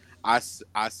Genos.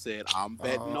 I said I'm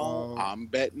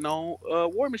betting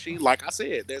on War Machine. Like I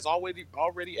said, there's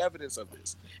already evidence of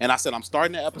this. And I said I'm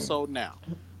starting the episode now.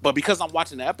 But because I'm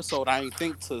watching the episode, I ain't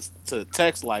think to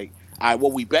text like, all right,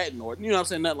 what we betting, or you know what I'm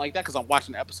saying, nothing like that, because I'm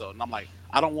watching the episode and I'm like,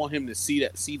 I don't want him to see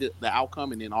the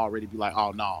outcome and then already be like,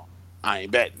 oh no, I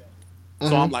ain't betting. So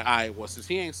Mhm. I'm like, all right, well, since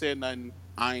he ain't said nothing,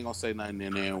 I ain't gonna say nothing,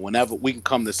 and then whenever we can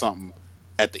come to something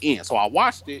at the end. So I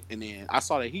watched it and then I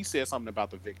saw that he said something about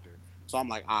the victor. So I'm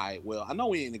like, all right, well, I know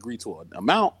we ain't agreed to an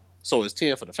amount, so it's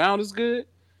 10 for the founders good,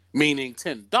 meaning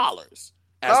 $10.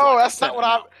 No, that's not what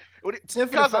I. 10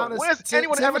 for the Cuzzo, founders. when has 10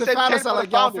 anyone for ever the said founders 10 sound for like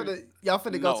the y'all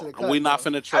founders? finna go to the No, cut. we not though.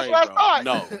 finna trade, what I bro. thought.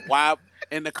 No, why?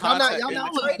 In the Y'all context, not in y'all the-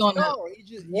 not trading. going No,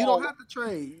 you don't have to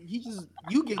trade.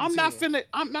 You get. I'm not finna.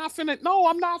 No,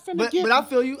 I'm not finna But get. I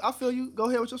feel you. Go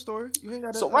ahead with your story. You ain't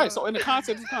got to. So right, so in the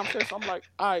context of the conversation, I'm like,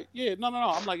 all right, yeah, no.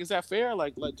 I'm like, is that fair?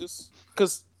 Like just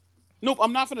because, nope,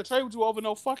 I'm not finna trade with you over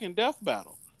no fucking death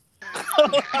battle.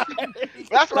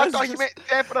 That's what I thought he meant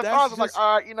 10 for the that's founders. I'm like, just-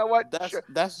 all right, you know what? That's Sure.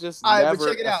 that's just All right, never but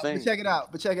check it a out. thing.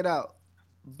 But check it out.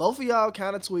 Both of y'all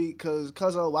kind of tweet because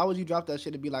why would you drop that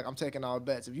shit and be like, I'm taking all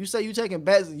bets? If you say you taking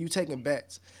bets, then you taking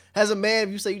bets. As a man,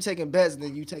 if you say you taking bets,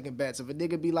 then you taking bets. If a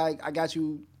nigga be like, I got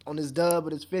you on this dub,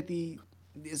 but it's 50,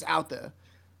 it's out there.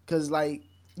 Because, like,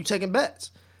 you taking bets.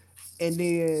 And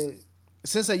then,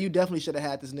 since you definitely should have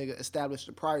had this nigga establish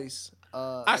the price.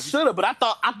 I should have, but I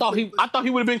thought he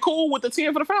would have been cool with the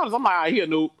 10 for the founders. I'm like, all right, here,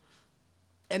 noob.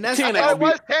 And that's 10 I ain't thought it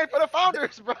gonna was 10 for the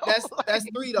founders, bro. that's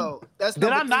three, though. That's Did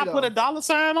I number not three, put a though. dollar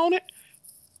sign on it?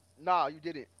 Nah, you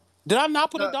didn't. Did I not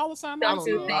put No, a dollar sign I on don't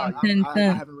it? know. Nah, I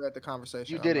haven't read the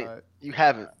conversation. You I'm didn't. not- You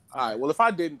haven't. All right, well, if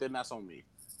I didn't, then that's on me.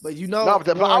 But you know, No, but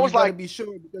I Warren, was you gotta like- be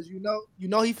sure because you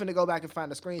know he finna go back and find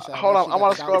the screenshot. Hold That on, shit I'm got gonna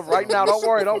the scroll up dollar right sign now. on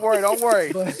Don't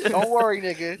worry. But- Don't worry,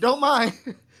 nigga. it. Don't mind.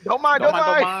 Don't mind. Don't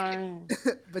mind.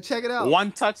 But check it out.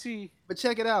 One touchy. But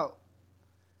check it out.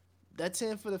 That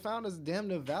 10 for the founders damn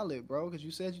near valid, bro. Because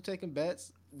you said you taking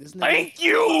bets. This nigga. Thank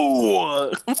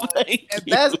you. Thank At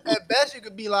you. best, you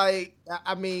could be like,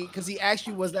 I mean, because he asked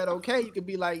you, was that okay? You could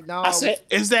be like, no, I said,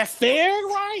 is that fair,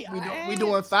 right? we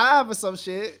doing 5 or some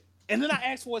shit. And then I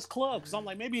asked for his club because I'm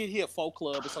like, maybe he hit 4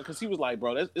 club or something. Because he was like,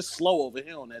 bro, it's slow over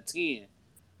here on that 10.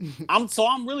 I'm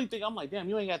really thinking, I'm like, damn,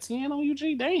 you ain't got 10 on you,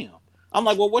 G? Damn. I'm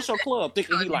like, well, what's your club?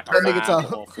 Thinking he like a That nigga 5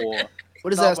 talk. or 4.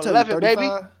 What is No, that? I'm Tell you, 11, baby.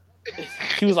 35?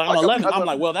 He was like, I'm Like, 11. I'm I'm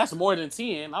like, well, that's more than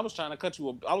 10. I was trying to cut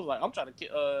you. I was like, I'm trying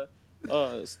to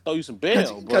throw you some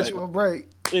bail, Cut you a break.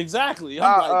 Exactly.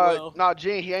 I'm like, well, No,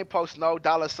 Gene, he ain't post no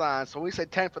 $sign. So when we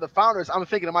said 10 for the founders, I'm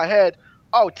thinking in my head,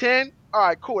 oh, 10? All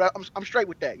right, cool. I'm straight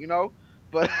with that, you know?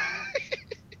 But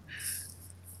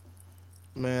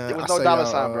Man, there was I no say dollar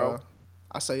y'all, sign, bro.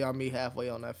 I say y'all meet halfway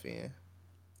on that fin.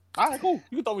 all right, cool.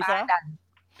 You can throw me 5.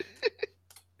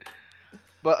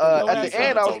 But Yo, at he the trying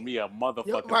end, to I throw was me a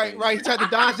motherfucking Right, thing. right. He tried to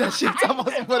dodge that shit. Talking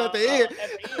about some fun at the end.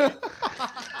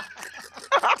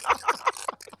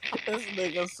 This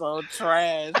nigga so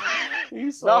trash.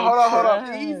 He's so No, hold on.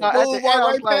 trash. No, at the Move end, I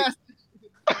was right like,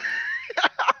 past.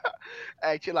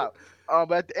 hey, chill out.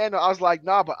 But at the end, I was like,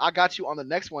 nah, but I got you on the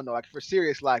next one though, like for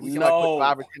serious, like we can like put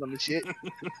 5 or 10 on the shit. No,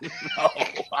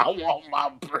 I want my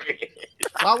bread.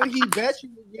 Why would he bet you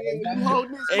again? You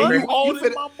holding his And money? you holding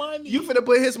finna, my money. you finna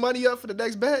put his money up for the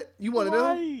next bet? You one of them?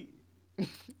 Right.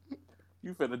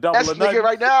 You finna double That's or nothing. nigga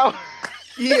right now.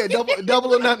 Yeah,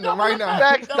 double or nothing right now.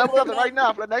 Facts, double nothing right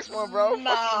now for the next one, bro.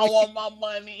 Nah, I want my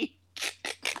money.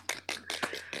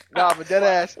 Nah, but dead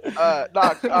ass.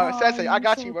 Sensei, I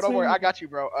got you, bro. Don't worry, I got you,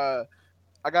 bro.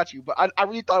 I got you. But I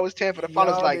really thought it was 10 for the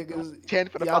finals, Y'all like niggas- 10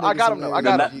 for the y'all finals. I got niggas him though. I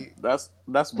hilarious. got him.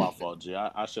 That's my fault, G.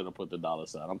 I should have put the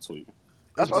 $sign. I'm tweaking.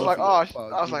 That's why I was like, oh,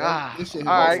 I was like, ah, This shit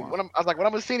all right. is When I was like, when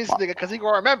I'm gonna see this nigga, cause he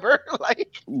gonna remember, like,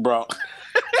 Bro.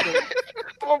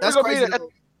 That's gonna be crazy. the- Though.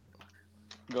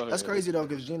 Go ahead. That's crazy though,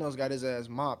 because Geno's got his ass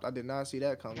mopped. I did not see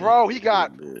that coming. bro. He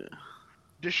got Yeah.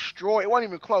 destroyed. It wasn't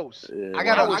even close. Yeah, I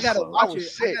gotta I was watch it. I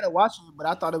sick. gotta watch it, but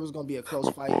I thought it was gonna be a close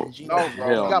fight. And Geno No, was bro.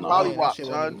 Hell He got no. mollywopped, That shit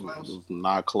wasn't even son. It close. was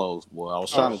not close, boy. I was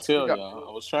trying to tell he got- y'all.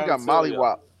 I was He trying got to tell y'all.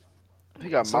 mollywopped. He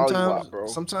got mollywopped, bro.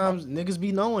 Sometimes niggas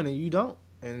be knowing and you don't,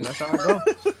 and that's how I go.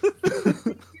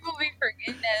 People be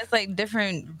forgetting that it's like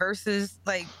different verses.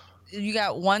 Like you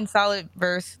got one solid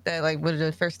verse that like when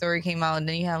the first story came out, and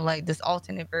then you have like this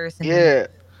alternate verse, and then Yeah,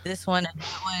 this one and that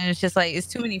one. It's just like it's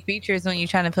too many features when you're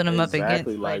trying to put them up against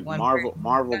Like one Marvel.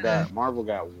 person. Marvel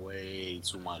got way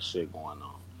too much shit going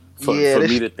on for this-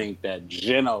 me to think that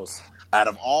Genos, out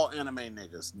of all anime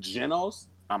niggas, Genos,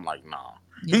 I'm like, nah.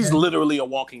 He's Yeah. literally a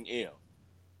walking L.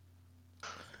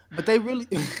 But they really.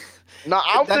 Now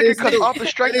I'm That thinking is because true. off the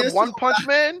strength That of is One true. Punch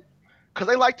Man, because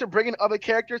they like to bring in other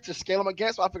characters to scale them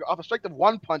against. So I figure off the strength of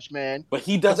One Punch Man, But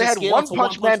he because doesn't they had scale One to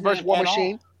Punch Man versus War at all.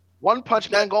 Machine. One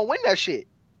Punch Man gonna win that shit.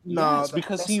 No, Yes,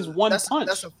 because he's one punch.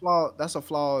 That's a flawed. That's a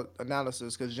flawed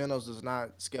analysis because Genos does not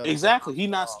scale. Exactly. He's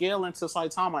not scaling to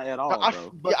Saitama at all, I,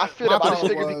 bro. yeah, I feel my that. But I just thought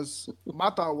figured my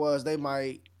thought was they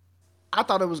might. I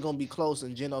thought it was gonna be close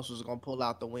and Genos was gonna pull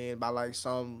out the win by like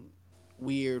some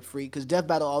weird freak because Death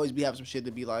Battle always be having some shit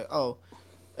to be like, oh,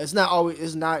 it's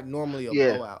not normally a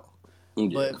Yeah. blowout. Yeah.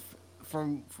 But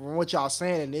from what y'all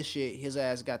saying in this shit, his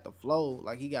ass got the flow,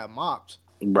 like he got mopped.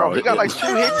 bro, he got like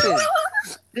 2 hits in.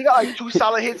 He got like 2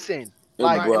 solid hits in.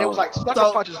 Like, and it was like sucker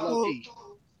So- punches low key.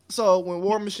 So when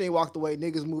War Machine walked away,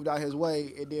 niggas moved out his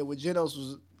way, and then when Genos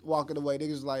was walking away,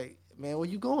 niggas was like, man, where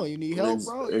you going? You need help,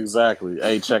 bro? Exactly.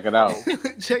 Hey, check it out.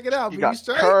 Check it out, You bro. You got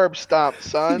straight? curb stomped, You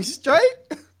son. straight?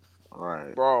 All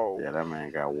right. Bro. Yeah, that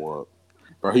man got whooped.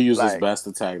 Bro, he used his Like- best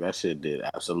attack. That shit did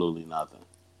absolutely nothing.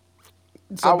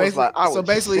 So I was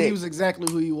basically, he sick. was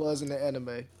exactly who he was in the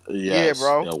anime. Yes,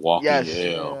 bro. A walking Yes.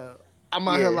 L. Yeah. I'm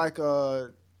out here Yeah. like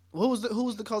who was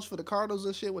the coach for the Cardinals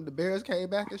and shit when the Bears came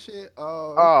back and shit?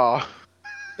 Oh,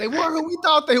 They were who we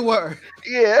thought they were.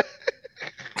 yeah.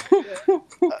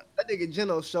 That nigga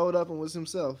Geno showed up and was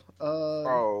himself.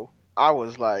 Bro, I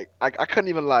was like, I couldn't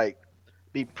even like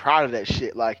be proud of that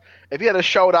shit. Like, if he had a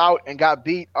showed out and got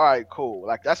beat, all right, cool.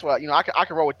 Like, that's what I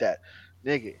can roll with that,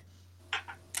 nigga.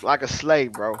 Like a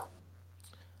slave, bro.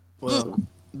 Well,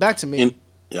 back to me.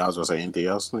 Yeah, I was gonna say anything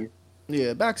else, nigga.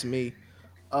 Yeah, back to me.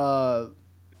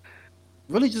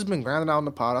 Really just been grinding out on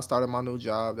the pod. I started my new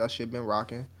job. That shit been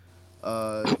rocking.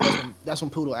 That's when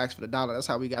Poodle asked for the $. That's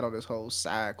how we got on this whole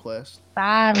side quest.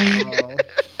 Sorry.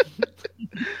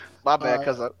 My bad,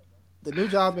 cause The new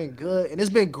job been good, and it's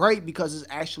been great because it's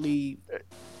actually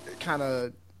kind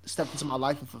of stepped into my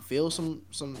life and fulfilled some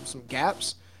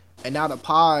gaps. And now the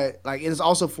pod, like, it has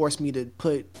also forced me to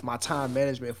put my time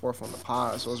management forth on the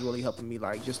pod. So it's really helping me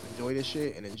like just enjoy this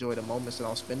shit and enjoy the moments that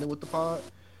I'm spending with the pod,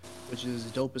 which is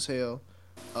dope as hell.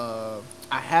 I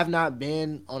have not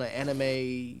been on an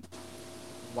anime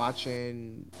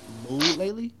watching mood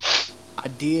lately. I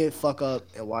did fuck up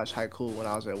and watch Haiku when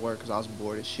I was at work because I was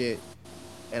bored as shit.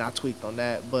 and I tweaked on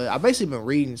that. But I basically been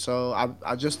reading, so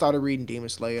I just started reading Demon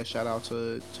Slayer. Shout out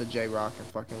to J Rock and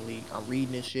fucking Leak. I'm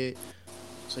reading this shit,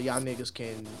 so y'all niggas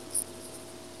can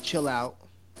chill out,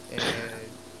 and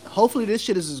hopefully this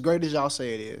shit is as great as y'all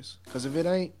say it is. Cause if it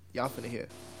ain't, y'all finna hear.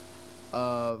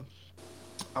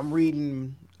 I'm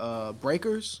reading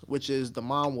Breakers, which is the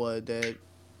manhwa that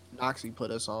Noxie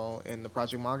put us on in the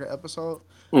Project Manga episode.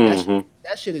 That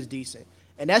shit is decent.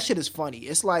 And that shit is funny.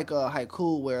 It's like a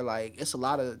haiku where like it's a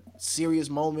lot of serious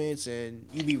moments and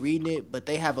you be reading it, but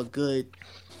they have a good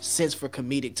sense for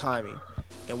comedic timing.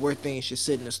 And where things should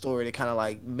sit in the story to kind of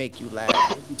like make you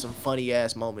laugh. Some funny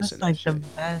ass moments That's in like that the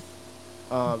shit. best.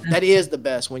 That is the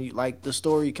best when you like the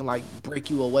story can like break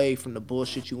you away from the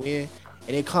bullshit you in,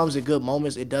 and it comes at good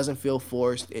moments. It doesn't feel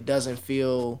forced. It doesn't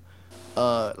feel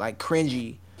like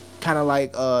cringy. Kind of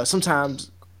like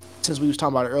sometimes, since we was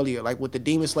talking about it earlier, like with the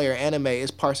Demon Slayer anime, it's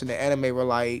parts in the anime where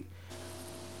like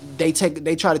they try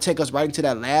to take us right into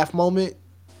that laugh moment,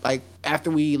 like after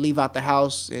we leave out the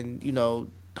house and you know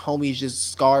homies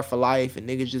just scarred for life and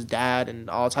niggas just died and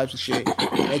all types of shit.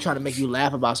 And they try to make you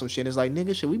laugh about some shit. It's like,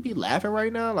 nigga, should we be laughing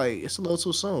right now? Like it's a little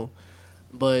too soon.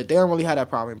 But they don't really have that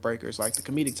problem in Breakers. Like the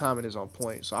comedic timing is on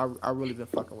point. So I really been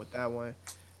fucking with that one.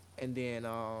 And then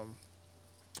a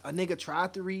nigga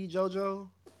tried to read JoJo.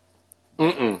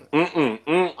 I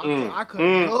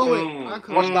couldn't do it. I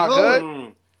couldn't Was it not do good?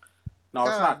 it. No,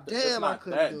 it's God not. damn, It's I not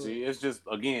couldn't that, do G. it. It's just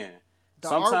again. The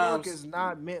Sometimes artwork is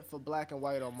not meant for black and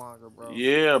white on manga, bro.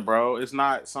 Yeah, bro. It's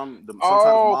not sometimes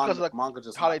Oh, because manga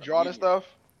just how not they the draw this medium. stuff.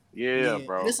 Yeah, And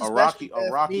bro. this is especially Araki,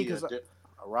 bad for me Araki, because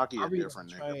Araki, I a read on different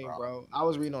the nigga, train, bro. I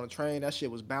was reading on the train. That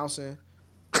shit was bouncing.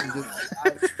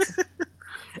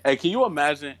 Hey, can you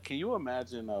imagine?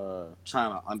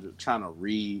 Trying to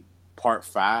read part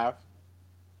 5,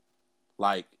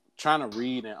 like trying to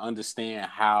read and understand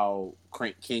how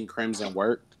King Crimson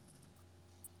worked?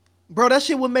 Bro, that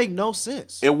shit would make no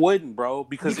sense. It wouldn't, bro,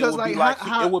 because it would like, be like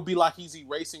how- it would be like he's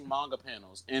erasing manga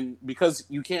panels, and because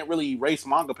you can't really erase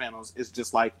manga panels, it's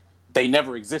just like they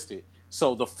never existed.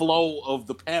 So the flow of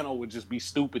the panel would just be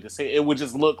stupid to say. It would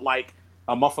just look like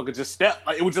a motherfucker just stepped.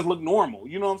 Like it would just look normal.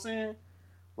 You know what I'm saying?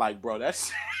 Like, bro,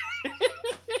 that's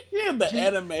the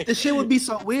anime. The shit would be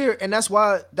so weird, and that's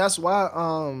why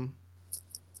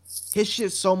his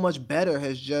shit's so much better.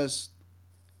 Has just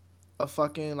a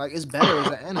fucking like it's better as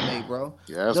an anime, bro.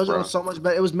 Yes, JoJo's bro. so much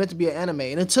better. It was meant to be an anime,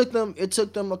 and it took them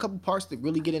a couple parts to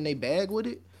really get in their bag with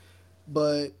it.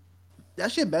 But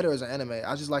that shit better as an anime.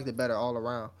 I just liked it better all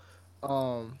around.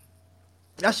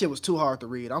 That shit was too hard to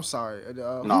read. I'm sorry.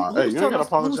 Nah, hey, you ain't gotta who was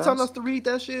apologize. telling us to read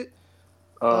that shit?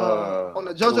 On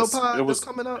the JoJo pod that's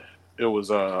coming up. It was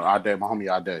Ade, my homie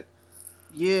Ade.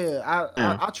 Yeah,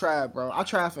 I tried, bro. I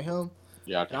tried for him.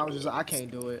 Yeah, And I was just like, I can't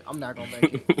do it. I'm not gonna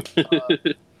make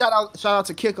it. Shout out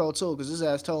to Kiko too, because his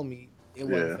ass told me it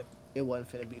wasn't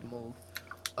finna be the move.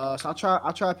 So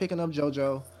I tried picking up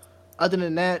JoJo. Other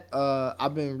than that,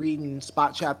 I've been reading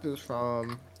spot chapters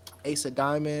from Ace of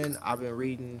Diamond. I've been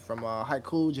reading from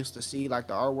Haiku just to see like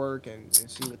the artwork and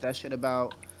see what that shit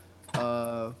about.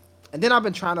 And then I've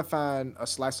been trying to find a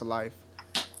slice of life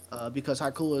because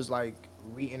Haiku is like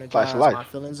re-energized my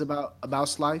feelings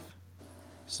about life.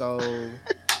 So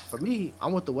for me,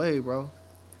 I'm with the wave, bro.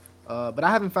 But I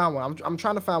haven't found one. I'm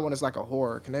trying to find one that's like a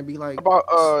horror. Can that be like About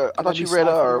I thought you read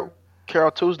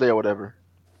Carol Tuesday or whatever.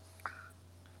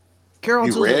 Carol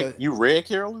Tuesday. You read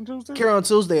Carol and Tuesday? Carol and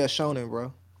Tuesday is shonen,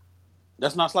 bro.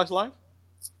 That's not Slice of Life?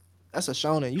 That's a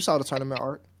shonen. You saw the tournament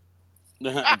art.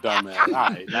 Dumbass. All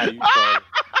right, now you saw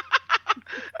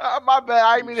My bad.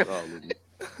 I mean,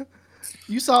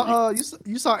 you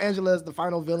saw Angela as the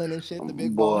final villain and shit, the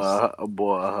big boss.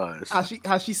 Boy, hush.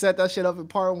 How she set that shit up in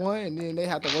part 1, and then they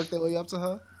had to work their way up to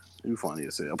her. You funny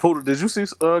as hell. Poodle, did you see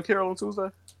Carol on Tuesday?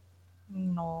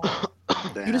 No.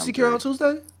 You didn't see Carol on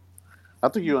Tuesday? I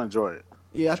think you'll enjoy it.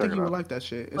 Yeah, I think you would like that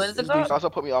shit. What is it called? Also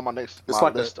put me on my list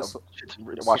of shit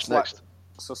to watch next.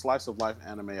 It's a slice of life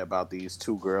anime about these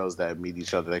two girls that meet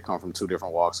each other. They come from two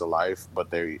different walks of life,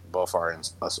 but they both are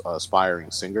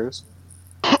aspiring singers.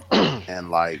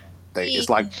 And like it's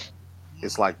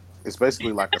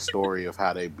basically like a story of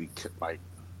how they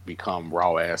become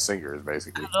raw ass singers,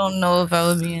 basically. I don't know if I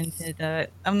would be into that.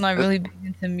 I'm not really big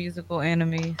into musical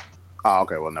animes. Oh,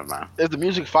 okay. Well, never mind. Is the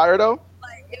music fire though?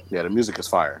 Yeah, the music is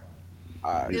fire.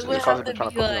 It would have to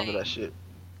trying to be put me like, onto that shit.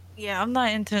 yeah, I'm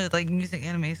not into like music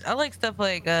animes. I like stuff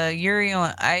like Yuri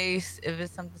on Ice, if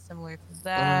it's something similar to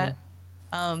that.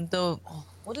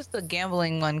 What is the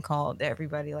gambling one called that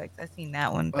everybody likes? I seen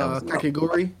that one. That was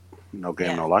Kakegurui? No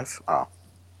Game, No Life. Oh.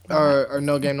 Or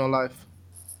No Game, No Life.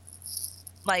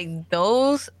 like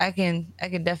those, I can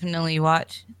definitely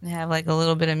watch and have like a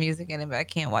little bit of music in it, but I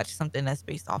can't watch something that's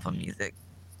based off of music.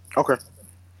 Okay.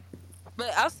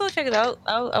 But I'll still check it out.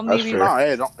 I'll That's maybe.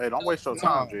 fair. No, don't waste your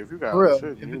time, G. If you got For real.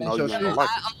 shit, If you it know ain't you your ain't gonna shit. like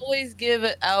I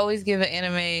it. always give an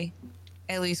anime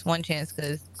at least one chance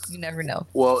because you never know.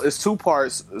 Well, it's 2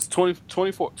 parts. It's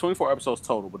 24 episodes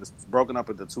total, but it's broken up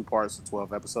into 2 parts of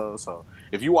 12 episodes. So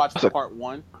if you watch part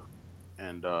 1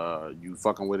 and you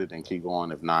fucking with it, then keep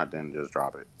going. If not, then just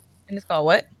drop it. And it's called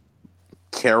what?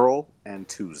 Carol and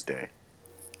Tuesday.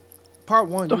 Part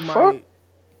one, The you fuck? might.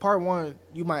 Part one,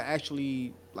 you might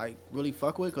actually like really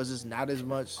fuck with because it's not as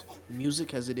much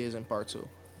music as it is in part 2.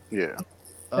 Yeah.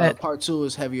 Part 2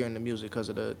 is heavier in the music because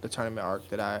of the tournament arc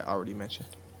that I already mentioned.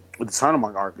 With the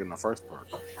tournament arc in the first part.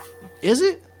 Is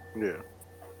it? Yeah.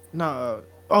 No.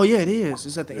 Oh yeah, it is.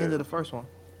 It's at the end Yeah. of the first one.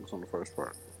 It's on the first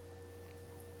part.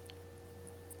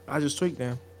 I just tweaked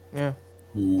them. Yeah.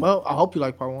 Mm. Well, I hope you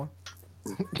like part 1.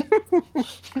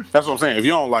 That's what I'm saying. If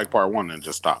you don't like part 1, then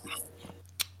just stop.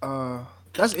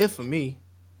 That's it for me.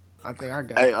 I think I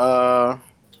got Hey, it. all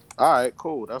right,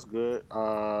 cool. That's good.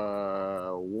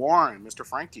 Warren, Mr.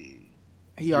 Frankie.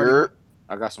 He already.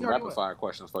 I got some You already rapid fire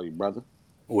questions for you, brother.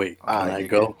 Wait, can Ah, I you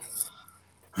go?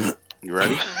 You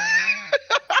ready?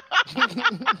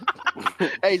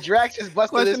 Hey, Drax just busted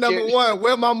Question his number kid. 1: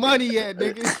 Where my money at,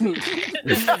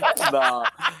 nigga? Nah.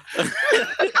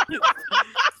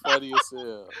 Funny as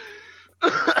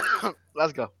hell.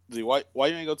 Let's go. Gee, why you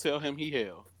ain't gonna tell him he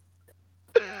hell?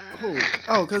 Who?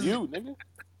 Oh, You, nigga.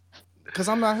 cause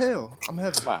I'm not hell. I'm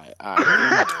heaven. All right.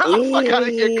 I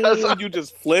gotta get cuz- you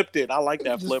just flipped it. I like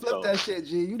that Just flip flip though. that shit,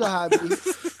 G. You know how it be.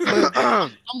 But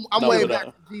I'm No, way but, back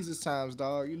to Jesus times,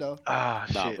 dog. You know. Ah,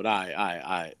 Nah, shit. but all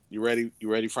right. You ready?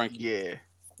 You ready, Frankie? Yeah.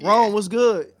 Rome was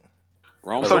good.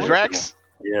 Wrong. So one? Drax?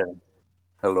 Yeah.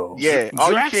 Hello. Yeah. Oh,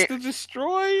 you Drax can't. the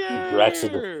Destroyer. Drax the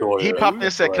Destroyer. He popped in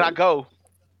and said, "Can I go?"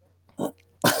 Funny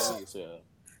as hell.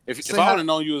 If Say I hi- would have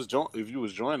known you was if you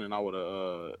was joining, I would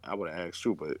have asked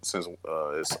you. But since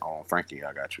it's on Frankie,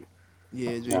 I got you.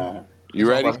 Yeah, G. You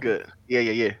ready? That's good.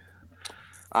 Yeah.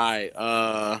 All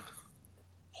right.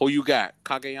 Who you got?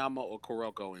 Kageyama or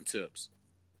Kuroko in tips?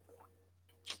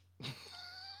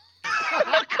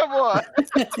 Come on.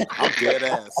 I'm dead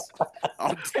ass.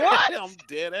 I'm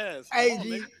dead ass. Hey, Come on, G.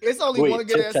 nigga. It's only Wait, one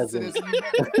good Chip answer to has this.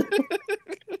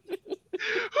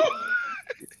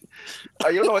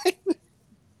 You know what,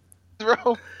 bro?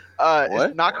 What?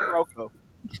 It's not Kuroko.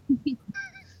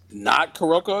 Not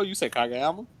Kuroko. You say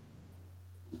Kageyama?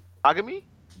 Agami?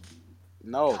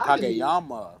 No, Kageyama.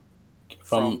 Kageyama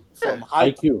From from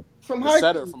Haikyuu. IQ. From The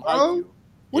setter Haikyuu, from bro. Haikyuu.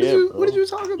 What Yeah, did you bro. What did you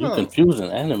talk You about? confusing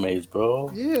animes,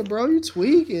 bro. Yeah, bro, you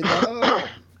tweaking, dog.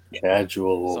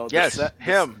 Casual. So Yes,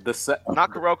 him.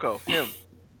 Not Kuroko. Him.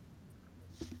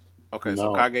 Okay, No.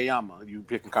 so Kageyama. You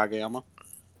picking Kageyama?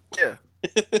 Yeah.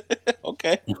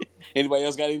 Okay. Anybody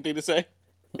else got anything to say?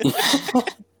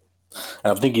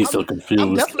 I think he's still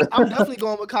confused. I'm definitely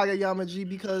going with Kageyama, G,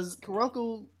 because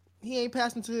Kuroko, he ain't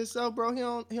passing to himself, bro. He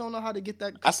don't know how to get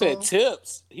that. I said control.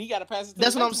 tips. He got to pass it to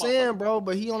That's the what I'm next saying, motherfucker. bro.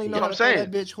 But he only know You know how what to I'm throw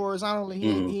saying? that bitch horizontally.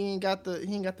 He ain't got the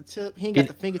tip. He ain't He- got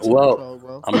the fingertip well, control,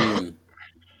 bro. I mean,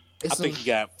 It's I think some- he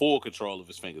got full control of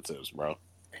his fingertips, bro.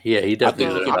 yeah, he I definitely think he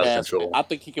doesn't can have pass. control. I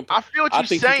think he can. I feel what I you're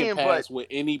think he saying, can but pass with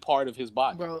any part of his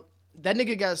body. bro. That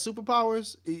nigga got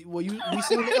superpowers. Well, we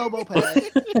seen the elbow pass.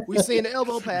 We seen the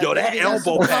elbow pass. Yo, that Nigga got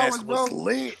elbow superpowers, pass bro. was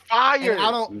lit. fire.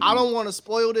 And I don't want to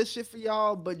spoil this shit for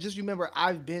y'all, but just remember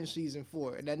I've been season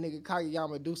 4, and that nigga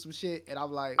Kageyama do some shit, and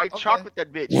I'm like, I okay. chocolate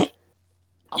that bitch.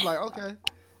 I'm like, okay.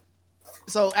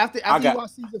 So after got- you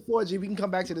watch season 4, G, we can come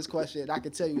back to this question. I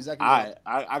can tell you exactly. All right,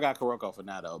 I got Kuroko for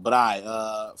now though.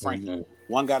 But Frankie, Mhm.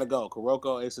 one gotta go.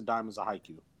 Kuroko, Ace of Diamonds, or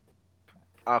Haikyuu.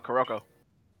 Kuroko.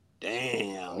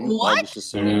 Damn. What? Bogus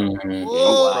as hell. Mhm.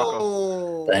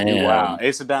 Whoa. Damn. Wow.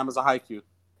 Ace of Diamonds, or Haikyuu.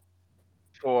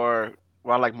 For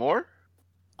like more?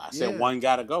 I said Yeah. one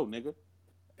gotta go, nigga.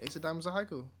 Ace of Diamonds or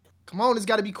Haiku. Come on, it's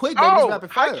got to be quick, baby. It's Oh,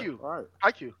 rapid fire. Haikyuu. All right.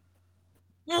 Haikyuu.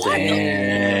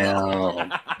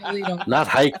 Damn. Really don't- Not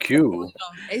Haikyuu.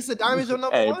 Ace of Diamonds your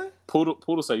number Hey, one?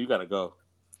 Poodle say you gotta go.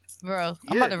 Bro,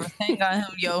 I'm Yeah. about to hang on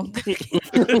him, yo.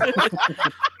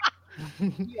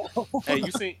 Hey,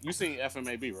 you seen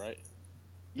FMAB, right?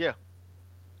 Yeah.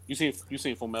 You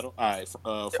seen Full Metal? All right,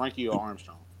 Frankie or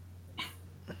Armstrong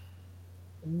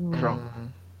Bro.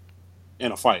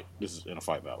 in a fight. This is in a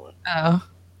fight, by the way. Oh,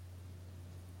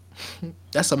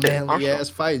 That's a manly Armstrong. ass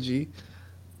fight, G.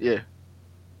 Yeah.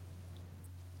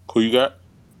 Who you got?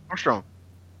 Armstrong.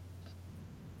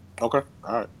 Okay,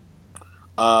 all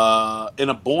right. In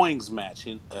a Boeing's match,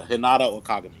 Hinata or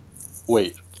Kagami?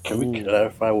 Wait, Can we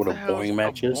clarify what a What the hell is boing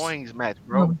match is? Boing's match,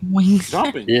 bro.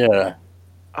 Jumping. Yeah,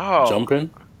 Oh. jumping.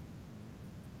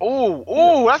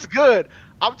 Oh, that's good.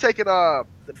 I'm taking the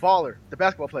baller, the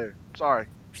basketball player. Sorry,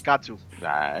 got to. All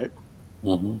right.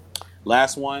 Mm-hmm.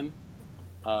 Last one.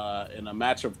 In a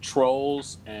match of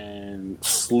trolls and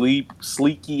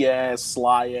sleeky ass,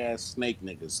 sly ass snake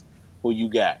niggas. Who you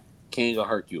got? King or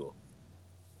Hercule?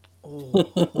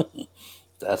 Oh,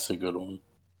 That's a good one.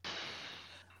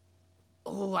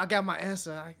 I got my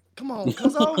answer. Come on,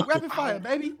 Cuzzo, rapid fire,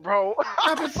 baby. Bro,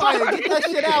 Rapid fire, get that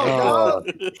shit out, Uh,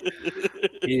 dog.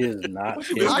 He is not. What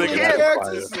He you is mean? not I get fire.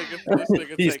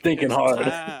 characters. He's thinking hard.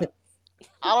 I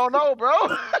don't know, bro.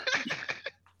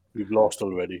 We've lost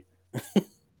already.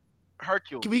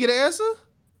 Hercule. Can we get an answer?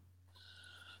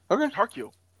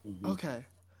 Hercule. Mhm. Okay.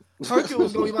 Hercule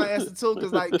was gonna be my answer too,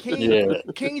 cause like King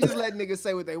just let niggas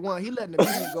say what they want. He letting the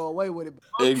music go away with it.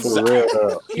 For Exactly. real,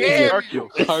 though. Yeah. Hercule.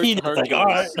 He just like, all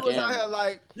right. He was out here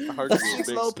like Hercule, 6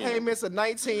 big low scam. payments of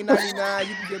 $19.99.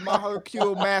 You can get my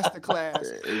Hercule masterclass.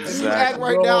 If you act Exactly.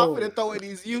 right now, I'm Bro. finna throw in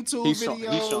these YouTube He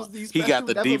videos. These he got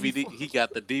the specials, never DVD. before. He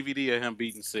got the DVD of him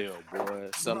beating Cell,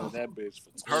 boy, selling that bitch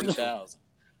for $20,000.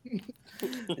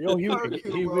 Yo,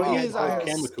 Hercule, he bro, really he had is the whole out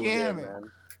here camera crew there, scamming.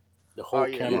 man. The whole Oh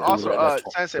yeah. camera crew Also, there, that's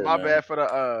what Sensei, I'm my saying, bad for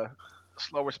the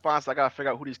slow response. I gotta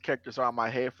figure out who these characters are in my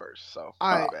head first. So.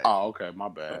 All right. my bad. Oh, okay, my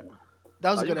bad.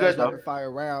 That was Oh, a you good ass good, though. rapid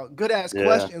fire round. Good ass Yeah.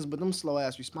 questions, but them slow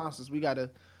ass responses. We gotta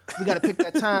pick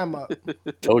that time up.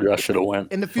 Told you I should have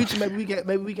went. In the future, maybe we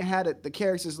can have the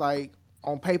characters like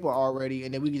on paper already,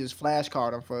 and then we can just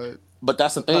flashcard them for. But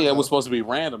that's the thing. It Uh-oh. was supposed to be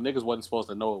random. Niggas wasn't supposed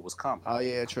to know it was coming. Oh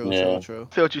yeah, true.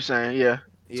 Feel what you're saying. Yeah.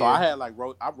 Yeah. So I had like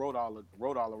wrote all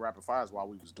the rapid fires while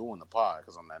we was doing the pod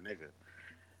because I'm that nigga.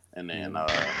 And then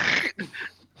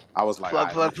I was like,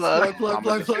 Plug. plug.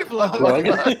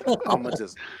 I'm gonna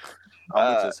just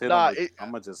hit nah, him. it-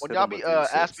 I'm gonna just. When hit y'all him be with these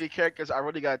asking shits. me characters, I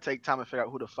really gotta take time to figure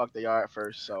out who the fuck they are at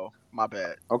first. So my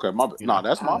bad. Okay, my bad. You No, know.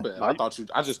 that's my Alright. bad.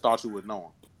 I just thought you would know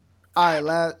him. All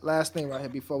right, last thing right here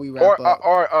before we wrap up. I'm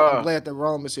Or glad that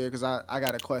Rome is here because I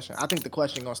got a question. I think the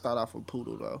question gonna start off with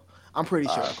Poodle though. I'm pretty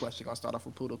sure the Alright. question gonna start off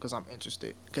with Poodle because I'm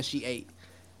interested because she ate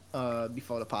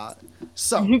before the pod.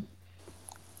 So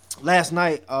last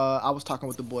night I was talking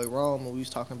with the boy Rome and we was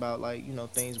talking about like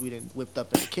things we done whipped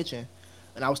up in the kitchen,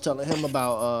 and I was telling him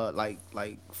about like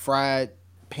fried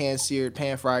pan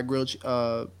fried grilled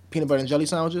peanut butter and jelly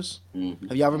sandwiches. Mhm.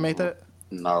 Have you ever made that?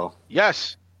 No.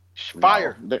 yes,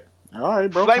 fire. No. All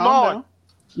right, bro. Flame calm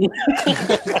on. down.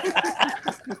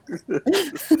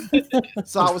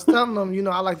 So I was telling them,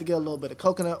 I like to get a little bit of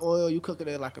coconut oil. You cook it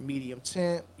at like a medium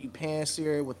temp. You pan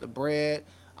sear it with the bread.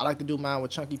 I like to do mine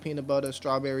with chunky peanut butter,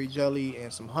 strawberry jelly,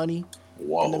 and some honey in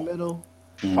the Whoa. middle.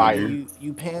 Fire.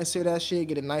 You pan sear that shit,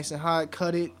 get it nice and hot,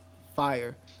 cut it,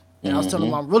 fire. And I was telling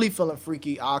them I'm really feeling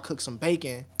freaky. I'll cook some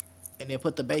bacon and then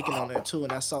put the bacon on there too.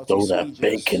 And that salty Throw sweet that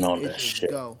bacon on it that just shit.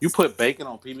 Go. You put bacon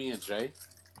on PB&J?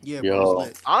 Yeah, Yo. bro. It's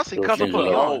lit. Honestly, Yo, cousin ginger put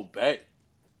me ale. on. Oh, babe.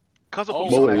 Cousin Oh,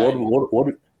 put me Wait, on.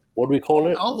 what do we call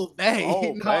it? Oh, babe.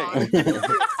 Oh, No. babe.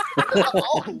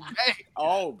 Oh, babe.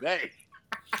 Oh, babe.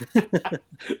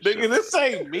 Nigga, this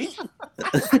ain't me.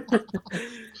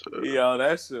 Yo,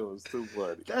 that shit was too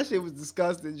funny. That shit was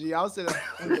disgusting, G. I was sitting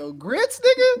there, yo, grits,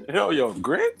 nigga. Hell, yo,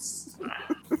 grits?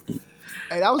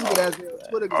 Hey, that was a good ass video on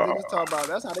Twitter because niggas talk about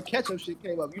that's how the ketchup shit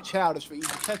came up. You childish for eating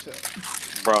ketchup.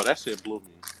 Bro, that shit blew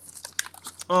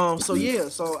me. So yeah,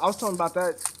 so I was talking about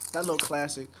that little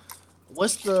classic.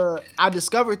 I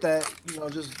discovered that,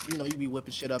 you be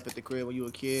whipping shit up at the crib when you were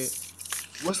a kid.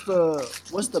 What's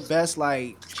the best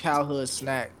like childhood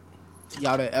snack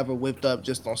y'all that ever whipped up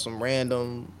just on some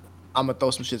random I'm gonna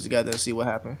throw some shit together and see what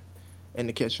happened in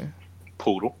the kitchen?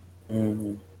 Poodle.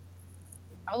 Mhm.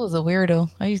 I was a weirdo.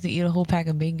 I used to eat a whole pack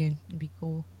of bacon. It'd be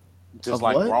cool. Just Of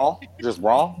like what? raw? Just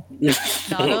raw? No,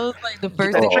 that was like the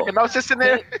first Any thing. trichinosis in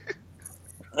there?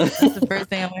 That's the first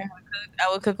thing I learned how to cook.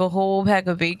 I would cook a whole pack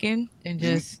of bacon and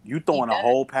just You throwing eat a that.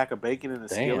 whole pack of bacon in the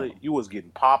Damn. skillet? You was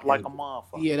getting popped like a motherfucker.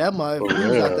 Yeah, that motherfucker For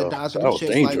was out there real. dodging That them was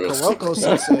shits dangerous. like Kuroko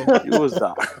Sensei. You was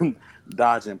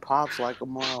dodging pops like a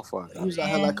motherfucker. He was out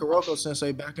here like Kuroko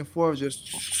Sensei, back and forth,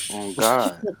 just. Oh,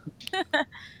 God.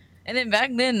 And then back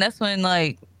then, that's when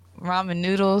like ramen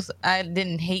noodles. I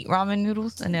didn't hate ramen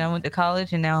noodles, and then I went to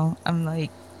college, and now I'm like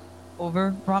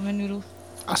over ramen noodles.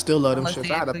 I still love them Unless shits.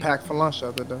 they I had a actually- pack for lunch the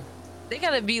other day. They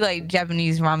gotta be like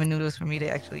Japanese ramen noodles for me to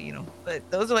actually, But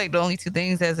those are like the only two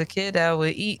things as a kid that I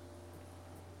would eat: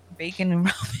 bacon and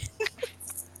ramen.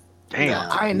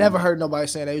 Damn. I ain't never heard nobody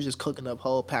saying they was just cooking up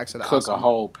whole packs of the Cook a awesome.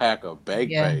 whole pack of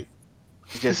baked Yeah. bacon.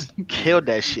 Just killed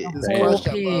that shit. Just Whole crush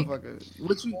that pig. motherfucker.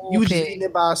 What you Whole was just pig. eating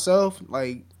it by itself?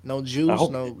 Like no juice,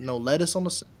 hope- no lettuce on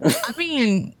the side. I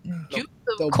mean, juice,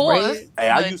 the of course. bread? Hey,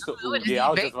 I but used to. I would Yeah, I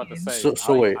was eat just about to bacon. say.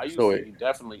 So wait, I used so to wait.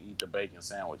 definitely eat the bacon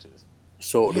sandwiches,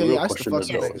 So the Yeah, real I used to question fuck is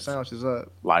some bacon though, sandwiches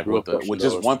up. like Real with question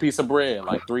just is- one piece of bread,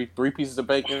 like three pieces of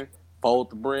bacon, fold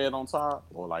the bread on top,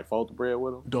 or like fold the bread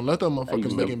with them. Don't let that I motherfucking used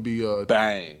to- bacon be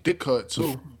Bang. thick cut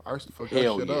too. I used to fuck that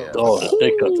Hell shit yeah. up. oh, the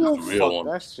thick cuts is Ooh, the real fuck one.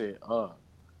 that shit up.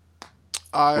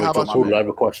 All right, Wait, how so about Poodle, you? I have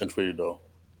a question for you though.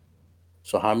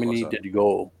 So how many What's up? did you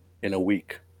go in a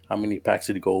week? How many packs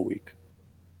did you go a week?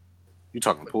 You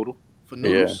talking poodle? For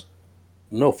noodles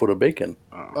No, for the bacon.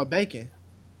 or bacon?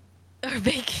 Or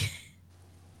bacon.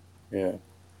 Yeah,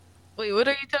 Wait, what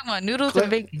are you talking about? Noodles or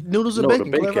bacon? Noodles or No, the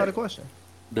bacon? Clarify bacon. the question.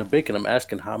 the bacon. I'm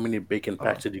asking how many bacon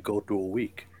packs did you go through a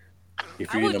week?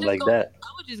 If I you would eat them just like go- that, I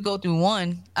would just go through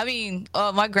one. I mean,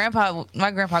 my grandpa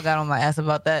got on my ass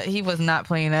about that. He was not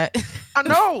playing that. I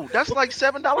know. That's like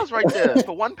 $7 right there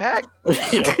for one pack.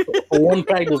 for one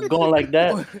pack that's going like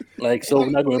that, like so we're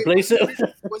not going to replace it.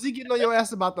 Was he getting on your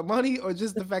ass about the money or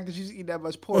just the fact that you just eat that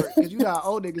much pork? Because you know how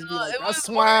old niggas be No, like, it that was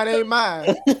swine ain't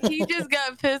mine. He just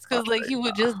got pissed because like he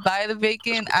would just buy the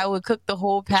bacon. I would cook the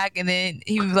whole pack, and then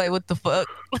he was like, "What the fuck?"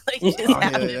 Like just Oh,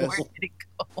 have yeah, it. that's- Where did it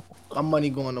go? My money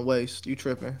going to waste. You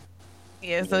tripping?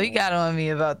 Yeah, so he got on me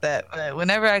about that. But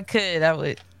whenever I could, I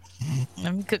would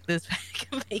let me cook this pack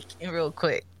of bacon real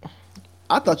quick.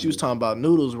 I thought you was talking about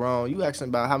noodles wrong. You asking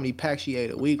about how many packs she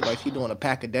ate a week, like she doing a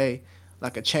pack a day,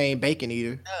 like a chain bacon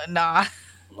eater. Nah.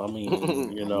 I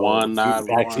mean, you know, One night,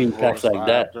 vaccine one packs horse, like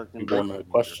that. five jerky People want to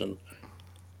bacon. question.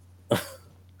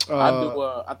 I do.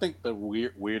 I think the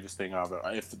weirdest thing I've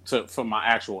ever, for my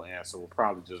actual answer, will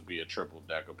probably just be a triple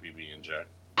decker PB and J.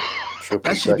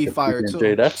 That should be fire,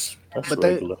 too. That's But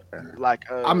they- regular. Like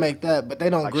I make that, but they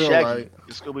don't like grill Shaggy, right.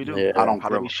 Scooby Doo. Yeah. I don't How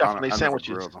they grill. be shuffling I their never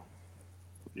sandwiches. grill them.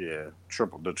 Yeah,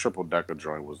 the triple decker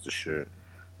joint was the shit.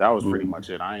 That was pretty much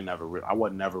it. I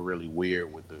wasn't never really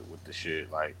weird with the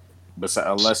shit. Like,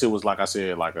 unless it was like I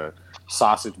said, like a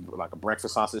sausage, like a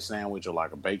breakfast sausage sandwich, or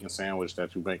like a bacon sandwich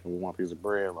that you make with one piece of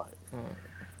bread. Like,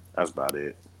 that's about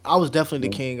it. I was definitely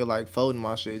the king of like folding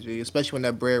my shit, G, especially when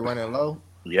that bread running low.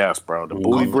 Yes, bro. The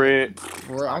booty bread.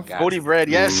 For real, I'm, Booty bread,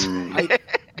 yes. I'm finna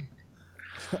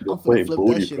Wait, flip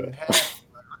booty that shit in bread. half.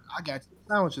 I got 2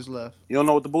 sandwiches left. You don't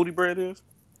know what the booty bread is?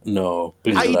 No,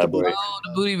 please I eat the elaborate. Oh,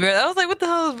 the booty bread. I was like, what the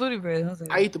hell is booty bread? I was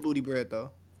like, I eat the booty bread though.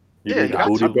 You Yeah, eat you the got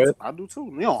booty to. bread? I do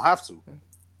too. You don't have to.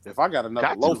 If I got another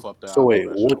Got to. loaf up there. So I'll wait, do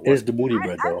that shit what away. is the booty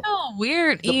bread I though? feel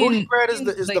weird The eating. booty bread is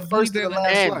the like, first booty and the bread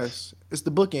last ends. slice. It's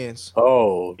the bookends.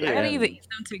 Oh, I gotta either eat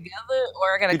them together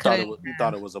or I gotta You cut thought, it. you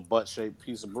thought it was a butt-shaped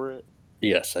piece of bread?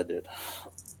 yes, I did.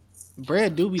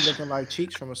 Bread do be looking like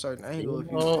cheeks from a certain angle.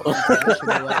 If you, Oh.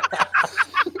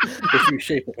 If you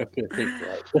shape it,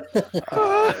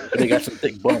 right. They got some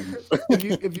thick buns.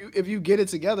 if you get it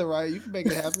together right, you can make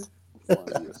it happen.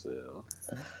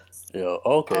 Yeah.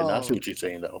 Okay, now I Oh. see what you're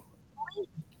saying though.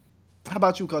 How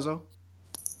about you, Cuzzo?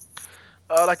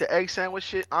 Like the egg sandwich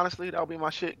shit. Honestly, that would be my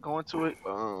shit. Going to it.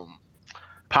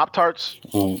 Pop Tarts.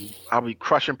 Mm. I'll be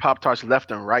crushing Pop Tarts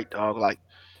left and right, dog. Like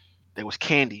they was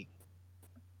candy.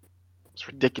 It's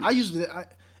ridiculous. I usually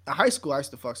in high school I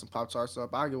used to fuck some Pop Tarts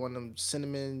up. I get one of them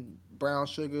cinnamon brown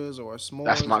sugars or s'mores.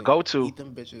 That's my and go-to. Eat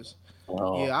them bitches.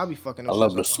 Oh. Yeah, I'll be fucking. I those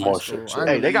love shits the up in small high school. shit. I ain't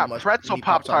Hey, really they eat got much- pretzel eat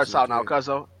Pop Tarts as a out now, kid.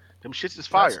 cuzzo. Them shits is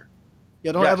fire.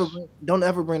 Yeah, don't Yes. don't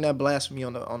ever bring that blasphemy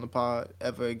on the pod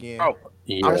ever again. Bro,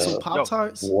 Yeah. Pretzel Pop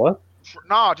Tarts. What?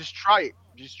 nah, just try it.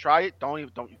 Just try it. Don't you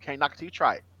can't knock it till you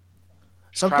try it.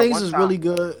 Some Try things one is time. really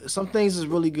good. Some things is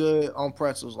really good on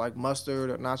pretzels, like mustard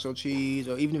or nacho cheese,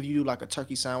 or even if you do like a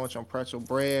turkey sandwich on pretzel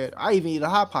bread. I even eat a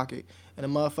hot pocket and a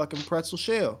motherfucking pretzel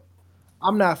shell.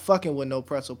 I'm not fucking with no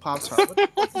pretzel Pop Tart. What the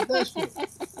fuck is that shit?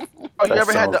 Oh, you That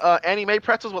ever had sounds- the Annie Mae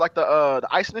pretzels with like the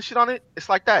icing and shit on it? It's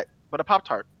like that, but a Pop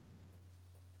Tart.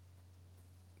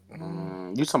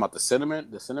 You talking about the cinnamon?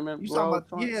 The cinnamon? You roll talking about?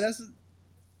 joints? Yeah, that's.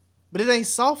 But it ain't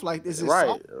soft like this. Is right,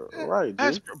 soft? right.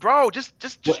 That's, Dude. bro, just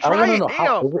Wait, I try want to it. know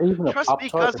how Damn. is it even a Trust Pop me,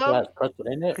 Tart if it cuzzo. has pretzel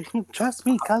in it? Trust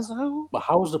me, cousin. But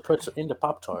how is the pretzel in the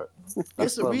Pop Tart?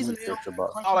 It's the reason they research don't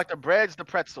about. Oh, like the bread's the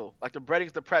pretzel. Like the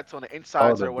breading's the pretzel and the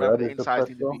insides the or whatever bread the is the insides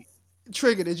need to pretzel? be.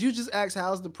 Trigger, did you just ask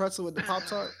how's the pretzel with the Pop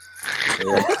Tart?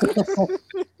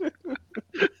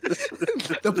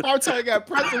 The Pop Tart got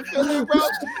pretzel filling, bro.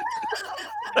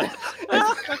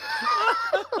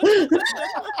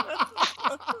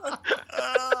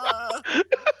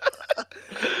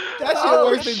 That shit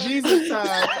worse than Jesus time.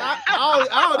 I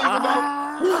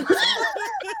don't even know.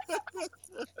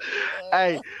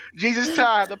 Hey, Jesus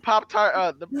time, the Pop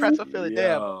Tart, the pretzel filling.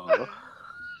 Damn. Yo.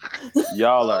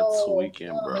 Y'all are Oh,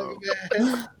 tweaking, bro.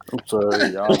 man. I'm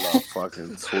sorry. Y'all are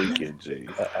fucking tweaking, G.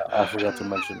 I forgot to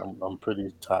mention I'm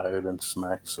pretty tired and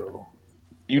smacked, so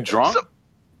You drunk? So,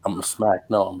 I'm smacked.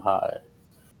 No, I'm high.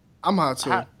 I'm hot too.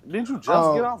 Didn't you just get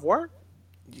Um, off work?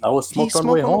 I was He smoked on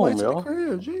the way smoked on the way home, to the yo.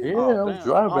 crib, G. Yeah, Oh, I was damn.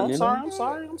 driving, I'm you sorry. know. I'm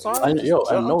sorry. I'm sorry.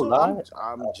 And no lie.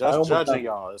 I'm I just almost judging got-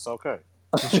 y'all. It's okay.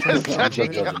 Just straight I'm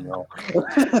Judging just y'all. judging y'all.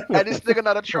 and this nigga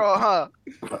not a troll, huh?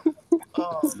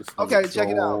 This Okay, nigga check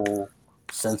it out. Troll,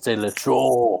 Sensei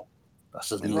Letro. That's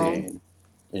his Indeed. name.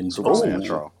 In Super Saiyan Boom.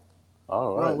 troll.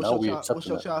 All Ron, right, now we what's accepting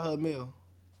your that. childhood meal?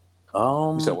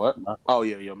 You said what? My, Oh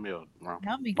yeah, your meal. Bro.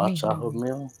 Y'all make my me childhood hungry.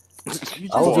 meal. You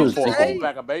I was For, just for a whole thinking,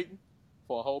 pack of bacon.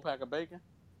 For a whole pack of bacon.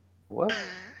 what?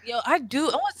 Yo, I do.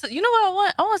 I want some, you know what I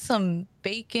want? I want some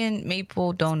bacon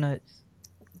maple donuts.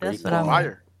 That's what I Bacon. want.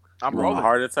 Fire. I'm You want a rolling.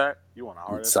 heart attack? You want a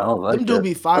heart It attack? sounds like Them do that.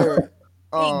 be fire.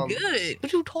 They good.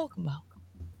 What you talking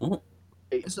about?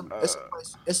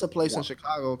 It's a place in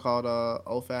Chicago called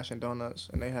Old Fashioned Donuts,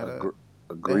 and they had A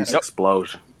a grease Yep.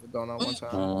 explosion. donut one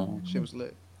time. Shit was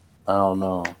lit. I don't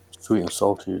know. Sweet and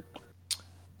salty.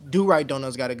 Do Right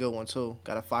Donuts got a good one too.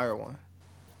 Got a fire one.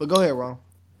 But go ahead, Ron.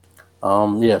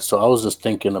 Yeah, so I was just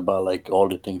thinking about like all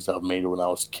the things I've made when I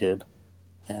was a kid,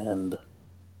 and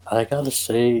I gotta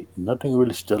say nothing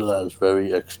really stood out as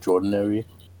very extraordinary,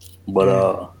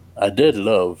 but I did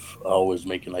love always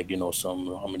making like some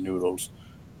ramen noodles.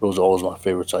 Those are always my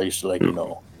favorites. I used to like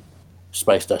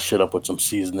spice that shit up with some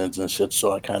seasonings and shit.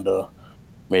 So I kind of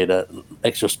made that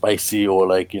extra spicy or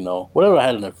like whatever I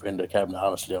had in the cabinet.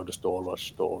 Honestly, I'll just throw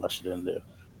all that shit in there,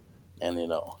 and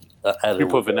I added You it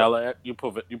put with vanilla. You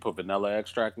put vanilla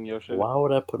extract in your shit. Why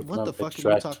would I put What the vanilla fuck are you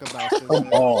extract? talking about? Come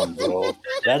Sensei? on, bro.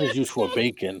 That is used for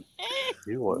bacon.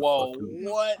 You are Whoa! fucking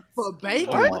What? For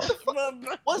bacon? Come What on. the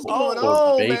fuck? What's Oh, going for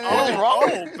on, bacon. man?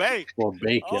 Oh, bake. for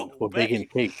bacon Oh, for bacon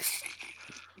cakes.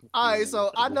 All right,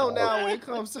 so I know now when it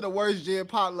comes to the worst gin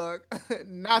potluck,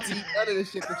 not to eat none of this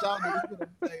shit that y'all niggas put on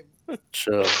the table.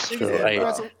 Chill. Yeah, Hey,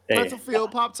 bro. Pretzel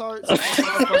field Pop Tarts,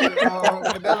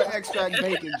 vanilla extract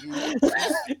bacon, G.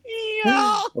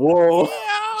 whoa!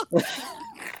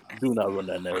 Do not run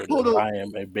that narrative. Poodle. I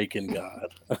am a bacon god.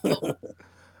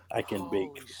 I can Holy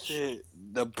bake. shit!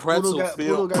 The Poodle pretzel got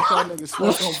field. y'all niggas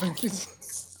stuck on bacon.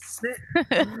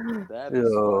 That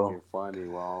is Yo. fucking funny,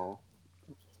 Ron.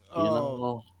 You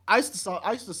know? I used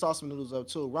to sauce some noodles up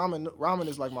too. Ramen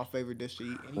is like my favorite dish to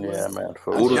eat. Anyway. Yeah, man.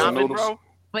 For Oodles real. and Jamming, noodles? bro.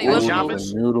 Wait, Oodles what? and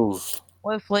Noodles and noodles.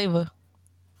 What flavor?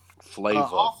 Flavor.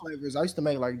 All flavors. I used to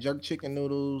make like jerk chicken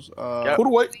noodles. Yep. Who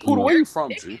the way you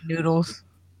from, G? Noodles.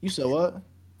 You said what?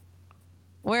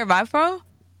 Where am I from?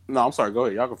 No, I'm sorry. Go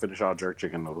ahead. Y'all can finish y'all jerk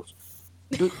chicken noodles.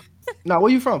 Nah,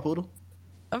 where you from, Poodle?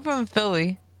 I'm from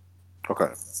Philly. Okay.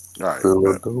 All right.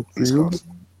 Philadelphia. East Coast.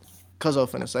 Cuz I'm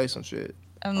finna say some shit.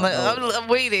 I'm like, I'm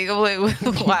waiting. I'm like,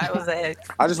 why was that?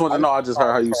 I just want to know. I just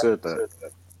heard how you said that.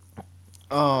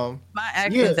 Um, My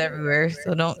accent's everywhere,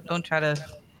 so don't try to.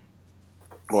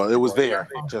 Well, it was there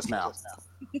just now.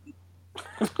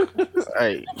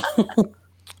 Hey,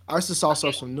 I used to sauce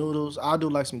up some noodles. I'll do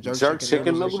like some jerk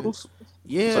chicken noodles. and noodles? shit.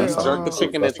 Yeah. So you jerk the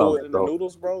chicken and throw it in the Bro.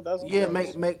 noodles, bro? That's Yeah,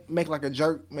 make like a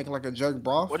jerk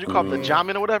broth. what do you call it? The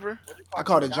jamming or whatever? I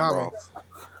call it jamming.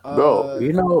 Bro,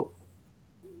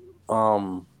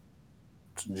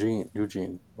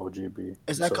 Eugene OGB.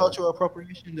 Is that So- cultural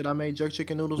appropriation that I made jerk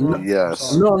chicken noodles? Bro?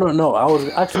 Yes. No. I was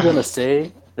actually gonna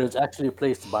say there's actually a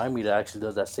place by me that actually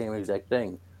does that same exact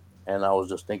thing, and I was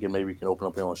just thinking maybe we can open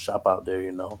up your own shop out there,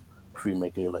 if we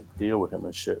make a like deal with him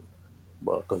and shit.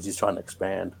 But because he's trying to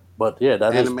expand. But yeah,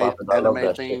 that is popping. I love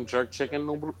that shit. themed jerk chicken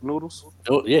noodles.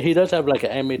 Oh, yeah, he does have like an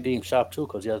anime themed shop too,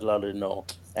 because he has a lot of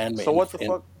anime. So what the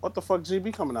fuck? What the fuck?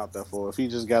 GB coming out there for? If he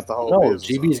just got the whole. No,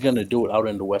 business GB's gonna do it out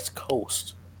in the West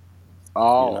Coast.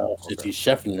 Oh, Since okay. he's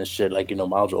chefing and shit, like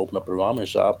Miles will open up a ramen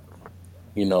shop,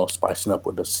 spicing up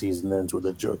with the seasonings, with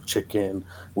the jerk chicken,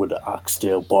 with the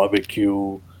oxtail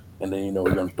barbecue, and then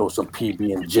we're gonna throw some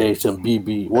PB and J, some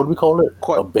BB. What do we call it?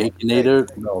 A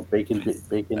baconator? No,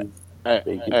 bacon.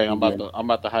 Hey, I'm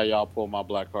about to have y'all pull my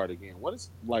black card again. What is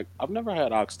like? I've never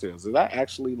had oxtails. Is that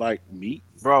actually like meat?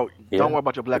 Bro, Yeah. don't worry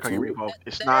about your black card It's revoked.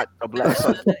 It's not a black it's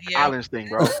an Yeah. islands thing,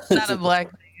 bro. It's not a black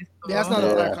thing. Yeah, that's not Yeah.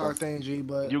 a black card thing, G.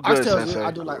 But You good, oxtails, Sensei.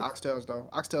 I do like oxtails though.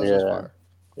 Oxtails is Yeah. fire.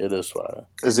 It is fire.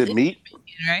 Is it meat?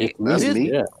 Right? It's That's meat.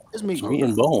 meat? Yeah, It's meat. it's meat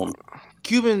and bone.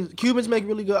 Cubans make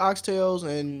really good oxtails,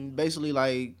 and basically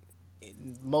like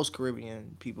most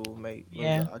Caribbean people make really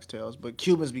Yeah. good oxtails, but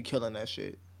Cubans be killing that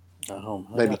shit.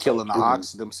 They be killing the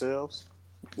ox themselves.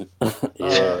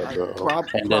 Yeah, bro.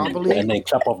 Probably. And then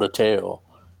chop off the tail,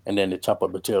 and then they chop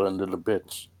up the tail in little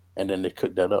bits, and then they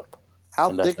cook that up. How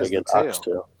And that's thick how is you the get tail?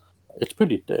 oxtail. It's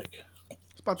pretty thick.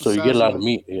 about the So you size get a lot of of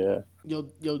meat, yeah.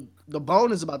 the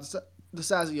bone is about the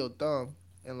size of your thumb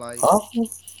and like Huh?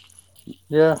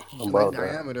 Yeah, like about that.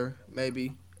 diameter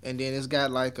maybe, and then it's got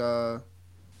like other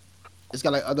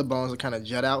bones that kind of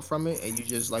jut out from it, and you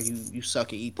just like you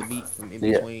suck and eat the meat from in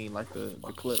Yeah. between like the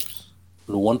clips.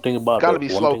 The one thing about Gotta be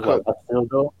slow cooked. oxtail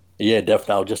though, yeah,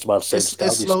 definitely. I was just about to say It's gotta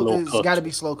be slow It's cooked. got to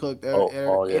be slow cooked.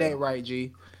 Oh, It yeah. ain't right,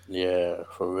 G. Yeah,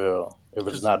 for real. If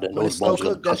it's 'Cause not, then when those it's slow bones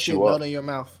gonna cooked, that cut shit you melt up. in your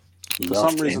mouth. For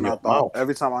some reason, I thought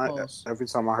every time I Pause.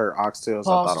 heard oxtails, I Pause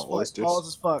thought as of fuck. oysters. Pause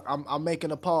as fuck. I'm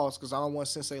making a pause because I don't want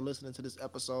Sensei listening to this Who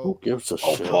episode gives a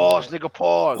Oh, shit? pause, nigga,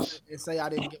 pause. and say I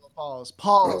didn't give a pause.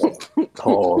 Pause.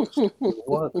 Pause.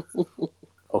 What?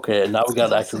 Okay, now we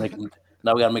gotta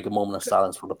make a moment of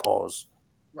silence for the pause.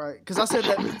 Right, because I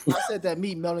said that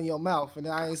meat melt in your mouth, and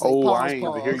I ain't say Oh, pause. I ain't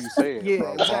even hear you say it, Yeah,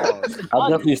 bro. exactly. Pause. I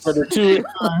definitely said it too.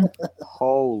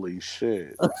 Holy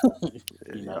shit.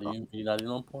 You're not even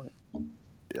on point.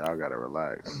 Y'all gotta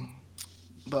relax.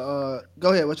 But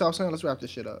go ahead. What y'all saying? Let's wrap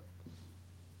this shit up.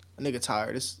 A nigga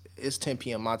tired. It's 10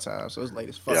 p.m. my time, so it's late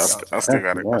as fuck. Yeah, y'all time.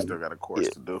 I still got a course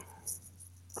to do.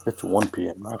 It's 1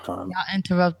 p.m. my time. Y'all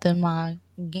interrupted my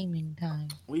gaming time.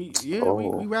 We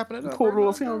Oh. wrapping it up. Poodle,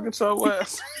 right if you now, don't get your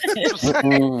ass.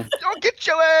 Don't get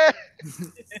your ass.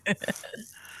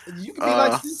 You can be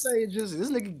like Sensei and just this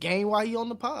nigga game while he on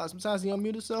the pod. Sometimes he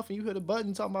unmute himself and you hit a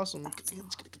button talking about some.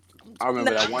 I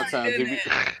remember that one time GB.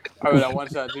 GB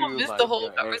was Missed the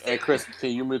whole like, "Hey Chris,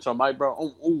 can you mute your mic, bro?"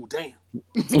 Oh, damn.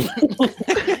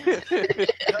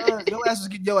 Your ass was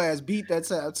getting your ass beat that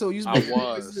time too. You I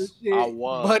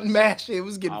was. button mashing. It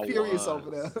was getting I furious was.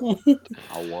 over there.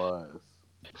 I was.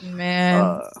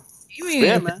 Man, you mean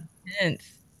Yeah, man.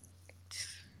 intense.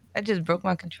 I just broke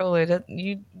my controller. That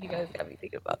you guys got me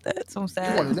thinking about that. So I'm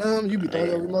You one of sad. them? You be throwing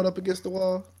your remote up against the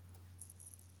wall?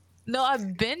 No, I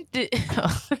bent it.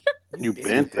 You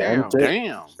bent Damn. it.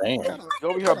 Damn. You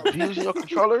over here abusing your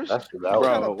controllers? That's what I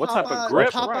was. Bro, what type of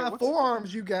grip? Popeye Right.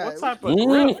 forearms you got? What type of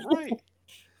grip? Right.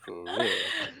 For real.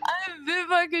 I bent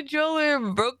my controller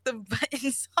and broke the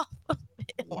buttons off of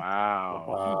it. Wow.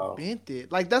 Wow. Bent it.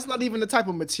 Like that's not even the type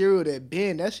of material that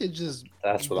bend. That shit just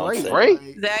That's what I'm break. saying. Break? Like,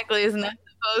 Exactly, it's not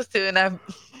supposed to. And I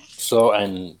So,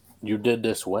 and you did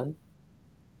this when?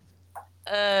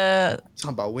 talking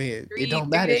about when. It don't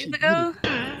matter. 3 She days did ago.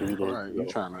 it. 3 days Right. You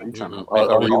ago. trying to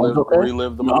Are your arms okay?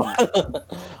 relive the moment.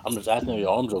 I'm just asking, are your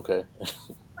arms okay?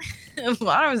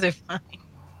 My arms are fine.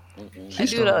 I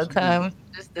do it all the time.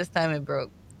 Just this time it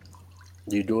broke.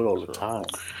 You do it all the time.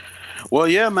 Well,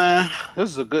 yeah, man. This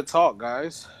is a good talk,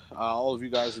 guys. All of you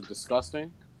guys are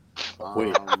disgusting.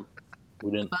 Wait.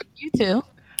 We didn't. Fuck you too.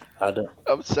 I didn't.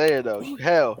 I'm saying though, you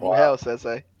hell,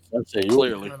 Sensei. Sensei,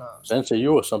 Clearly. Sensei,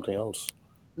 you or something else.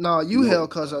 No, you hell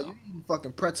cause you eating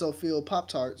fucking pretzel filled Pop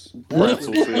Tarts.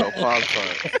 Pretzel field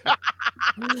Pop-Tart.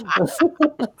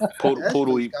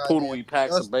 Poodle eat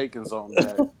packs of bacons on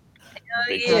that. Hell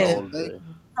Bacon yeah. all day.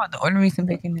 I'm about to order me some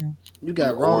bacon now. You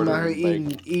got You Rome out here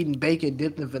ordering eating bacon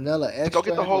dipped in vanilla extract. Go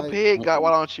get the whole like, pig. God,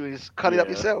 why don't you just cut it up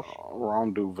yourself?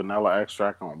 Ron do vanilla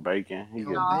extract on bacon. He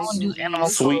No, get I don't do animal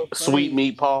sweet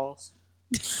meat paws.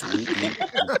 Sweet meat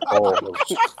balls.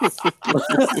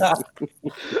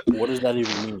 What does that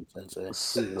even mean, Sensei?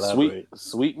 Please elaborate.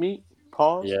 Sweet meat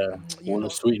paws. Yeah. You What know-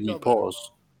 is sweet you know meat better.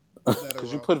 paws?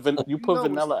 Because you put know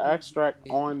vanilla what's- extract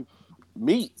on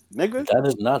meat, nigga. That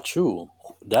is not true.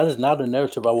 That is not the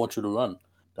narrative I want you to run.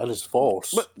 That is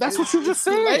false. But that's what you just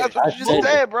It's too late. said. That's what you just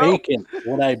said, bro. Bacon.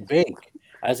 When I bake,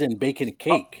 as in bacon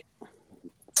cake.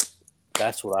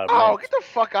 That's what I meant. Oh, get the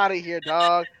fuck out of here,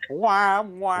 dog. Wow.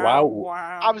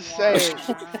 I'm saying,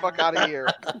 get the fuck out of here,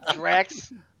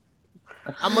 Drax.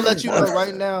 I'm gonna let you know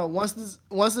right now. Once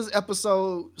this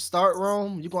episode start,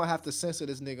 Rome, you're gonna have to censor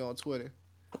this nigga on Twitter.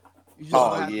 You just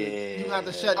gonna have to- you have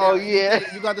to shut down. Oh, yeah.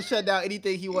 anything- You got to shut down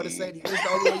anything he want to say. This is the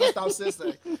only way you stop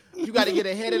censoring. You got to get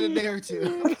ahead of the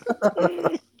narrative.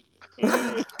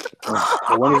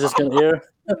 So when is this gonna air?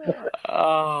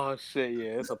 Oh shit,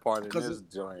 yeah, it's a part of 'Cause this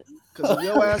joint. Because if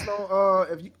your ass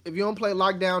don't, if you don't play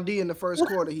Lockdown D in the first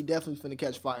quarter, he definitely finna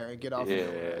catch fire and get off of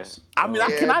your Yeah. ass. I mean, Yeah,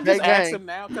 can I just big ask gang. him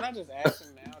now? Can I just ask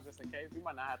him now, just in case? We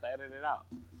might not have to edit it out.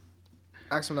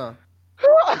 Ask him now.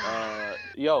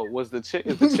 Yo, is the chick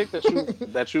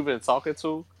that you've been talking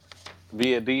to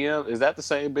via DM? Is that the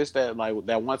same bitch that like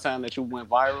that one time that you went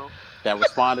viral that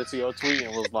responded to your tweet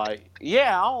and was like,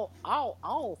 "Yeah,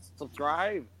 I'll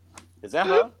subscribe." Is that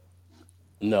her?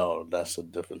 No, that's a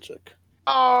different chick.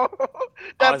 Oh,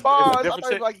 that it's a pause. I different thought he was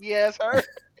chick? like, yes, her.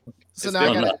 So It's now I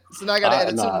still gotta, so now I gotta edit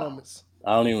two nah. moments.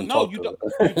 I don't even No, talk you to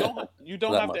don't. her. You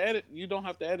don't That have much. to edit. You don't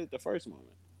have to edit the first moment.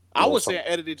 I Well, was so- saying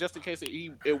edit it just in case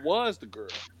it was the girl.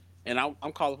 and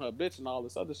I'm calling her a bitch and all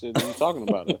this other shit. And you talking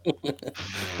about her?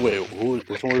 Wait,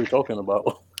 which one are we talking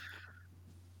about?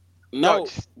 No,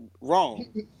 Rome.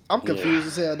 I'm confused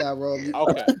as hell now, bro.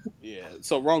 Okay, yeah.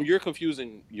 So Rome, you're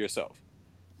confusing yourself.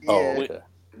 Oh, Yeah. okay.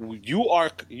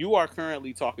 You are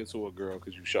currently talking to a girl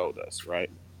because you showed us, right?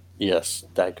 Yes,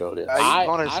 that girl. Yes. You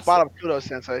going to spot him too, though,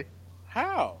 Sensei.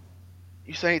 How?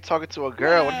 You say he talking to a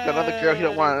girl when he got another girl he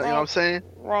don't want. You know what I'm saying?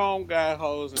 Wrong guy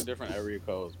hoes in different area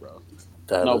codes, bro.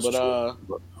 That No, is but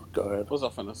true. Go ahead. what's I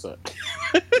finna say?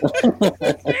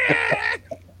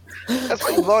 That's why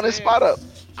you blowing his spot up.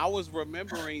 I was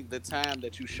remembering the time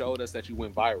that you showed us that you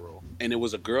went viral, and it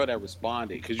was a girl that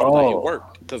responded because you like it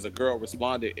worked because a girl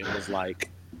responded and was like,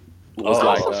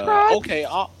 subscribe. okay,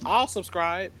 I'll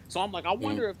subscribe. So I'm like, I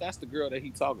wonder if that's the girl that he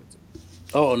talking to.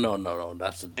 Oh no,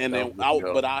 that's. And then,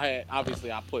 I had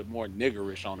obviously I put more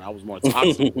niggerish on it. I was more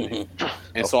toxic with it.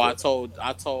 And so I told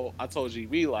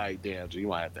GB like, damn, G, you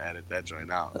might have to edit that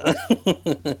joint out.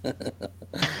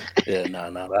 Yeah,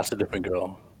 no, that's a different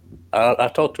girl. I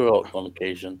talk to her on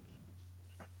occasion.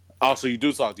 Oh, so you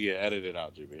do talk to edit it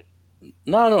out, GB.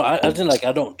 No, I didn't like.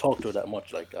 I don't talk to her that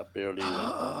much. Like I barely.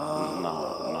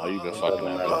 No, you been fucking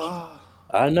that bitch.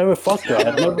 I never fucked her.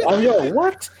 Yo,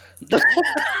 what?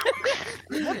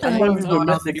 I never even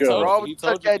met the girl. Bro,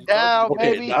 took that down,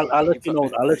 Okay, baby. I'll let you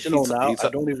know. I'll let you know now. He's- I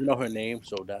don't even know her name,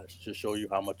 so that's to show you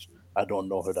how much I don't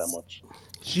know her that much.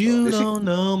 You don't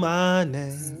know my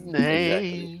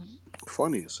name.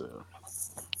 Funny as hell.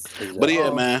 Exactly. But yeah,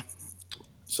 man.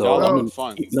 So Y'all I having mean,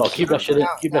 fun. keep that shit.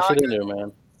 Keep that shit in there,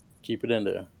 man. Keep it in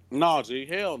there. No, G,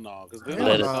 hell no, because then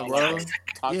Let I it- sound bro. like a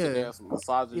toxic Yeah. ass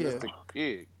misogynistic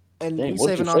pig. And Dang, we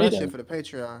what'd saving you all say that then? shit for the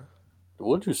Patreon.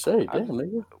 What'd you say? Damn,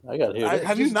 nigga. I gotta hear that.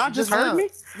 Have you not just now. heard me?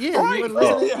 Yeah, Right. you been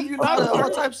listening. Yeah, you not all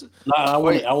heard. types of. Nah, I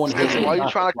want to hear. Sensei, why you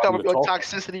trying to while cover you're your talking.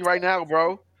 toxicity right now,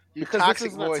 bro? You Because toxic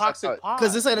this isn't boys. a toxic I thought. pod.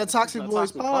 Because this ain't a This Toxic isn't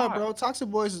Boys pod, bro. Toxic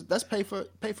Boys, that's pay for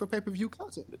pay-per-view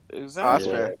content. Oh, that's Exactly.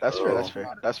 fair. That's fair. That's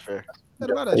fair. That's fair. What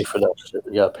about that Pay shit? for that shit.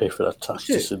 You gotta pay for that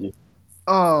toxicity.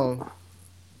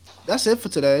 That's it for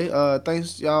today.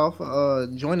 Thanks y'all for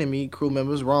joining me, crew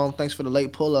members. Rome, thanks for the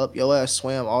late pull up. Your ass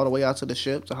swam all the way out to the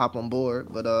ship to hop on board,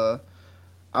 but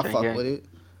I Gang, fuck gang. with it.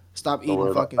 Stop Don't eating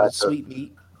worry about fucking that. sweet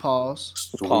meat. Pause.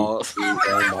 Sweet. Pause.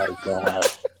 Oh my god.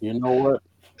 You know what?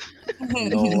 You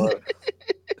know what?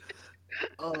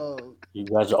 You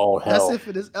guys are all That's hell. it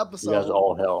for this You guys episode. are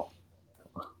all hell.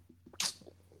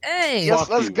 Hey, Yes, Fuck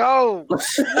let's you. go.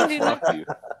 Fuck you.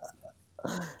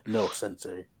 No,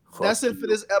 Sensei. Fuck That's it for you.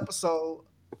 this episode.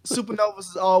 Supernovas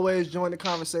as always join the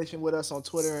conversation with us on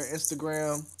Twitter and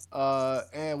Instagram,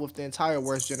 and with the entire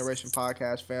Worst Generation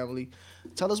podcast family.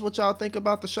 Tell us what y'all think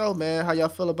about the show, man. How y'all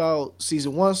feel about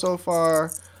season 1 so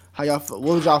far? How y'all feel,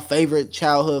 what was y'all favorite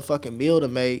childhood fucking meal to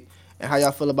make? And how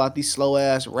y'all feel about these slow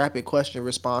ass rapid question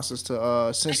responses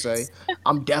to Sensei?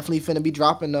 I'm definitely finna be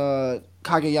dropping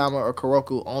Kageyama or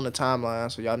Kuroku on the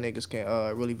timeline so y'all niggas can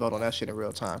really vote on that shit in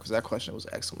real time because that question was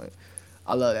excellent.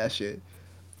 I love that shit.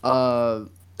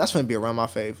 That's gonna be around my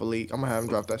fave for leak. I'm gonna have him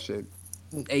drop that shit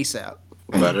ASAP.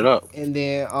 Bet it up. And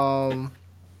then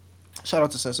shout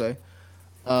out to Sensei.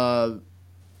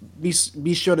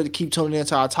 Be sure to keep tuning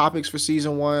into our topics for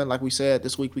season 1. Like we said,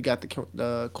 this week we got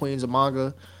the Queens of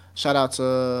Manga. Shout out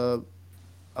to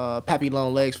Pappy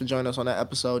Long Legs for joining us on that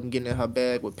episode and getting in her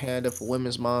bag with Panda for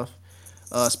Women's Month.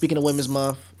 Speaking of Women's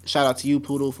Month, shout out to you,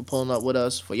 Poodle, for pulling up with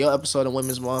us for your episode of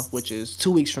Women's Month, which is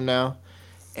 2 weeks from now.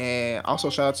 And also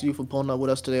shout out to you for pulling up with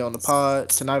us today on the pod,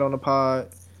 tonight on the pod.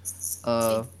 thanks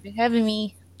for having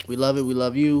me. We love it. We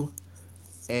love you.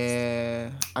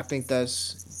 And I think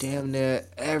that's damn near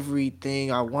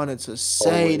everything I wanted to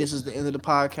say. Always. This is the end of the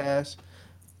podcast.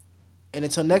 And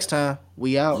until next time,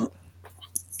 we out.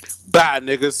 Bye,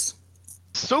 niggas.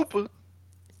 Super.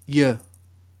 Yeah.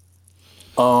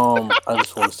 I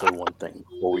just want to say one thing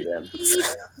before we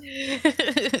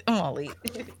end. I'm all late.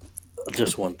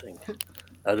 Just one thing.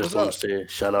 I just What's want up? to say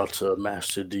shout out to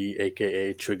Master D,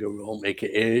 aka Trigger Rome,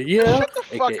 aka yeah. Shut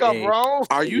the fuck up, AKA bro.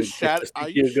 Are you You shouting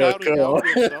good girl. out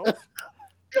yourself?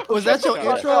 Was that your Shut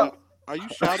the intro? fuck Are you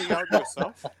shouting out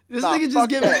yourself? This Nah, nigga just fuck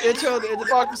gave me that. the intro. The end of the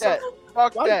Fuck episode. that.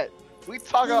 Fuck Why- that. We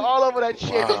talking all over that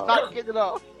shit. Wow. Not getting it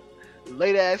off.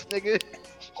 Late ass nigga.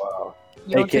 Wow.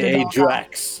 You don't get it AKA all.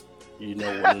 Drax. You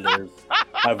know what it is.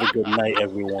 Have a good night,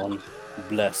 everyone.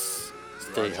 Bless.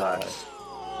 Stay high.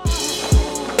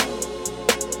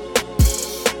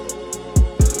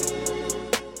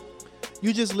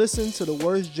 You just listened to the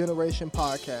Worst Generation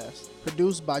podcast,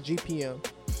 produced by GPM.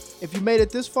 If you made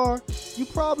it this far, you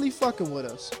probably fucking with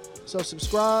us. So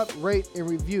subscribe, rate, and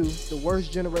review the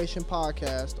Worst Generation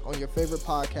podcast on your favorite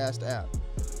podcast app.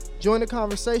 Join the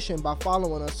conversation by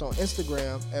following us on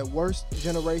Instagram at Worst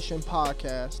Generation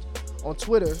Podcast, on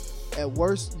Twitter at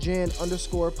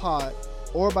worstgen_pod,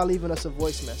 or by leaving us a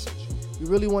voice message. We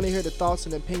really want to hear the thoughts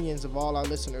and opinions of all our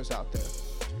listeners out there.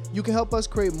 You can help us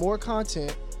create more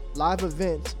content, live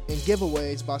events, and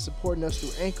giveaways by supporting us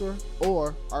through Anchor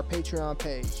or our Patreon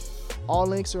page. All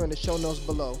links are in the show notes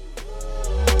below.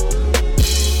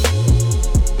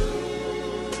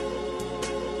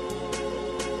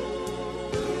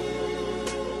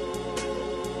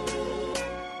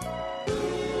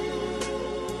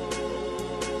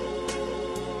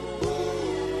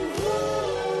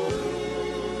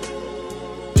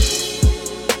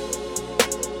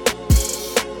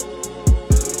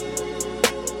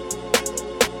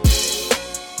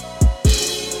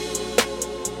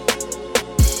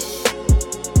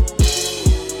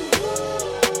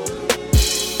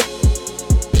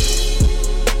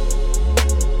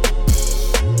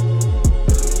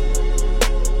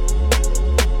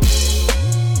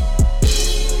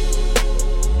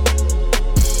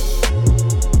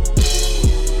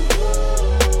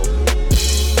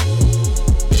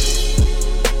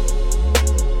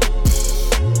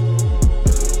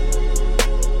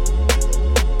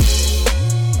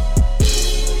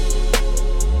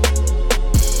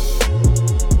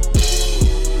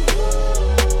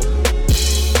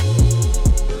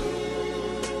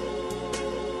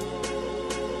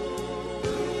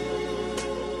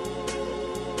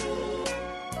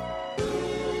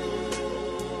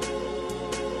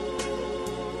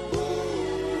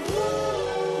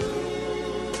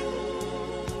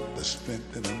 The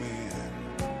strength in a man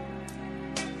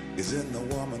is in the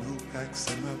woman who backs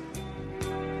him up,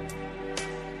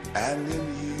 and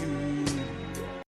in you